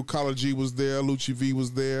came through. Collar G was there. Lucci V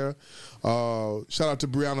was there. Shout out to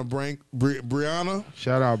Brianna Brianna.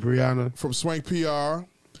 Shout out Brianna from Swank PR.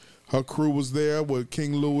 Her crew was there with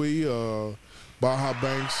King Louie, Baja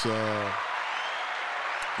Banks,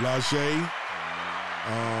 Lajay.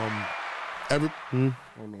 I don't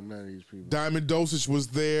know none of these people. Diamond Dosage was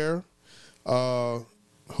there.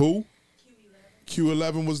 Who?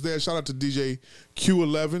 Q11 was there. Shout out to DJ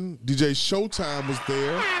Q11. DJ Showtime was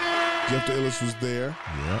there. Jeff the Illis was there.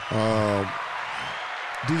 Yeah.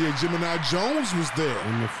 DJ Gemini Jones was there.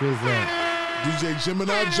 And the Fizzle. DJ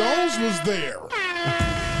Gemini Jones was there.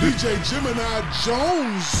 DJ Gemini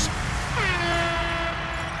Jones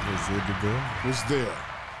was there.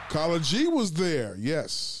 Collar G was there.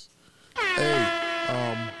 Yes. Hey,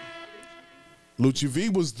 Lucci V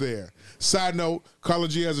was there. Side note, Collar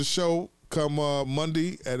G has a show come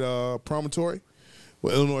Monday at Promontory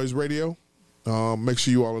with Illinois Radio. Make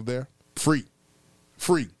sure you all are there. Free.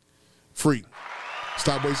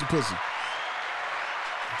 Stop wasting pussy.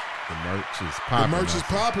 The merch is popping. The merch is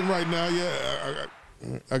popping right now. Yeah,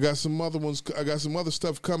 I got some other ones. I got some other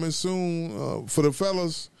stuff coming soon for the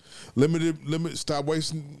fellas. Limited. Stop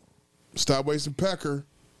wasting pecker.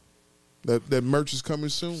 That merch is coming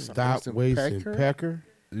soon. Stop wasting pecker.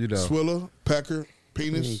 Swiller, pecker,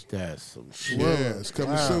 penis. Ain't that some shit? Yeah, it's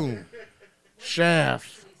coming soon.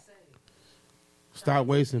 Shaft. Stop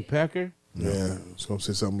wasting pecker. Yeah, it's gonna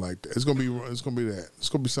say something like that. It's gonna be that. It's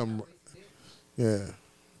gonna be something. Yeah.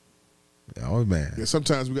 Oh man. Yeah.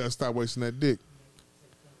 Sometimes we gotta stop wasting that dick.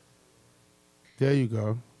 There you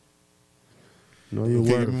go. No, you're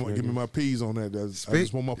okay, give me my P's on that. I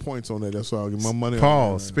just want my points on that. That's all. I'll get my money.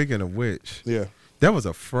 Paul, on that. Speaking of which, yeah, there was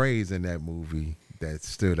a phrase in that movie that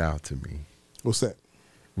stood out to me. What's that?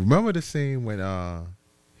 Remember the scene when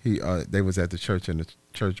they was at the church in the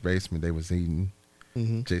church basement. They was eating.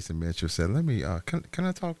 Mm-hmm. Jason Mitchell said, "Let me. Can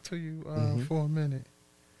I talk to you for a minute?"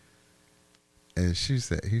 And he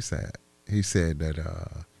said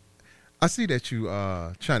that I see that you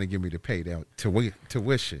trying to get me to pay that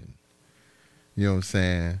tuition. You know what I'm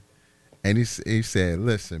saying? And he said,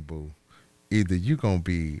 "Listen, boo, either you gonna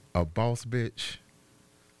be a boss bitch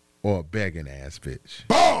or a begging ass bitch."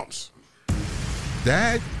 Bombs.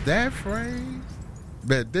 That phrase,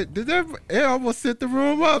 but it almost set the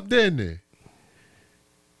room up, didn't it?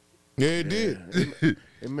 Yeah, it did.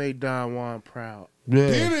 It made Don Juan proud. Yeah.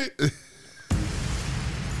 Did it?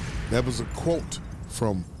 That was a quote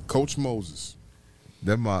from Coach Moses.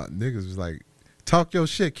 Then my niggas was like, "Talk your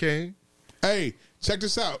shit, King." Hey, check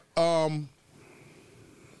this out.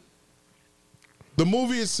 The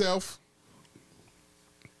movie itself,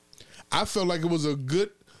 I felt like it was a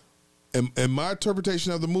good, in my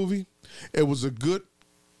interpretation of the movie, it was a good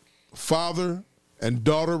father and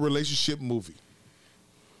daughter relationship movie.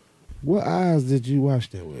 What eyes did you watch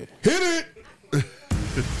that with? Hit it!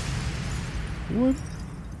 What?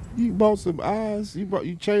 You bought some eyes?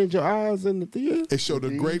 You changed your eyes in the theater? It showed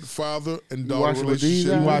a great father and daughter watched it with these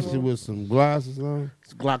relationship. eyes? You watched it with some glasses on?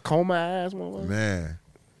 Glaucoma eyes, motherfucker. Man.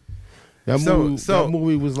 That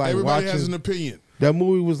movie was like everybody watching, has an opinion. That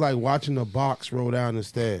movie was like watching a box roll down the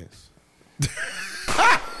stairs.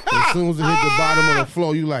 As soon as it hit the bottom of the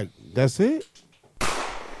floor, you like, that's it?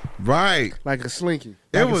 Right. Like a slinky.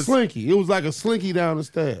 Like a slinky. It was like a slinky down the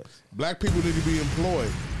stairs. Black people need to be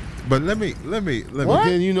employed. But let me. But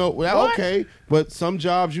then okay. But some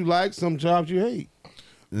jobs you like, some jobs you hate.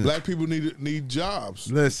 Black people need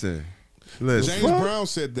jobs. Listen. James Brown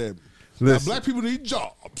said that. Now, black people need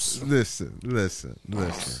jobs. Listen.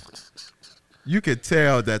 You could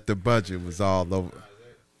tell that the budget was all over.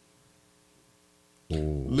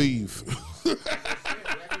 Leave.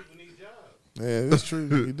 Yeah, that's true.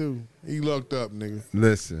 You do. He lucked up, nigga.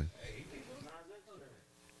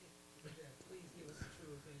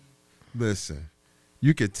 Listen.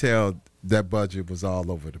 You could tell that budget was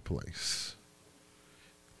all over the place.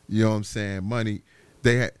 You know what I'm saying? Money.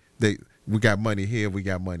 We got money here. We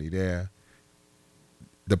got money there.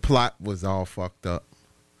 The plot was all fucked up.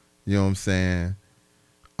 You know what I'm saying?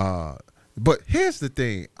 But here's the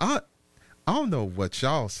thing. I don't know what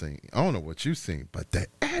y'all seen. I don't know what you seen, but the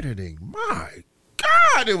editing, my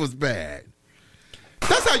God, it was bad.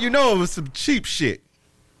 That's how you know it was some cheap shit.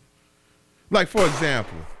 Like, for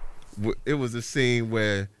example, it was a scene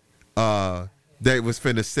where they was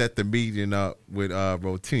finna set the meeting up with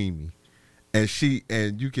Rotimi,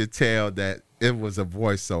 and you could tell that it was a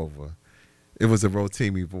voiceover. It was a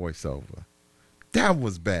Rotimi voiceover. That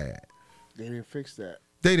was bad. They didn't fix that.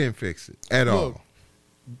 They didn't fix it at all.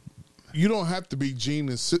 You don't have to be Gene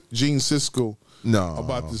Siskel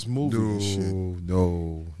about this movie and shit.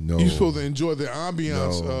 No. You're supposed to enjoy the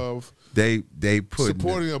ambiance of they put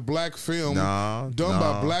supporting a black film done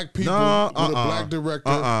by black people with a black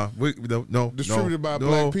director. Distributed by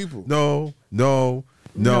black people. No.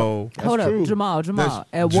 Hold up, Jamal.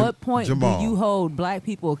 At what point do Jamal. you hold black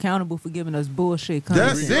people accountable for giving us bullshit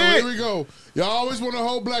content? That's Here we go. Y'all always want to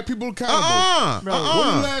hold black people accountable.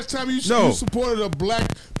 When the last time you supported a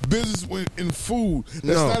black business in food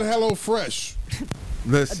that's not HelloFresh?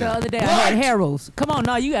 Listen. The other day I had Harold's. Come on,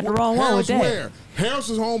 no, you got the wrong one with that. Where? Harold's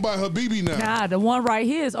is owned by Habibi now. Nah, the one right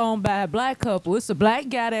here is owned by a black couple. It's a black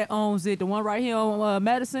guy that owns it. The one right here on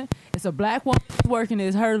Madison, it's a black woman working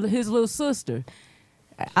his little sister.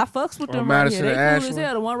 I fucks with them right here. They cool as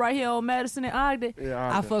hell. The one right here on Madison and Ogden.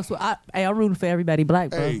 Yeah, I fucks with. I'm rooting for everybody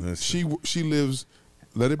black, bro. Hey, she lives.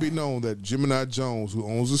 Let it be known that Gemini Jones, who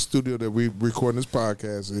owns the studio that we recording this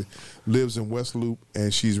podcast, lives in West Loop,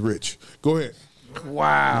 and she's rich. Go ahead.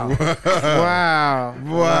 Wow.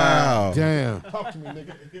 Damn. Talk to me,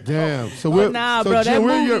 nigga. Damn. So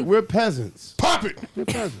we're peasants. Pop it. We're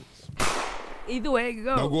peasants. Either way it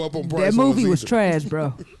go. Don't go up on price. That movie was trash,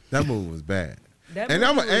 bro. That movie was bad. That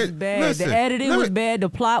movie was bad. Listen, the editing was bad. The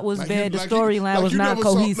plot was bad. The storyline was not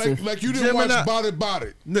cohesive. Like you didn't watch Bought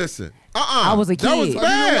It. Listen. I was a kid. That was bad.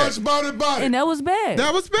 You didn't watch Bought It. And that was bad.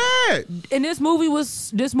 That was bad. And this movie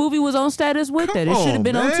was on status with that. It should have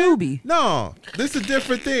been on Tubi. No, this is a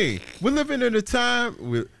different thing. We're living in a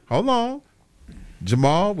time. Hold on,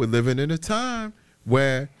 Jamal. We're living in a time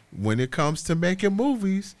where, when it comes to making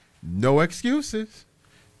movies, no excuses.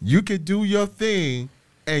 You could do your thing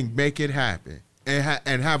and make it happen,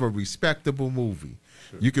 and have a respectable movie.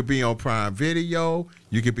 Sure. You could be on Prime Video.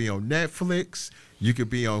 You could be on Netflix. You could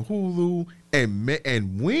be on Hulu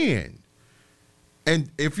and win.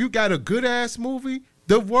 And if you got a good ass movie,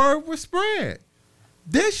 the word will spread.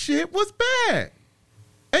 This shit was bad,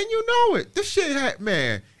 and you know it. This shit had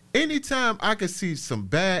anytime I could see some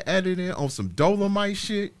bad editing on some Dolomite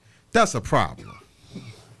shit, that's a problem.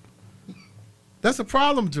 That's a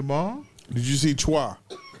problem, Jamal. Did you see Twa?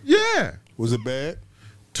 Yeah. Was it bad?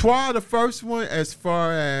 Twa, the first one, as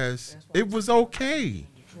far as it was okay.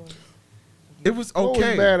 It was okay. What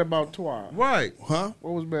was bad about Twa? Right. Huh?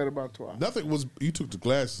 What was bad about Twa? Nothing was. You took the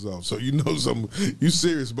glasses off, so you know something. You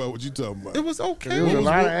serious about what you talking about? It was okay. There was a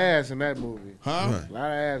lot of ass in that movie. Huh? Right. A lot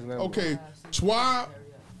of ass in that movie. Okay. Twa.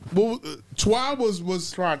 Twa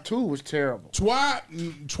was Twa 2 was terrible. Twa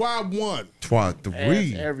 1. Twa 3.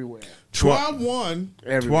 Ass everywhere. Twa 1.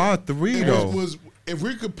 Twa 3 though. Was if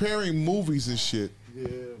we're comparing movies and shit. Yeah.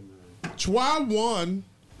 Twa 1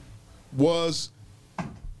 was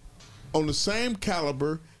on the same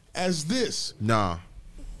caliber as this. Nah.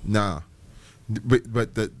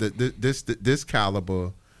 But this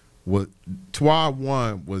caliber was Twa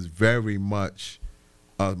 1 was very much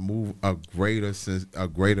a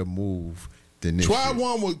greater move than this. Twa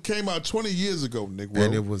 1 came out 20 years ago, Nick.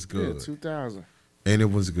 And it was good. Yeah, 2000. And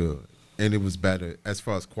it was good. And it was better as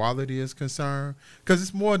far as quality is concerned, because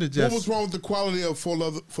it's more than just. What was wrong with the quality of For the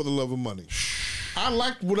Love of Money? I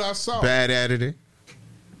liked what I saw. Bad editing.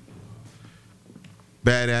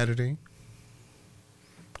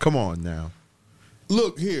 Come on now.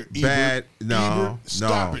 Look here, Ebert.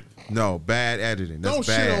 Stop it. No, bad editing. That's Don't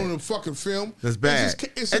bad. shit on the fucking film. That's bad.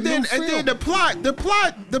 It's and then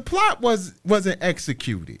the plot wasn't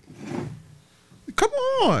executed. Come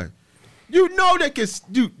on. You know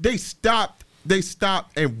they stopped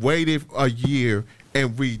and waited a year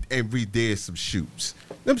and redid some shoots.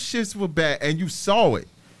 Them shits were bad and you saw it.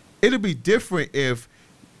 It'd be different if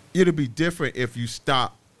you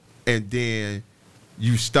stop and then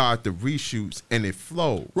you start the reshoots and it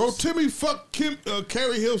flows. Rotimi fucked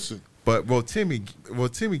Carrie Hilson. But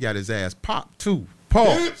Rotimi got his ass popped too.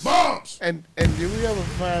 Pause. Bombs. And did we ever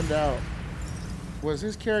find out, was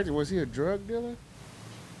his character, was he a drug dealer?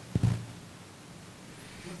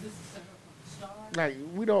 Like,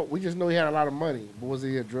 we just know he had a lot of money, but was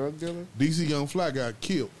he a drug dealer? DC Young Fly got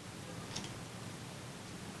killed.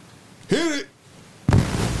 Hit it.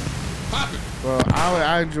 Pop it. Well,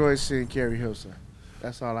 I enjoyed seeing Carrie Hilson.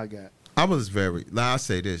 That's all I got. I was very. I'll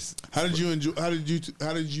say this. How did you enjoy? I need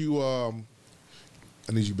you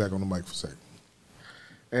back on the mic for a second.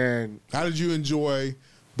 And how did you enjoy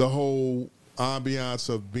the whole ambiance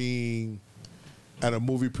of being at a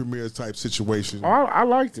movie premiere type situation? Oh, I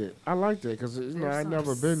liked it. I liked it because I'd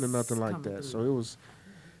never been to nothing like that, so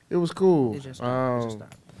it was cool.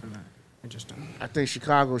 I think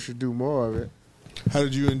Chicago should do more of it. How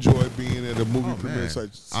did you enjoy being at a movie premiere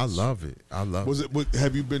site? I love it. Was it?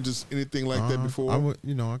 Have you been to anything like that before? I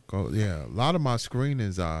go. Yeah, a lot of my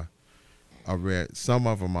screenings are red. Some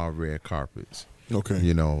of them are red carpets.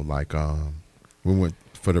 Okay. Like we went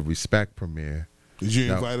for the Respect premiere. Did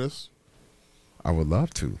you invite us? I would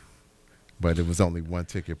love to, but it was only one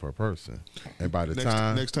ticket per person, and by the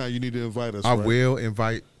next time you need to invite us. I will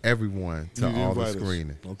invite everyone to all the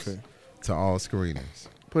screenings. Okay. To all screenings.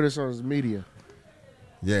 Put us on his media.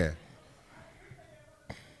 Yeah.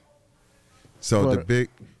 So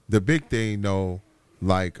the big thing though,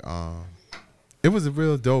 like it was a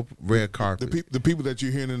real dope red carpet. The people that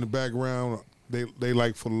you're hearing in the background, they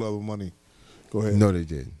like For the Love of Money. Go ahead. No, they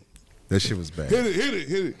didn't. That shit was bad. Hit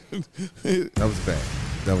it.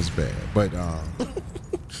 That was bad. But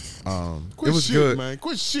Quit it was shitting, good, man.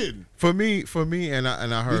 Quit shitting. For me, and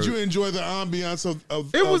I heard. Did you enjoy the ambiance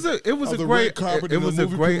of it was a great carpet? It was a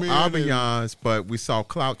great ambiance, but we saw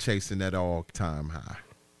clout chasing at all time high.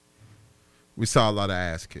 We saw a lot of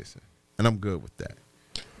ass kissing, and I'm good with that.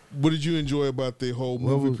 What did you enjoy about the whole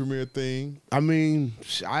movie premiere thing? I mean,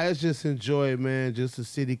 I just enjoy it, man. Just the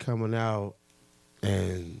city coming out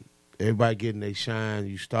and everybody getting their shine.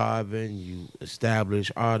 You starving, you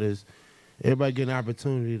established artists. Everybody getting an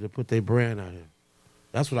opportunity to put their brand out here.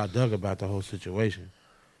 That's what I dug about the whole situation.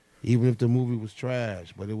 Even if the movie was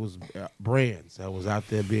trash, but it was brands that was out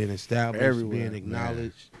there being established, everywhere, being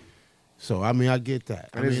acknowledged. Man. So, I mean, I get that.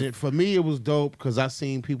 For me, it was dope because I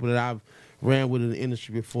seen people that I've ran with in the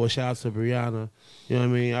industry before. Shout out to Brianna. You know what I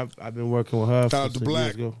mean? I've been working with her. Shout out to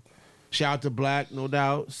Black. Shout out to Black, no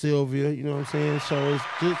doubt. Sylvia, you know what I'm saying? So it's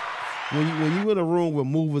just when you in a room with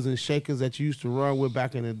movers and shakers that you used to run with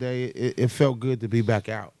back in the day, it felt good to be back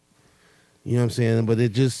out. You know what I'm saying? But it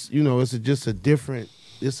just, it's a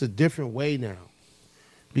different way now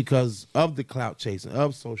because of the clout chasing,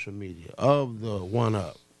 of social media, of the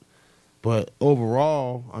one-up. But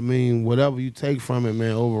overall, I mean, whatever you take from it,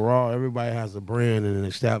 man, overall, everybody has a brand and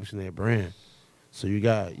establishing their brand. So you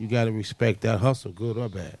got to respect that hustle, good or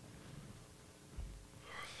bad.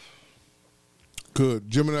 Good.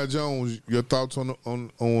 Gemini Jones, your thoughts on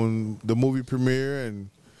the movie premiere and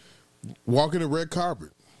walking the red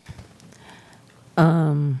carpet?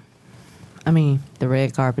 I mean, the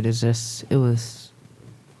red carpet is it was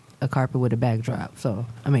a carpet with a backdrop. So,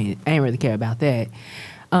 I mean, I ain't really care about that.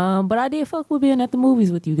 But I did fuck with being at the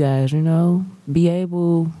movies with you guys,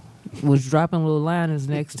 was dropping little liners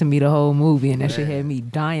next to me the whole movie, and that shit had me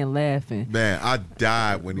dying laughing. Man, I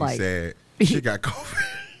died when he said she got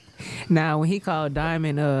COVID. Now, when he called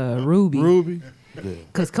Diamond Ruby.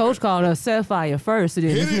 Because Coach called her Sapphire first, and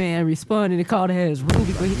then this man responded and called her as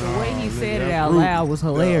Ruby. But the way he said it out loud was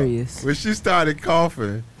hilarious. When she started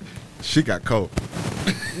coughing, she got COVID.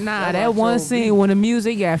 Nah, that one scene when the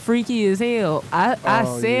music got freaky as hell.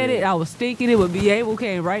 I said it. I was thinking it would be able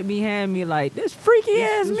came right behind me like this freaky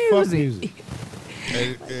ass music.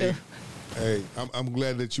 Hey, I'm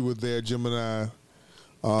glad that you were there, Gemini.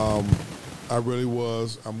 I really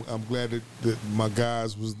was. I'm glad that my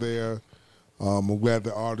guys was there. I'm glad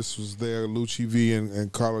the artist was there, Lucci V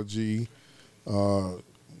and Carla G. Glad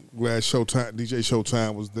DJ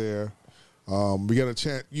Showtime was there. We got a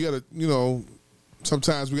chance.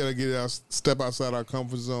 Sometimes we got to step outside our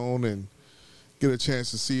comfort zone and get a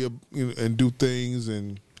chance to see and do things.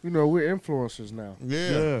 And we're influencers now.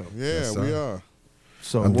 Yeah, yes, we are.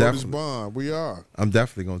 So word is bond. We are. I'm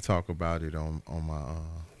definitely gonna talk about it on my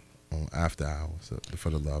on After Hours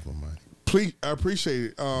for the love of money. Please, I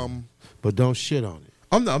appreciate it. But don't shit on it.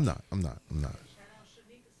 I'm not.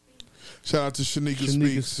 Shout out to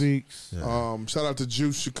Shanika Speaks. Yeah. Shout out to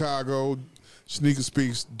Juice Chicago. Shanika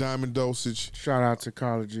Speaks, Diamond Dosage. Shout out to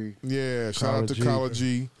Carla G. Yeah, shout out to Carla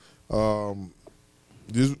G. That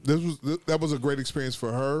was a great experience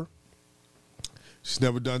for her. She's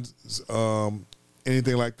never done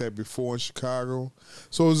anything like that before in Chicago,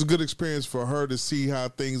 so it was a good experience for her to see how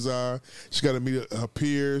things are. She got to meet her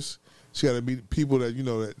peers. She got to meet people that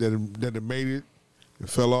that have made it and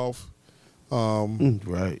fell off.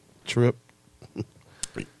 Right, trip.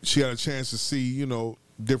 She got a chance to see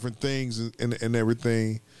different things and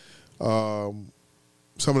everything. Some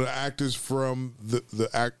of the actors from the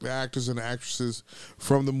actors and actresses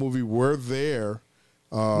from the movie were there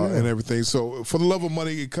and everything. So For the Love of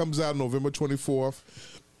Money, it comes out November 24th.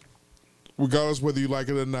 Regardless whether you like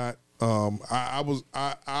it or not, I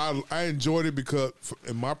enjoyed it because,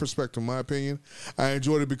 in my perspective, my opinion, I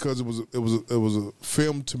enjoyed it because it was a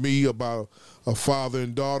film to me about a father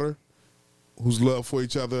and daughter whose love for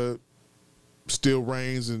each other still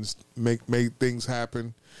reigns and make things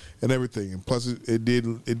happen and everything. And plus, it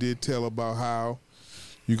did tell about how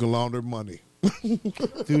you can launder money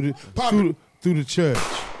through the church.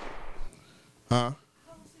 Huh?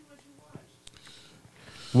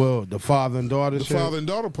 Well, the father and daughter. The father and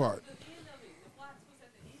daughter part.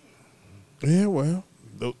 Yeah, well,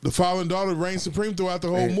 the father and daughter reign supreme throughout the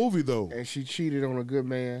whole movie, though. And she cheated on a good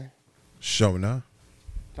man. Shona.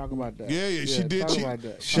 Talk about that. Yeah, she did cheat.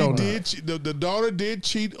 She did. The daughter did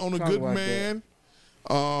cheat on a good man.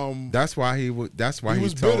 That's why he was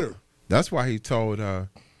bitter. That's why he told her,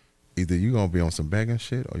 either you gonna be on some begging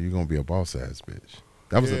shit or you gonna be a boss ass bitch.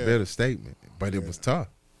 That was a bitter statement, but it was tough.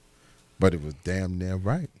 But it was damn near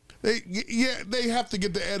right. They have to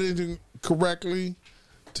get the editing correctly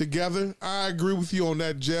together. I agree with you on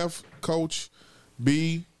that, Jeff, Coach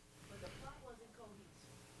B.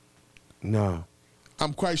 No.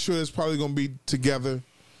 I'm quite sure it's probably going to be together.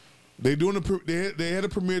 They had a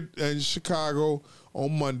premiere in Chicago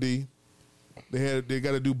on Monday. They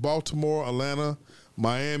got to do Baltimore, Atlanta,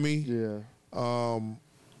 Miami,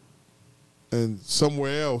 and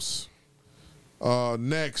somewhere else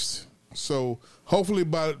next. So hopefully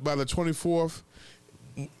by the 24th,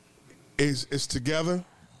 it's together.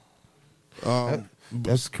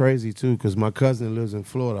 That's crazy too, because my cousin lives in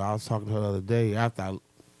Florida. I was talking to her the other day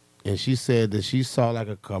and she said that she saw like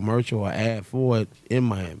a commercial or ad for it in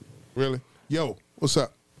Miami. Really? Yo, what's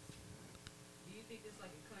up? Do you think it's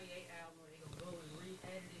like a Kanye album where they gonna go and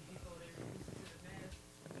re-edit it before they release it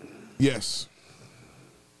to the mass? Yes.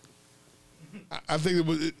 I think it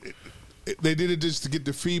was. They did it just to get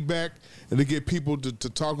the feedback and to get people to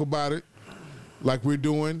talk about it, like we're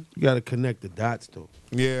doing. You got to connect the dots, though.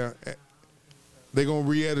 Yeah, they're gonna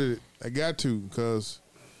re-edit it. I got to, because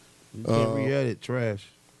you can't re-edit trash.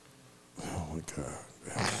 Oh my God!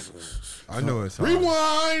 I know it's hard.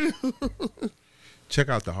 Rewind. Check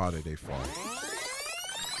out The Harder They Fall.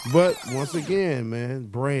 But once again, man,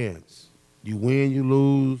 brands. You win, you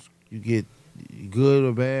lose, you get good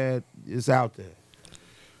or bad. It's out there.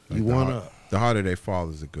 You The Harder They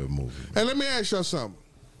Fall is a good movie. And let me ask y'all something.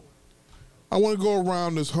 I want to go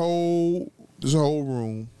around this whole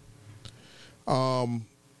room, and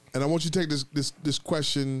I want you to take this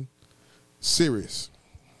question serious.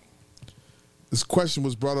 This question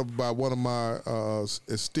was brought up by one of my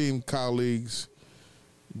esteemed colleagues,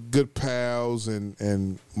 good pals,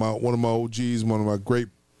 and one of my OGs, one of my great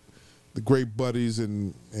buddies,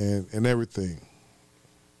 and everything.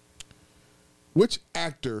 Which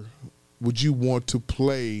actor would you want to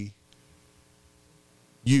play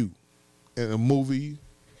you in a movie,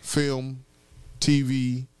 film,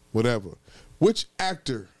 TV, whatever? Which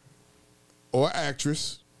actor or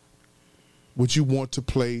actress would you want to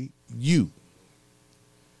play you?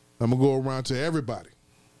 I'm going to go around to everybody.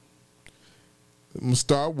 I'm going to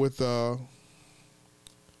start with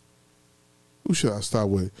Who should I start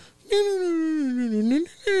with?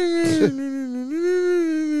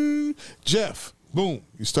 Jeff, boom.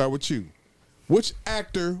 You start with you. Which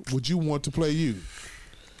actor would you want to play you?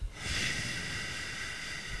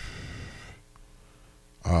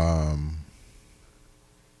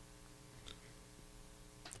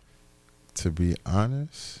 To be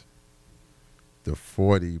honest, the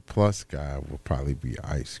 40+ guy will probably be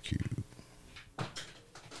Ice Cube.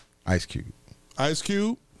 Ice Cube. Ice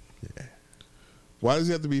Cube? Yeah. Why does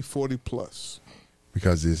he have to be 40+?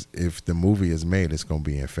 Because if the movie is made, it's going to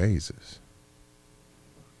be in phases.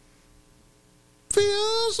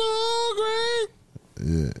 Feels so great.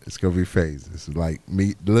 Yeah, it's going to be phases. Like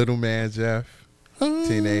meet little man Jeff,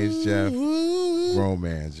 teenage Jeff, grown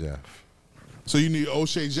man Jeff. So you need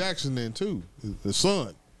O'Shea Jackson then too, the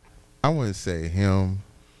son. I wouldn't say him.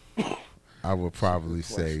 I would probably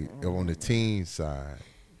say on the teen side,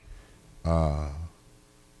 I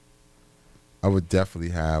would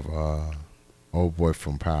definitely have old boy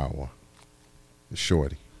from Power,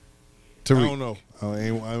 Shorty. Tariq. I don't know. I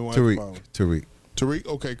ain't Tariq. Tariq.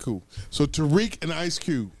 Okay, cool. So Tariq and Ice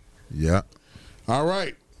Cube. Yeah. All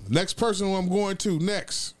right. Next person who I'm going to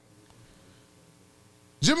next.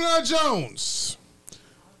 Gemini Jones.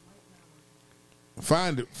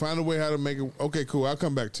 Find it. Find a way how to make it. Okay, cool. I'll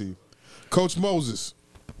come back to you. Coach Moses.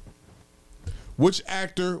 Which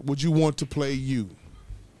actor would you want to play you?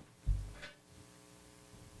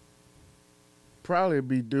 Probably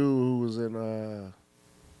be dude who was in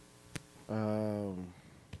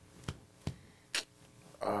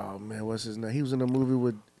oh man, what's his name? He was in a movie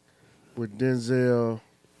with Denzel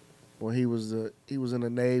when he was in the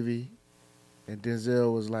Navy, and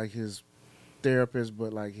Denzel was like his therapist,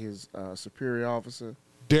 but like his superior officer.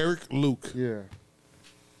 Derek Luke. Yeah.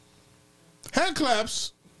 Hand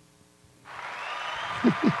claps.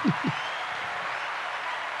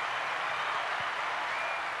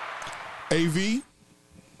 AV.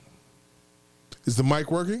 Is the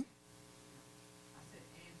mic working?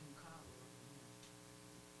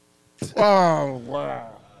 Oh,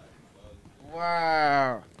 wow.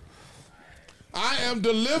 Wow. I am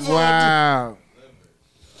delivered. Wow.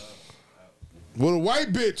 With a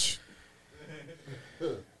white bitch.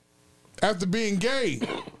 After being gay.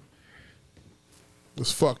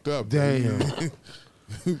 It's fucked up. Damn.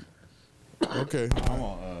 Okay. I'm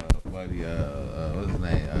on buddy, what's his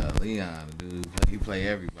name? Leon, dude. He play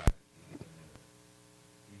everybody.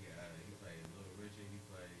 He played Little Richard. He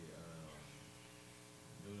played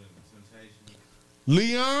Dude in the Temptations.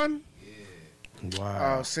 Leon? Yeah.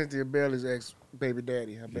 Wow. Cynthia Bailey's ex baby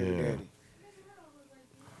daddy, her baby daddy.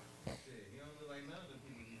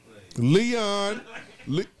 Leon.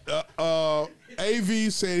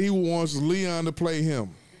 AV said he wants Leon to play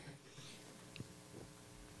him.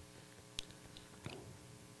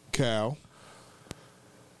 Cal.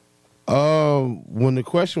 When the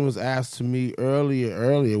question was asked to me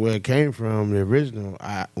earlier, where it came from, the original,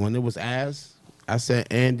 when it was asked, I said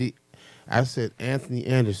Anthony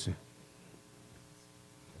Anderson.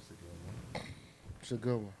 It's a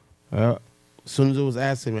good one. As soon as it was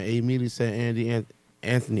asked him, I immediately said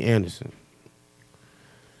Anthony Anderson.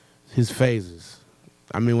 His phases.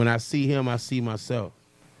 I mean, when I see him, I see myself.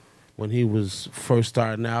 When he was first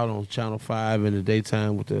starting out on Channel 5 in the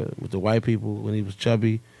daytime with the white people, when he was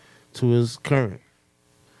chubby, to his current.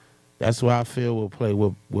 That's what I feel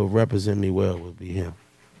will represent me well, will be him.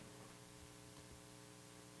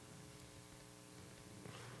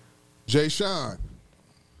 Jay Sean.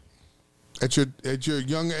 At your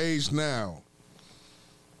young age now,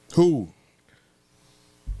 who?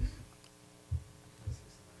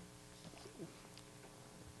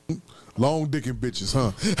 Long dicking bitches,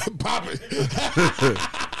 huh? Pop it.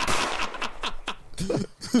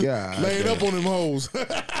 Yeah. Laying up on them hoes.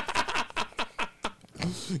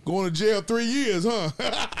 Going to jail 3 years, huh?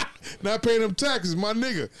 Not paying them taxes, my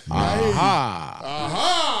nigga.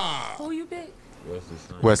 Aha. Who you pick?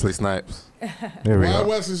 Wesley Snipes. There we Why go.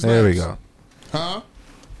 Wesley Snipes? There we go. Huh?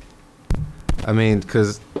 I mean,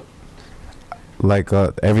 because like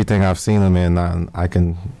everything I've seen him in, I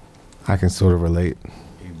can sort of relate.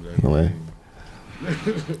 In a way.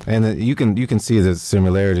 And you can see the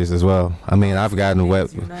similarities as well. I mean, I've gotten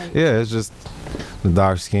wet. Yeah, it's just the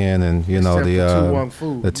dark skin, and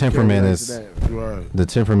the temperament is the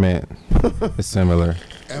temperament is similar.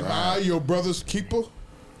 Am I your brother's keeper?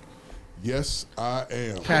 Yes, I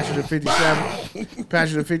am. Passion of 57.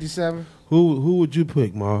 Passion of 57. Who would you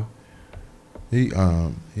pick, Ma? He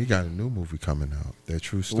got a new movie coming out. That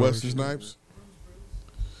True Story. Wesley Snipes.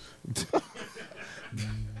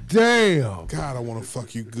 Damn. God, I want to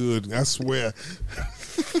fuck you good. I swear.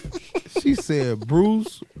 She said,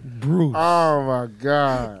 Bruce. Oh my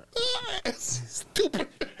God. Stupid.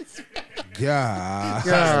 God.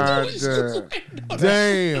 God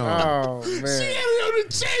damn. Oh She man. had it on the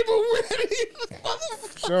table ready.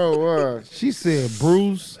 So was. She said,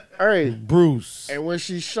 Bruce. Hey. Bruce. And when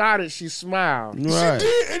she shot it, she smiled. Right. She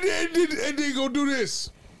did, and then go do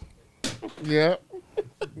this. Yep.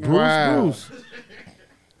 Bruce.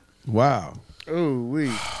 Wow. Ooh wee.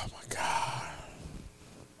 Oh my God.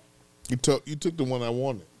 You took the one I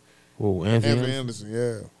wanted. Oh, Anthony Anderson,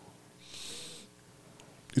 yeah.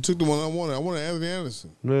 You took the one I wanted. I wanted Anthony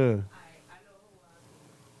Anderson. Yeah.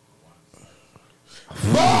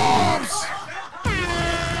 Bombs!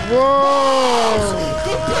 Whoa!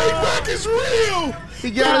 The payback is real!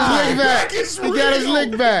 He got his lick back. He got his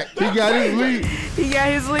lick back. He got his lick. He got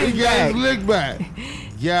his lick He got back. his lick back.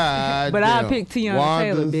 God But damn. I picked Tiana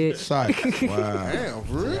Wanda Taylor, bitch. Sykes. Wow. Damn,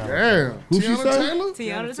 for real? Damn. Who she Tiana say? Taylor?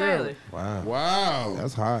 Tiana Taylor. Wow. Wow.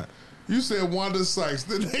 That's hot. You said Wanda Sykes,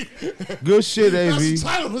 didn't they? Good shit, AV. That's the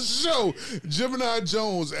title of the show. Gemini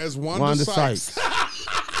Jones as Wanda Sykes.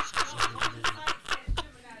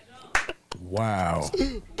 Wow.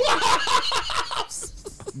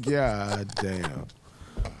 God damn.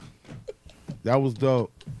 That was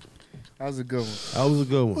dope. That was a good one. That was a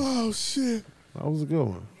good one. Oh, shit. That was a good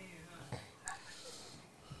one.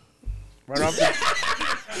 Right off the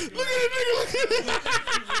Look at it, nigga.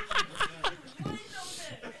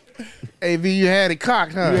 AV, you had it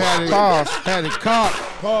cocked, huh? You had it. Pause. Had it cocked.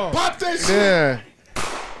 Pause. Pop that shit. Yeah.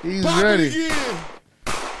 He's Pop ready. it again.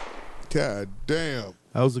 God damn.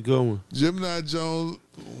 That was a good one. Gemini Jones,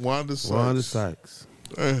 Wanda Sykes. Wanda Sykes.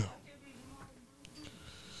 Damn.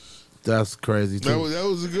 That's crazy too. That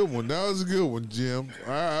was a good one. That was a good one, Jim.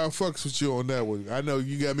 I fucks with you on that one. I know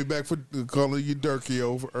you got me back for calling you Durkio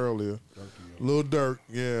over earlier. Lil Durk,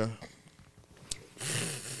 yeah.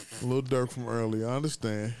 Lil Durk from earlier. I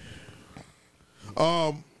understand.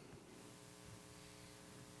 Why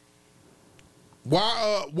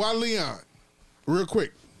Leon? Real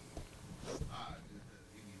quick.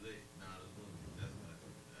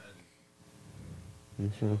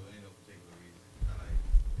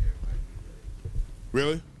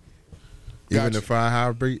 Really? Even Gotcha. the fire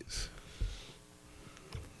hybrids.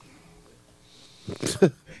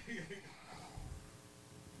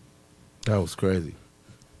 That was crazy.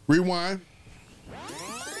 Rewind.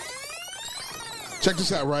 Check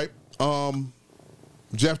this out, right?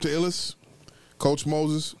 Jeff the Illis, Coach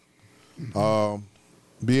Moses,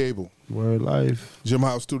 Be Able, Word Life, Jim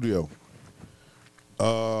House Studio.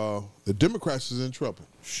 The Democrats is in trouble.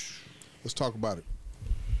 Let's talk about it.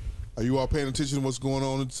 Are you all paying attention to what's going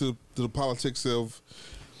on to the politics of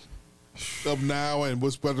now and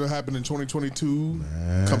what's about to happen in 2022,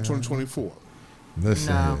 come 2024?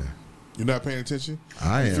 Listen, No. here. You're not paying attention?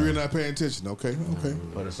 I If am. you're not paying attention, okay.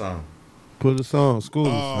 Put us on. Put us on. Schools.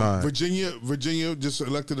 right. Virginia just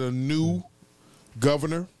elected a new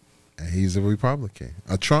governor. And he's a Republican,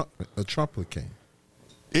 a Trumplican.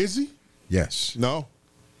 Is he? Yes. No.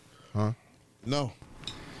 Huh? No.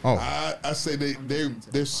 Oh. I say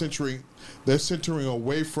they're centering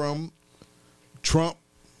away from Trump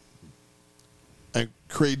and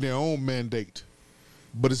creating their own mandate,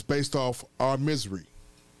 but it's based off our misery.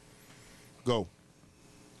 Go.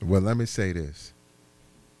 Well, let me say this.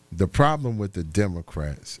 The problem with the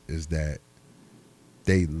Democrats is that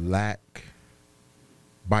they lack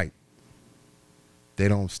bite. They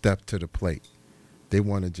don't step to the plate. They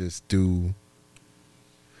want to just do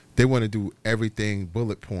everything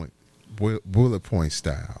bullet point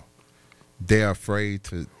style. They're afraid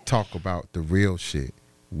to talk about the real shit.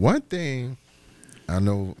 One thing I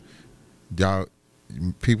know y'all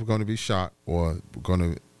people going to be shocked or going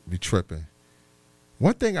to be tripping.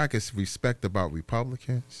 One thing I can respect about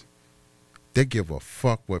Republicans, they give a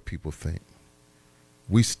fuck what people think.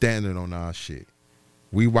 We standing on our shit.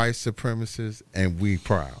 We white supremacists and we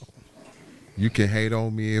proud. You can hate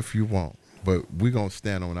on me if you want, but we gonna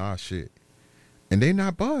stand on our shit. And they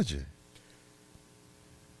not budging.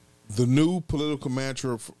 The new political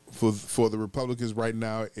mantra for the Republicans right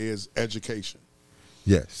now is education.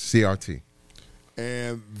 Yes, CRT.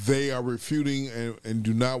 And they are refuting and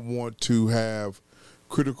do not want to have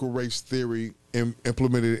critical race theory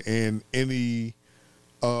implemented in any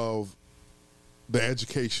of the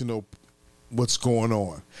educational what's going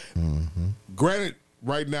on. Mm-hmm. Granted,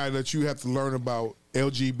 right now that you have to learn about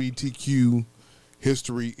LGBTQ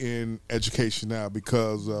history in education now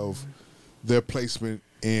because of their placement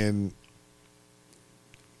in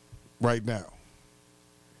right now,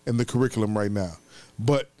 in the curriculum right now.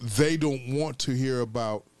 But they don't want to hear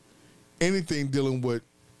about anything dealing with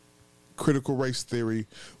critical race theory,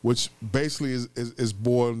 which basically is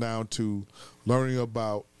boiled down to learning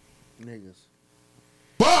about niggas,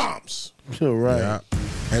 bombs, right? Yeah.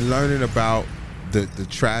 And learning about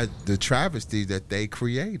the travesty that they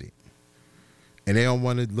created, and they don't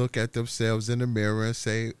want to look at themselves in the mirror and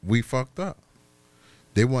say we fucked up.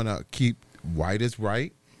 They want to keep white as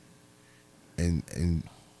right, and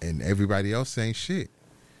everybody else saying shit,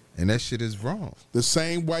 and that shit is wrong. The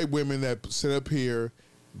same white women that sit up here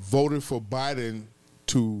voted for Biden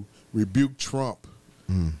to rebuke Trump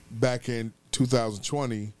back in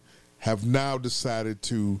 2020 have now decided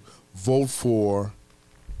to vote for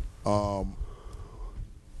a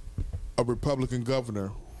Republican governor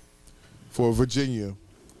for Virginia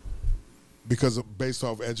based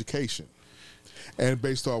off education and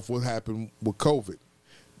based off what happened with COVID.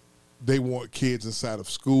 They want kids inside of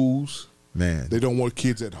schools. Man, they don't want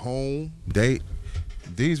kids at home.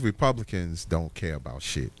 These Republicans don't care about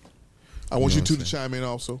shit. I want you two to chime in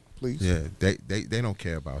also, please. Yeah, they don't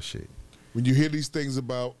care about shit. When you hear these things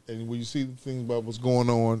about, and when you see the things about what's going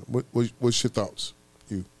on, what's your thoughts?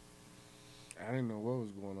 You? I didn't know what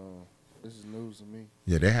was going on. This is news to me.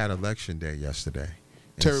 Yeah, they had election day yesterday.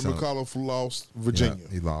 Terry McAuliffe lost Virginia.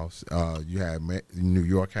 Yeah, he lost. You had New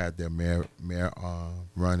York had their mayor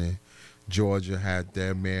running. Georgia had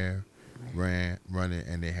their mayor running,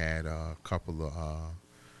 and they had a couple of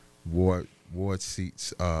ward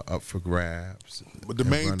seats up for grabs. But the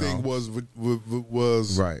main thing was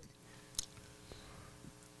right.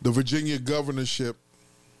 The Virginia governorship.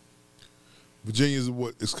 Virginia is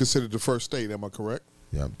what is considered the first state. Am I correct?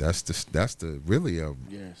 Yeah, that's really a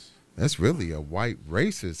white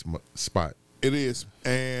racist spot. It is,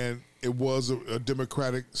 and it was a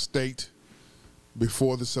Democratic state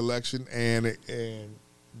before this election, and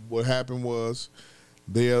what happened was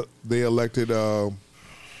they elected a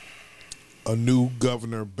new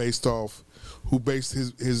governor based off who based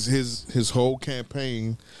his whole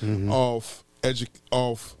campaign off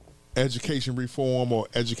education reform or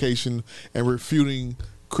education and refuting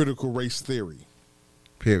critical race theory.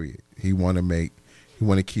 Period. He want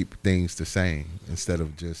to keep things the same instead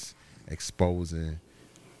of just exposing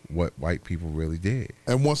what white people really did.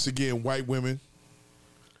 And once again, white women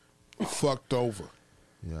fucked over.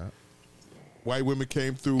 Yeah. White women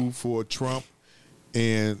came through for Trump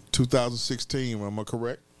in 2016. Am I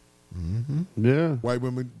correct? Mm-hmm. Yeah. White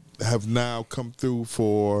women have now come through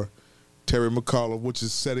for Terry McAuliffe, which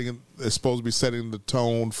is supposed to be setting the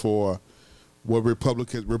tone for what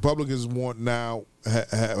Republicans want now.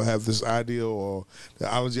 Have this idea or the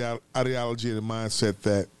ideology and the mindset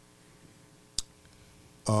that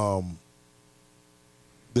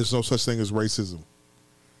there's no such thing as racism.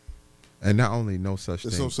 And not only no such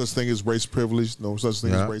There's thing. no such thing as race privilege, no such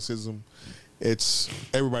thing as racism. It's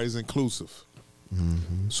everybody's inclusive.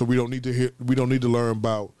 Mm-hmm. So we don't need to learn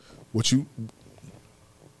about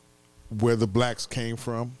where the blacks came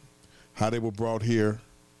from, how they were brought here,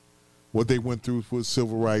 what they went through with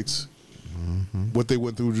civil rights, what they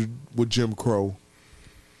went through with Jim Crow.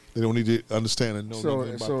 They don't need to understand and know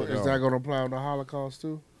anything about So is that going to apply on the Holocaust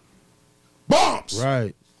too? Bombs!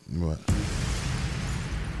 Right. What?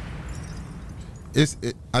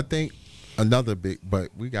 I think another big, but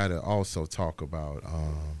we got to also talk about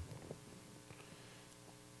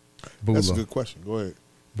Bula. That's a good question. Go ahead.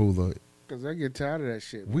 Bula. Because I get tired of that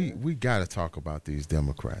shit. We got to talk about these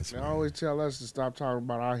Democrats. They always tell us to stop talking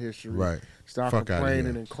about our history. Right. Stop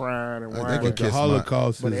complaining and crying and whining. But the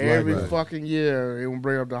Holocaust but is every like fucking year, it will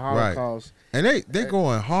bring up the Holocaust. Right. And they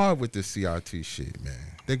going hard with the CRT shit, man.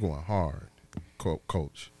 They going hard,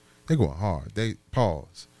 Coach. They going hard. They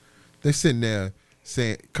pause. They sitting there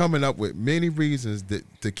coming up with many reasons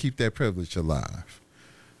to keep that privilege alive.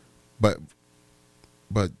 But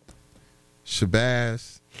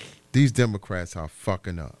Shabazz, these Democrats are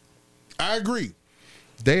fucking up. I agree.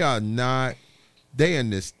 They are not. They in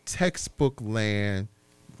this textbook land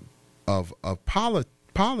of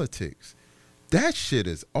politics. That shit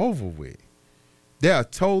is over with. They are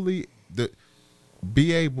totally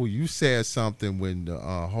you said something when the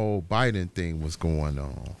whole Biden thing was going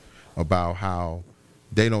on about how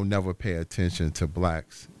they don't never pay attention to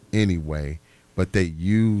blacks anyway, but they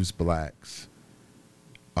use blacks.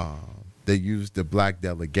 They use the black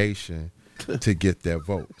delegation to get their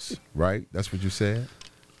votes, right? That's what you said?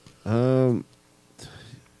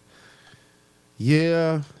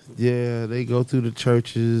 Yeah, they go through the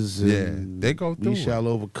churches. And they go through. We shall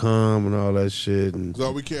overcome and all that shit. And so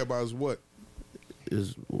all we care about is what?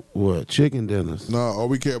 Is what? Chicken dinners. No, all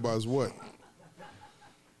we care about is what?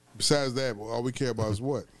 Besides that, all we care about is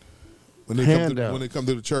what? When they come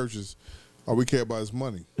to the churches, all we care about is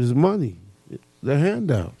money. It's money. The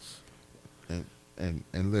handouts.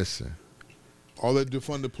 and listen. All that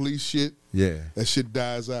defund the police shit. Yeah, that shit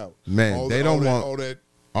dies out. Man, they don't want all that.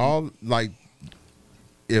 Like,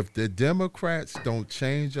 if the Democrats don't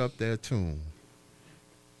change up their tune,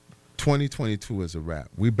 2022 is a wrap.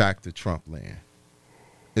 We back to Trump land.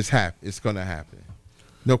 It's gonna happen.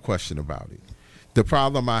 No question about it. The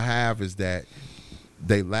problem I have is that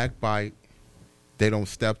they lack bite. They don't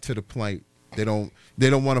step to the plate. They don't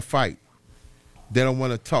want to fight. They don't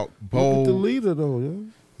want to talk bold. Look at the leader though,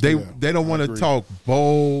 yeah. They don't want to talk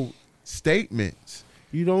bold statements.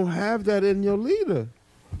 You don't have that in your leader.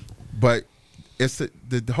 But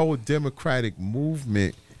the whole Democratic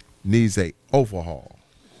movement needs a overhaul.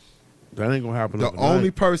 That ain't gonna happen. The overnight.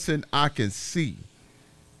 only person I can see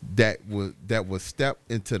that will step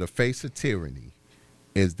into the face of tyranny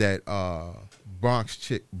is that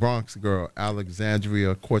Bronx girl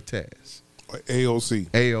Alexandria Cortez,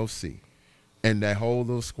 AOC, and that whole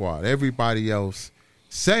little squad. Everybody else,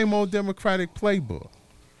 same old Democratic playbook.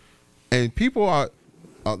 And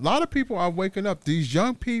a lot of people are waking up. These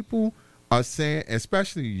young people are saying,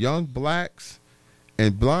 especially young blacks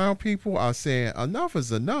and brown people are saying, enough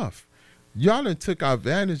is enough. Y'all done took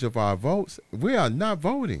advantage of our votes. We are not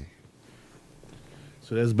voting.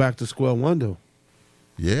 So that's back to square one though.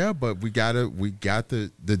 Yeah, but we got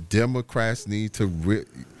the Democrats need to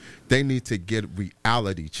they need to get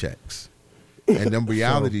reality checks. And them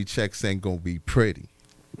reality checks ain't gonna be pretty.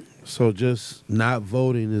 So just not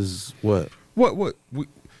voting is what?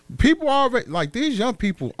 People already, like, these young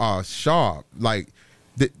people are sharp. Like,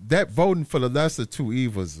 that voting for the lesser two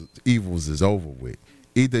evils is over with.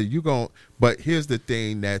 Either you going, but here's the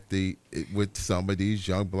thing that with some of these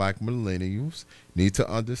young black millennials need to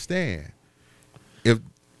understand.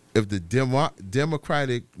 If the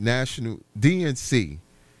Democratic National DNC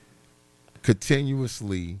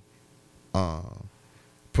continuously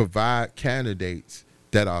provide candidates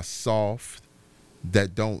that are soft,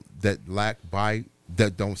 that lack bite,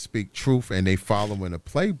 that don't speak truth, and they following a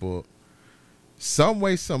playbook, some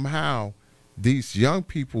way, somehow, these young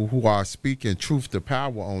people who are speaking truth to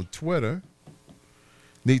power on Twitter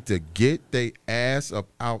need to get their ass up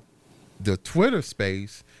out the Twitter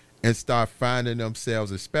space and start finding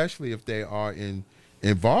themselves, especially if they are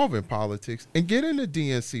involved in politics, and get in the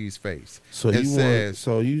DNC's face.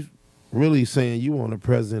 So you really saying you want a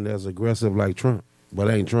president that's aggressive like Trump, but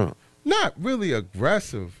ain't Trump? Not really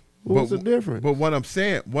aggressive. What's the difference? But what I'm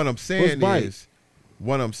saying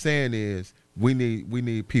is we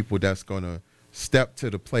need people that's gonna step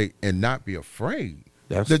to the plate and not be afraid.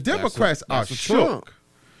 The Democrats are shook. Trump.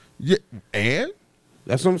 Yeah, and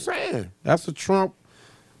that's what I'm saying. That's a Trump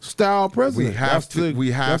style president.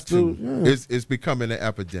 We have to. Yeah. It's becoming an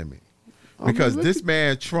epidemic because this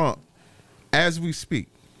man Trump, as we speak,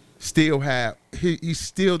 still he's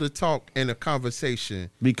still the talk in a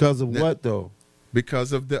conversation. Because of what though?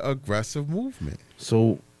 Because of the aggressive movement.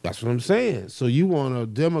 So that's what I'm saying. So you want a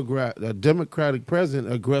Democratic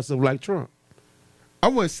president aggressive like Trump? I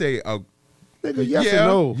wouldn't say nigga, yes or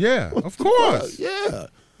no? Yeah, of course. Yeah.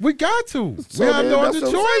 We got to. So we have no other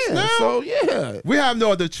that's what I'm choice saying. now. So yeah. We have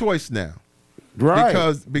no other choice now. Right.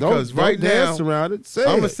 Because don't right dance now around it.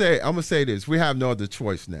 I'm gonna say this. We have no other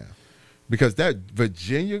choice now. Because that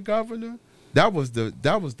Virginia governor, that was the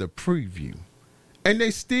preview. And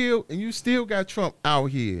you still got Trump out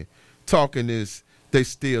here talking this, they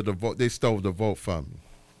stole the vote from me.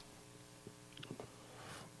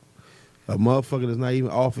 A motherfucker that's not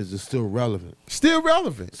even office is still relevant. Still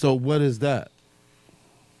relevant. So what is that?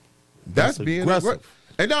 That's being aggressive.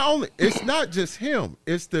 And not only, it's not just him,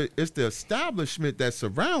 it's the establishment that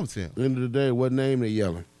surrounds him. At the end of the day, what name they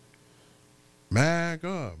yelling?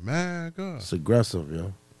 MAGA, MAGA. It's aggressive,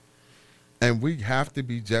 yo. And we have to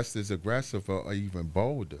be just as aggressive or even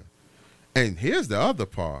bolder. And here's the other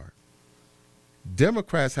part.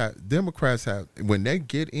 Democrats have when they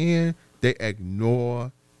get in, they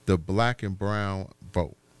ignore the black and brown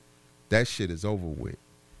vote. That shit is over with.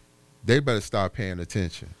 They better start paying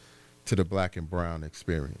attention to the black and brown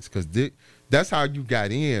experience because that's how you got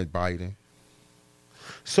in, Biden.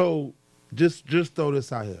 So just throw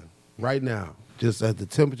this out here right now, just at the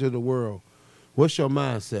temperature of the world. What's your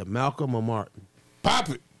mindset, Malcolm or Martin? Pop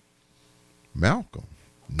it. Malcolm.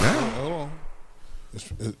 Now. Hold on.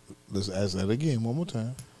 Let's ask that again one more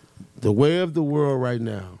time. The way of the world right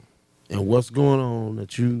now and what's going on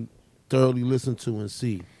that you thoroughly listen to and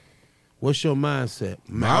see. What's your mindset?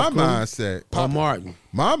 Malcolm My mindset. or Martin?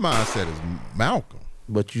 My mindset is Malcolm.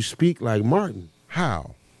 But you speak like Martin.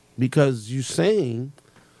 How? Because you're saying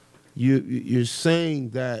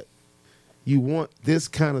that you want this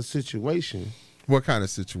kind of situation. What kind of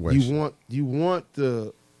situation? You want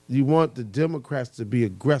you want the Democrats to be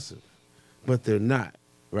aggressive, but they're not,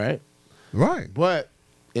 right? Right. But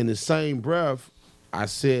in the same breath, I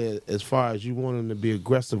said as far as you want them to be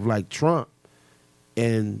aggressive like Trump,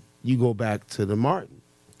 and you go back to the Martin.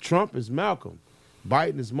 Trump is Malcolm.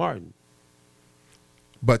 Biden is Martin.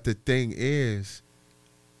 But the thing is,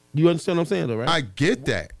 you understand what I'm saying, though, right? I get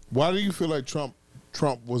that. Why do you feel like Trump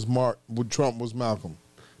was Malcolm?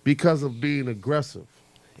 Because of being aggressive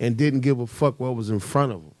and didn't give a fuck what was in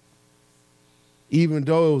front of him. Even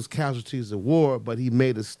though it was casualties of war, but he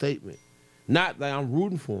made a statement. Not that I'm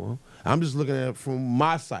rooting for him. I'm just looking at it from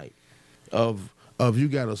my side of you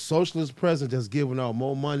got a socialist president that's giving out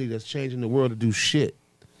more money that's changing the world to do shit.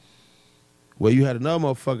 Where you had another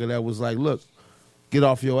motherfucker that was like, look, get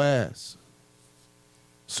off your ass.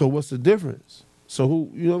 So what's the difference? So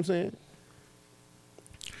who, you know what I'm saying?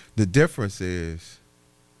 The difference is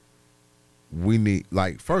we need,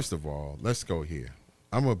 like, first of all, let's go here.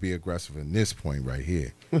 I'm going to be aggressive in this point right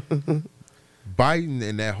here. Biden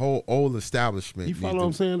and that whole old establishment. You follow what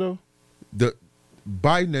I'm saying, though? The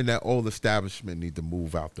Biden and that old establishment need to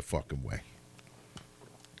move out the fucking way.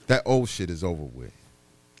 That old shit is over with.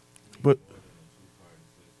 But,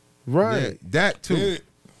 right. Yeah, that too. Yeah.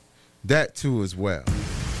 That too as well.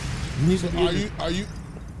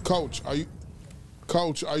 Coach,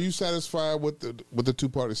 are you satisfied with the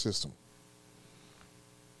two-party system?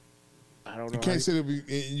 I don't know. You can't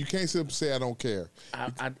sit up and say I don't care.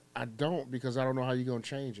 I don't, because I don't know how you're gonna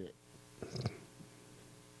change it.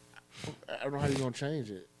 I don't know how you're gonna change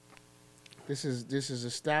it. This is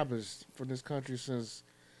established for this country since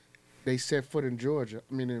they set foot in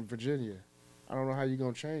in Virginia. I don't know how you're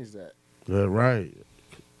gonna change that. Yeah, right.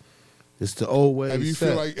 It's the old way. Have you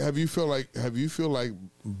feel like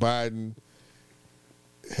Biden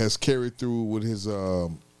has carried through with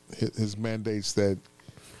his mandates that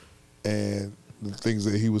and the things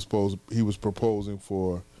that he was proposing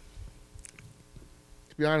for?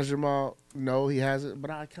 To be honest, Jamal, no, he hasn't,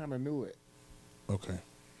 but I kind of knew it. Okay.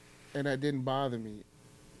 And that didn't bother me.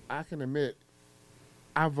 I can admit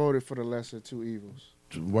I voted for the lesser two evils.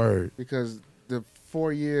 Word. Because the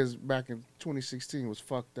 4 years back in 2016 was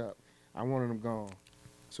fucked up. I wanted them gone.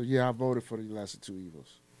 So, yeah, I voted for the lesser two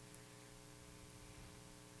evils.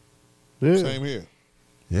 Yeah. Same here.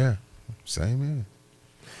 Yeah, same here.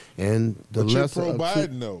 And the but you're lesser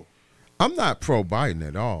pro-Biden, though. I'm not pro-Biden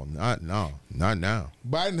at all. Not now.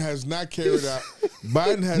 Biden has not carried out.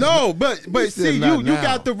 Biden has no, but see, you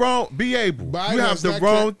got the wrong. Be able. Biden you have the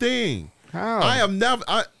wrong thing. How? I am never.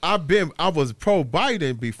 I was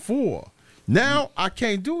pro-Biden before. Now I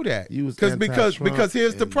can't do that because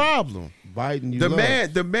here's the problem. Biden,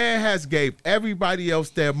 the man has gave everybody else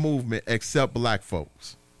their movement except black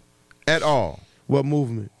folks. At all. What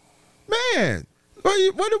movement? Man,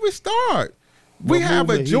 where did we start? We have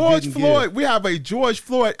a George Floyd. We have a George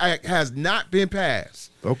Floyd Act has not been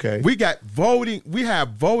passed. Okay. We got voting. We have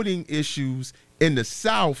voting issues in the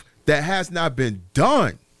South that has not been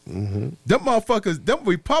done. Mm-hmm. Them motherfuckers, them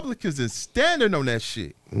Republicans is standing on that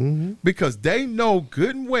shit because they know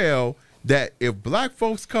good and well that if black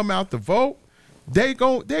folks come out to vote, they're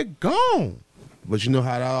gone. But you know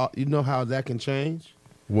how that can change?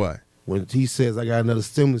 What? When he says I got another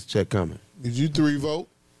stimulus check coming. Did you three vote?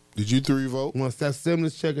 Once that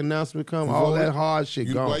stimulus check announcement come, all that hard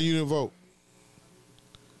shit gone. Why you didn't vote?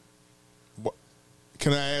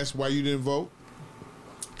 Can I ask why you didn't vote?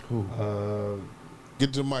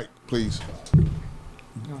 Get to the mic, please.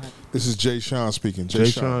 This is Jay Sean speaking. Jay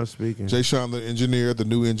Sean speaking. Jay Sean, the engineer, the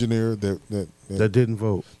new engineer that didn't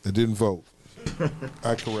vote. That didn't vote.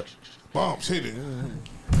 I correct. Bombs hit it.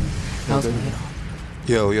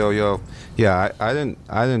 Yo. Yeah, I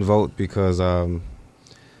didn't vote because I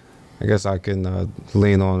guess I can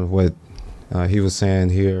lean on what he was saying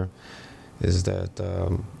here is that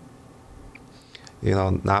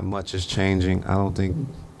not much is changing. I don't think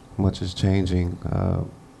much is changing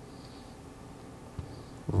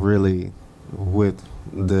really with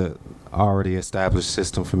the already established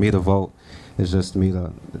system. For me to vote is just me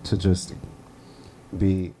to just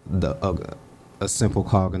be a simple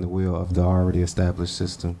cog in the wheel of the already established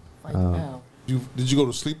system. Did you go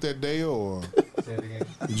to sleep that day, or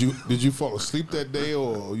did you fall asleep that day,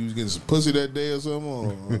 or you was getting some pussy that day or something?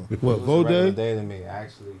 Or? What, vote day? Day to me,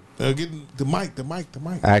 actually. Getting the mic.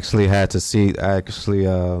 Actually had to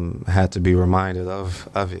had to be reminded of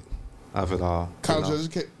it all.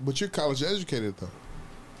 But you're college educated though.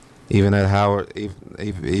 Even at Howard,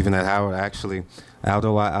 actually,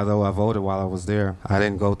 although I voted while I was there, I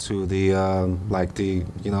didn't go to the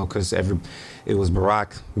because it was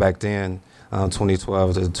Barack back then,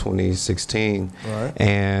 2012 to 2016, right.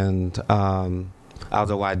 And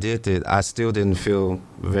although I did it, I still didn't feel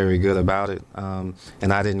very good about it. And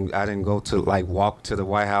I didn't go to like walk to the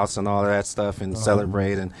White House and all of that stuff and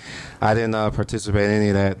celebrate, and I didn't participate in any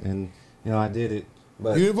of that. And I did it.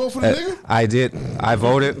 But you didn't vote for the nigga? I did. I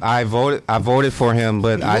voted for him,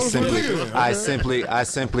 but I simply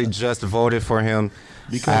just voted for him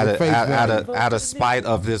out of spite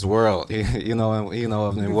of this world,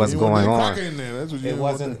 and what's going on.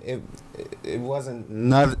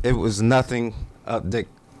 It was nothing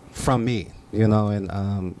from me,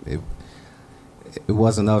 and it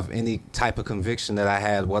wasn't of any type of conviction that I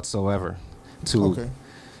had whatsoever to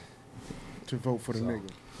vote for the nigga.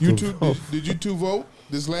 You two, did you two vote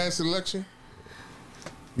this last election?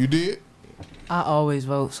 You did? I always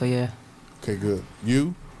vote, so yeah. Okay, good.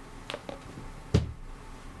 You?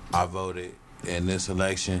 I voted in this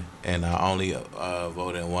election, and I only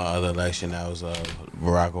voted in one other election. That was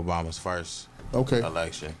Barack Obama's first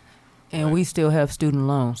election. And we still have student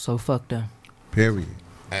loans, so fuck them. Period.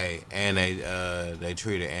 Hey, and they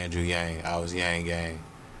treated Andrew Yang. I was Yang Gang.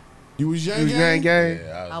 You was Yang Gang? Yang Gang?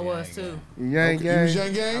 Yeah, I was too. Yang Gang? You was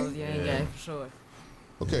Yang Gang? I was Yang Gang for sure.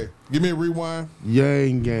 Okay, give me a rewind.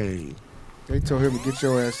 Yang Gang. They told him to get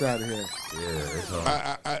your ass out of here.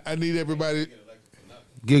 Yeah, I need everybody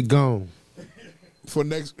get gone. For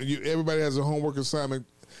everybody has a homework assignment.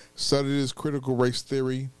 Study this critical race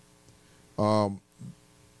theory, the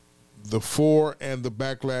for and the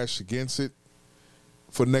backlash against it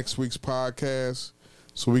for next week's podcast,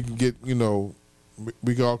 so we can get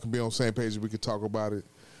we all can be on the same page and we can talk about it.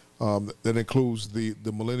 That includes the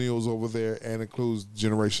millennials over there and includes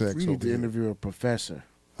Generation X. We need to interview a professor.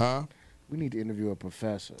 Huh? We need to interview a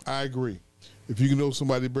professor. I agree. If you know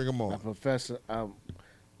somebody, bring them on. A professor.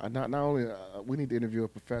 Not only we need to interview a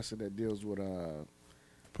professor that deals with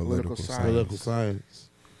political science. Political science.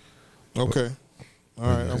 Okay. All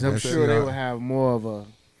right. I'm sure they will have more of a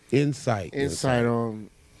insight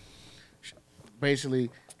on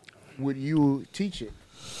basically would you teach it?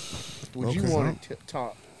 Would you want it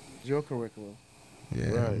taught? Your curriculum.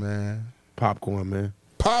 Yeah, man. Popcorn, man.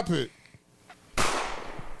 Pop it.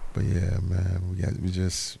 But yeah, man, we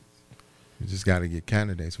just got to get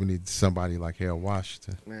candidates. We need somebody like Harold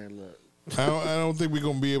Washington. Man, look. I don't think we're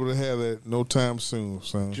gonna be able to have that no time soon,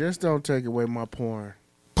 son. Just don't take away my porn.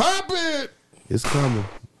 Pop it. It's coming.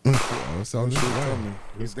 It's on the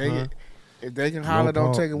way. If they can holler,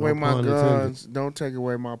 don't take away my guns. Don't take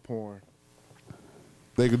away my porn.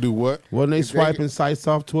 They could do what? Wasn't they swiping sites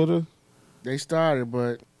off Twitter? They started,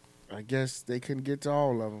 but I guess they couldn't get to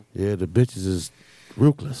all of them. Yeah, the bitches is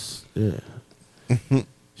ruthless. Yeah.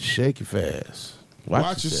 Shake it fast.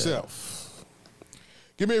 Watch yourself.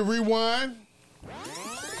 Give me a rewind.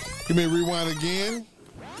 Give me a rewind again.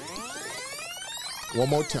 One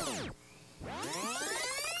more time.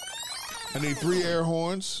 I need 3 air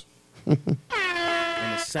horns. And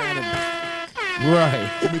a Saturday. Right.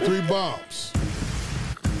 Give me 3 bombs.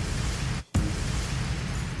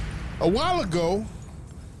 A while ago,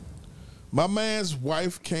 my man's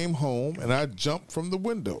wife came home and I jumped from the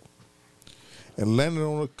window and landed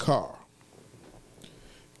on a car.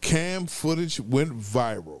 Cam footage went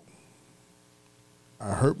viral.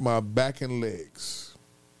 I hurt my back and legs.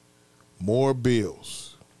 More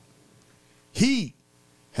bills. He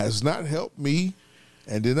has not helped me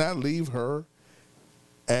and did not leave her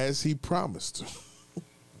as he promised.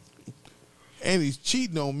 And he's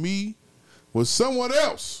cheating on me with someone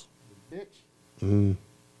else.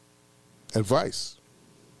 Advice.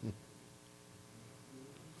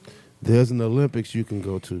 There's an Olympics you can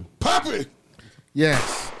go to. Pop it!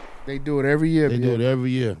 Yes. They do it every year. They do it every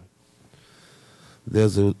year.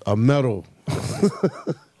 There's a medal.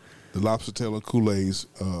 The Lobster Tail and Kool-Aid's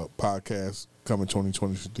podcast coming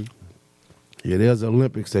 2022. Yeah, there's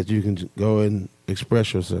Olympics that you can go and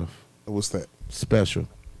express yourself. What's that? Special.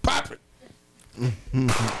 Pop it!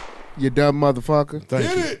 You dumb motherfucker. Thank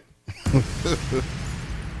you. Hit it!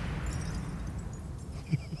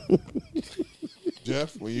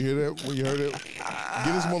 Jeff, when you heard that,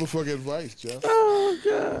 get this motherfucker advice, Jeff. Oh,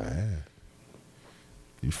 God. Man.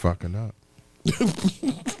 You fucking up.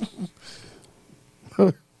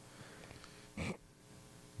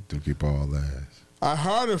 Do keep all that. I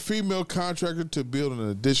hired a female contractor to build an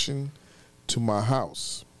addition to my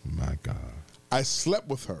house. My God. I slept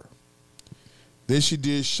with her. Then she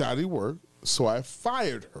did shoddy work, so I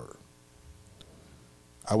fired her.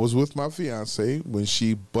 I was with my fiance when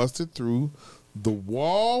she busted through the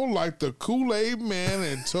wall like the Kool-Aid man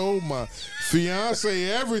and told my fiance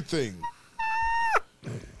everything.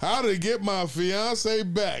 How to get my fiance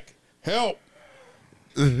back. Help.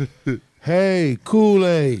 Hey,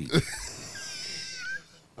 Kool-Aid.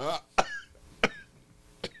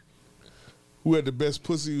 Who had the best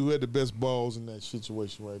pussy? Who had the best balls in that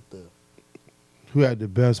situation right there? Who had the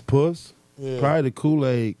best puss? Yeah. Probably the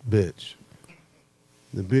Kool-Aid bitch.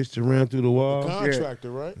 The bitch that ran through the wall. The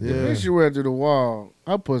contractor, right? Yeah. The bitch that ran through the wall,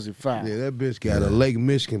 her pussy fire. Yeah, that bitch got a Lake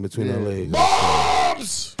Michigan between her legs.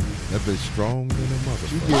 Bombs! That bitch strong than a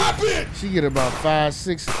motherfucker. She get about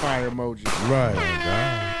 5-6 fire emojis. Right.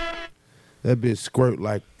 That bitch squirt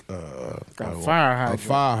like a fire hydrant. A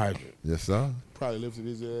fire hydrant. Yes, sir. Probably lifted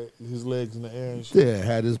his legs in the air and shit. Yeah,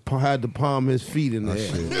 had the palm of his feet in the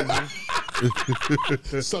air.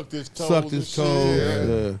 Sucked his toes. Sucked his and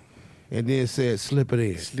toes. shit. And then said, slip it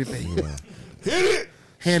in. Slip it in. Hit it!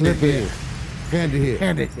 Hand Slip it in. Hand it here.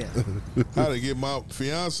 Hand it here. How to get my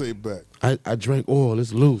fiance back? I drank oil.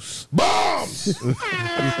 It's loose. Bombs!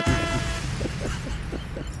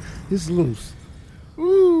 It's loose.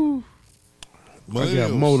 Woo. I got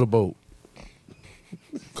Millennials. motorboat.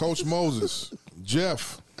 Coach Moses,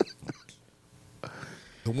 Jeff,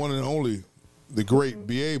 the one and only, the great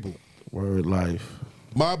Be Able. Word life.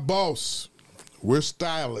 My boss, we're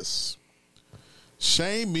stylists.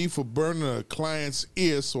 Shame me for burning a client's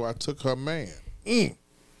ear, so I took her man. They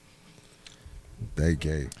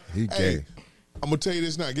gay. He gay. Hey, I'm going to tell you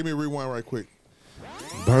this now. Give me a rewind right quick.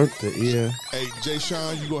 Burnt the ear. Hey, Jay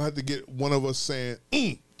Sean, you're going to have to get one of us saying,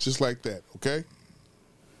 just like that, okay?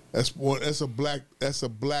 That's a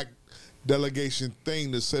black delegation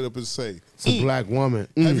thing to set up and say. It's a black woman.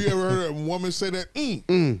 Have you ever heard a woman say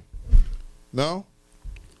that? No?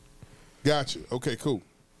 Gotcha. Okay, cool.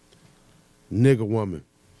 Nigga woman.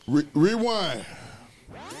 Rewind.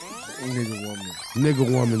 Nigga woman.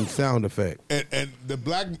 Nigga woman sound effect. And the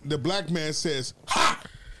black man says, ha!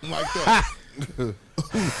 Like that.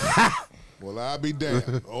 Well, I'll be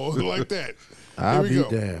damned. Oh, like that. I'll Here we be go.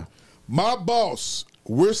 damned. My boss,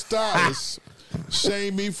 we're stylists,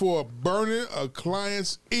 shamed me for burning a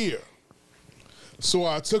client's ear. So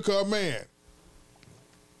I took her man.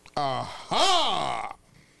 Aha!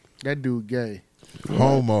 That dude gay.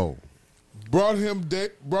 Homo. Brought him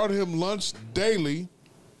lunch daily.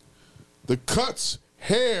 The cuts,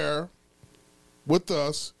 hair with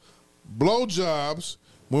us, blowjobs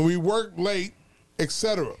when we work late,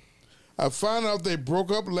 etc. I found out they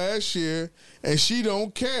broke up last year and she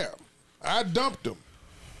don't care. I dumped him.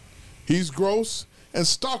 He's gross and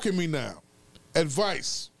stalking me now.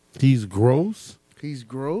 Advice. He's gross He's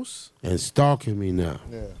gross. and stalking me now.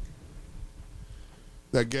 Yeah.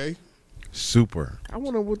 That gay? Super. I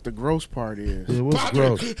wonder what the gross part is. Yeah, what's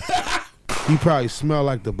gross? He probably smell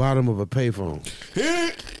like the bottom of a payphone.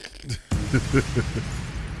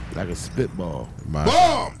 Like a spitball.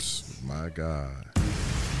 Bombs! My God.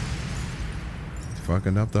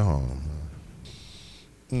 Fucking up the home.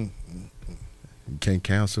 You can't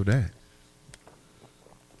cancel that.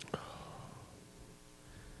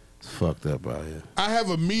 It's fucked up out here. I have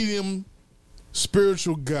a medium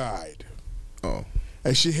spiritual guide. Oh.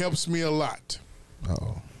 And she helps me a lot.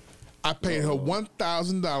 Uh-oh. I paid her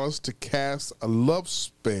 $1,000 to cast a love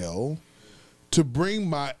spell to bring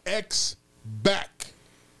my ex back.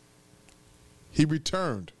 He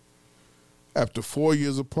returned after 4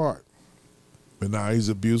 years apart. But now he's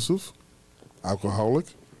abusive, alcoholic,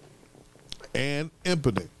 and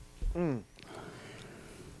impotent.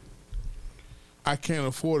 I can't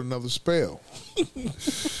afford another spell.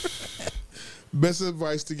 Best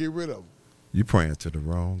advice to get rid of him. You praying to the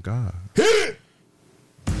wrong God. Hit it!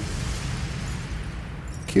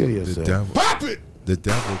 Kill The yourself. devil. Pop it! The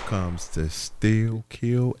devil comes to steal,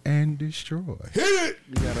 kill, and destroy. Hit it!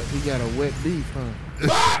 He got a wet beef, huh?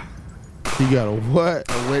 He got a what?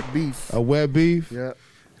 A wet beef. A wet beef? Yep.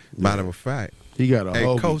 Matter of fact, He got a hey,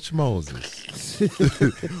 hoagie. Coach Moses. Wait,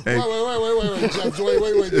 Jeff.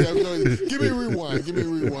 Wait, Jeff. Give me a rewind. Give me a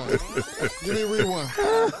rewind. Give me a rewind.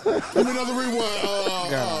 Give me another rewind.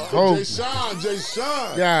 Jay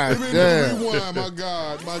Sean. God Give me damn. another rewind.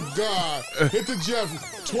 My God. Hit the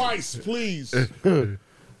Jeff twice, please.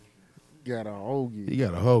 Got a hoagie. He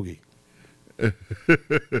got a hoagie.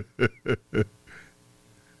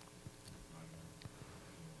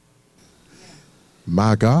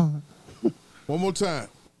 My God. One more time.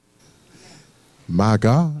 My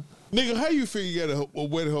God. Nigga, how you figure you got a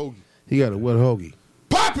wet hoagie? He got a wet hoagie.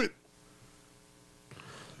 Pop it!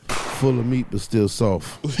 Full of meat but still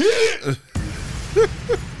soft. Hit it!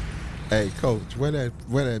 Hey, Coach, where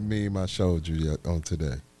that meme I showed you on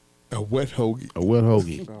today? A wet hoagie. A wet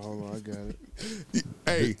hoagie. Oh, hold on, I got it.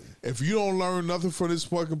 Hey, if you don't learn nothing from this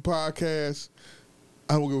fucking podcast,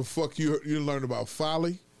 I don't give a fuck. You learn about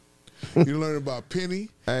folly. You learn about penny.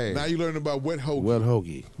 Hey. Now you learn about wet hoagie. Wet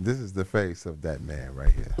hoagie. This is the face of that man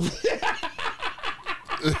right here.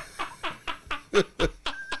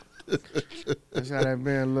 how that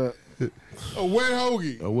man look. A wet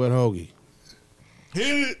hoagie. A wet hoagie.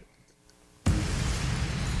 Hit it.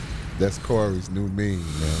 That's Corey's new meme,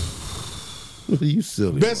 man. You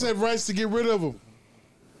silly. Best advice to get rid of him.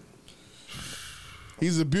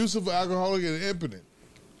 He's abusive, alcoholic, and impotent.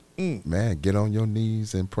 Man, get on your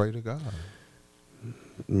knees and pray to God.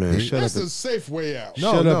 Man, That's a safe way out.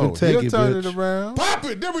 Shut up and take He'll it, turn bitch. it around. Pop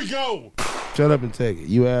it. There we go. Shut up and take it.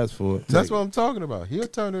 You asked for it. That's Take what it. I'm talking about. He'll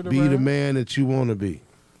turn it Be around. the man that you want to be.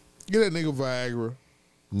 Get that nigga Viagra.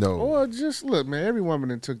 No. Or just look, man. Every woman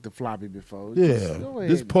that took the floppy before. Yeah. go ahead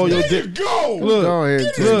Just and pull do your it. dick. Go. Look. Go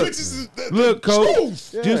ahead. Get and these take it. bitches the Look, coach.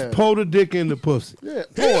 truth. Yeah. Just pull the dick in the pussy. Yeah,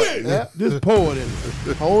 pour it. Yeah. Just pour it in.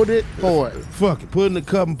 Hold it, pour it. Fuck it. Put it in the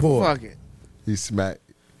cup and pour Fuck it. He smack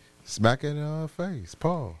it in her face.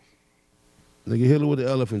 Paul. Nigga, hit her with the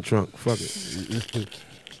elephant trunk. Fuck it.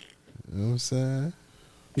 You know what I'm saying?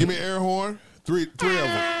 Give me an air horn. Three of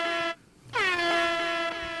them.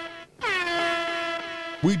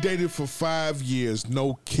 We dated for 5 years,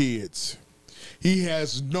 no kids. He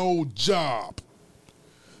has no job.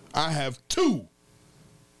 I have 2.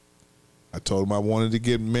 I told him I wanted to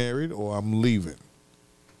get married or I'm leaving.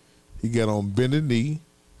 He got on bended knee,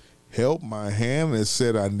 held my hand and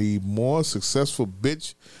said I need more successful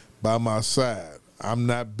bitch by my side. I'm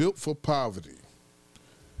not built for poverty.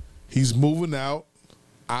 He's moving out.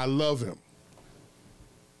 I love him.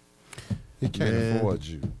 He can't Man. afford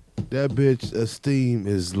you. That bitch esteem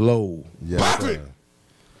is low. Yes, Pop sir.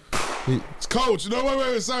 it. It's Coach. No,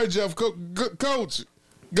 wait. Sorry, Jeff. Coach,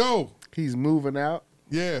 go. He's moving out.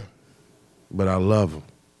 Yeah. But I love him.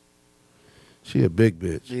 She a big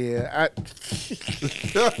bitch. Yeah.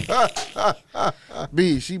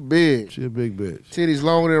 She big. She a big bitch. Titties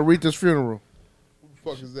longer than Aretha's funeral. Who the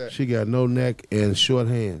fuck is that? She got no neck and short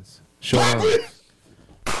hands. Short Pop arms. it.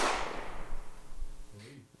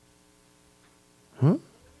 Huh?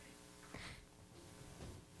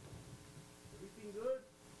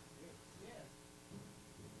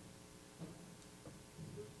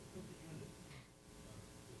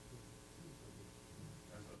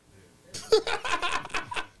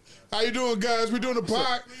 How you doing, guys? We're doing a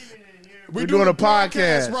pod. We're doing a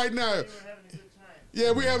podcast right now.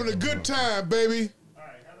 Yeah, we're having a good time, baby.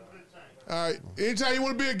 All right. Anytime you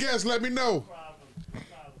want to be a guest, let me know.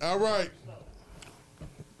 All right.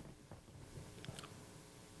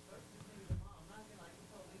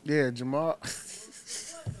 Yeah, Jamal.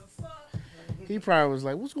 He probably was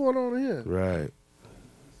like, "What's going on here?" Right.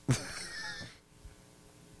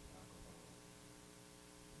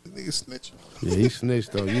 Nigga snitching. Yeah, he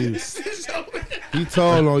snitched on you. He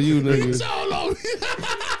told on you, nigga.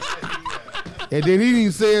 And then he didn't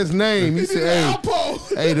even say his name. He said,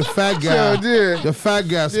 hey, the fat guy. The fat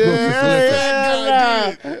guy spilled his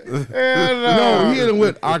liquor. No, he hit him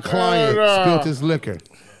with our client spilled his liquor.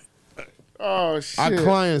 Oh shit! Our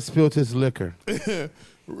client spilled his liquor.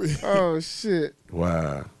 Oh shit!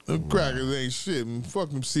 Wow. Them crackers ain't shit. Man. Fuck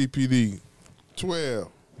them CPD. 12.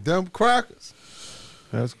 Them crackers.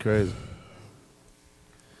 That's crazy.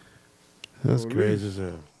 That's crazy as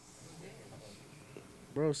hell.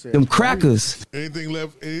 Bro said Them crackers. Anything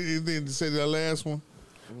left? Anything to say to that last one?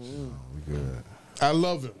 We good. I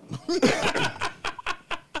love him.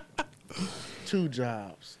 2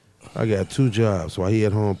 jobs. I got 2 jobs while he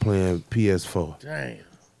at home playing PS4. Damn.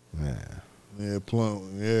 Man. Yeah,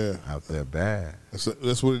 plum. Yeah. Out there bad.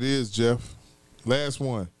 That's what it is, Jeff. Last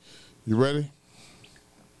one. You ready?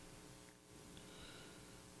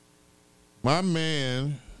 My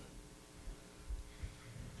man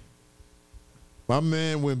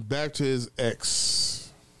went back to his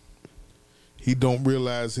ex. He don't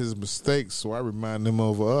realize his mistakes, so I remind him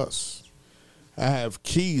of us. I have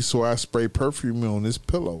keys, so I spray perfume on his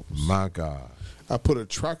pillows. My God. I put a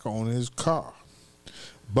tracker on his car.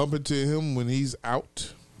 Bump into him when he's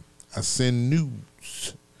out. I send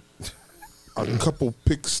nudes. A couple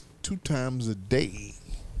pics 2 times a day.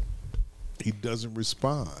 He doesn't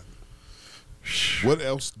respond. What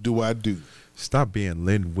else do I do? Stop being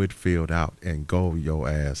Lynn Whitfield out and go your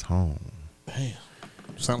ass home. Damn.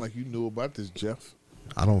 Sound like you knew about this, Jeff.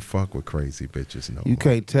 I don't fuck with crazy bitches no You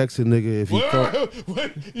can't text a nigga if he thought.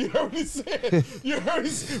 What? You heard me say. You heard me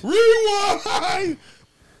say. Rewind.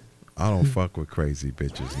 I don't fuck with crazy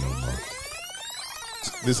bitches no more.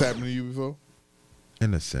 This happened to you before?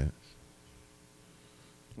 In a sense.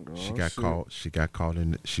 She got caught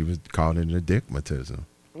in dickmatism.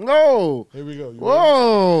 No. Here we go.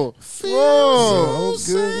 Whoa. Whoa. So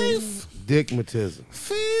safe. Dickmatism.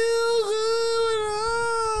 Feel good.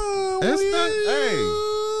 It's not. Hey,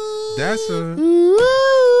 that's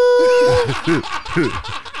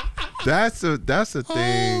a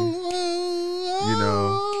thing. You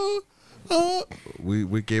know,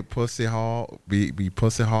 we get pussy be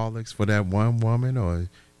pussyholics for that one woman, or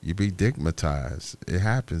you be digmatized. It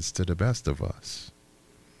happens to the best of us.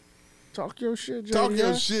 Talk your shit, Jeff. Talk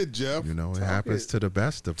your shit, Jeff. You know, it happens to the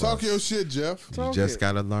best of us. Talk your shit, Jeff. You just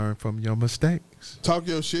got to learn from your mistakes. Talk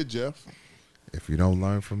your shit, Jeff. If you don't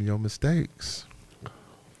learn from your mistakes,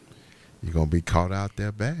 you're going to be caught out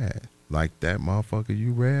there bad. Like that motherfucker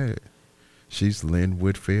you read. She's Lynn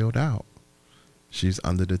Whitfield out. She's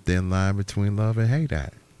under the thin line between love and hate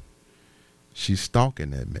act. She's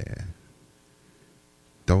stalking that man.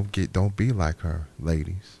 Don't be like her,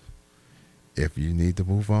 ladies. If you need to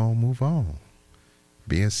move on, move on.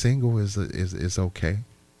 Being single is okay.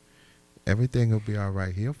 Everything will be all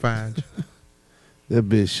right. He'll find you. That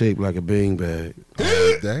bitch shaped like a bean bag.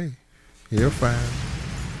 All day. He'll find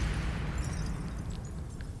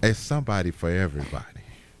you. It's somebody for everybody.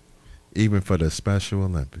 Even for the Special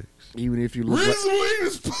Olympics. Even if you look Reason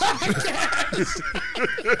Winners podcast.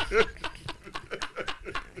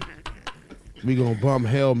 We gonna bump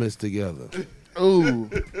helmets together. Ooh.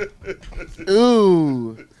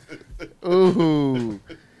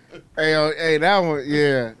 Hey, that one,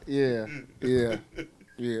 yeah.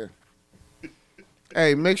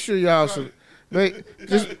 Hey, make sure y'all like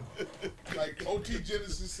OT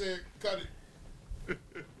Genesis said, cut it.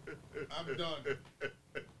 I'm done.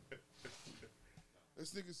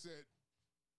 This nigga said.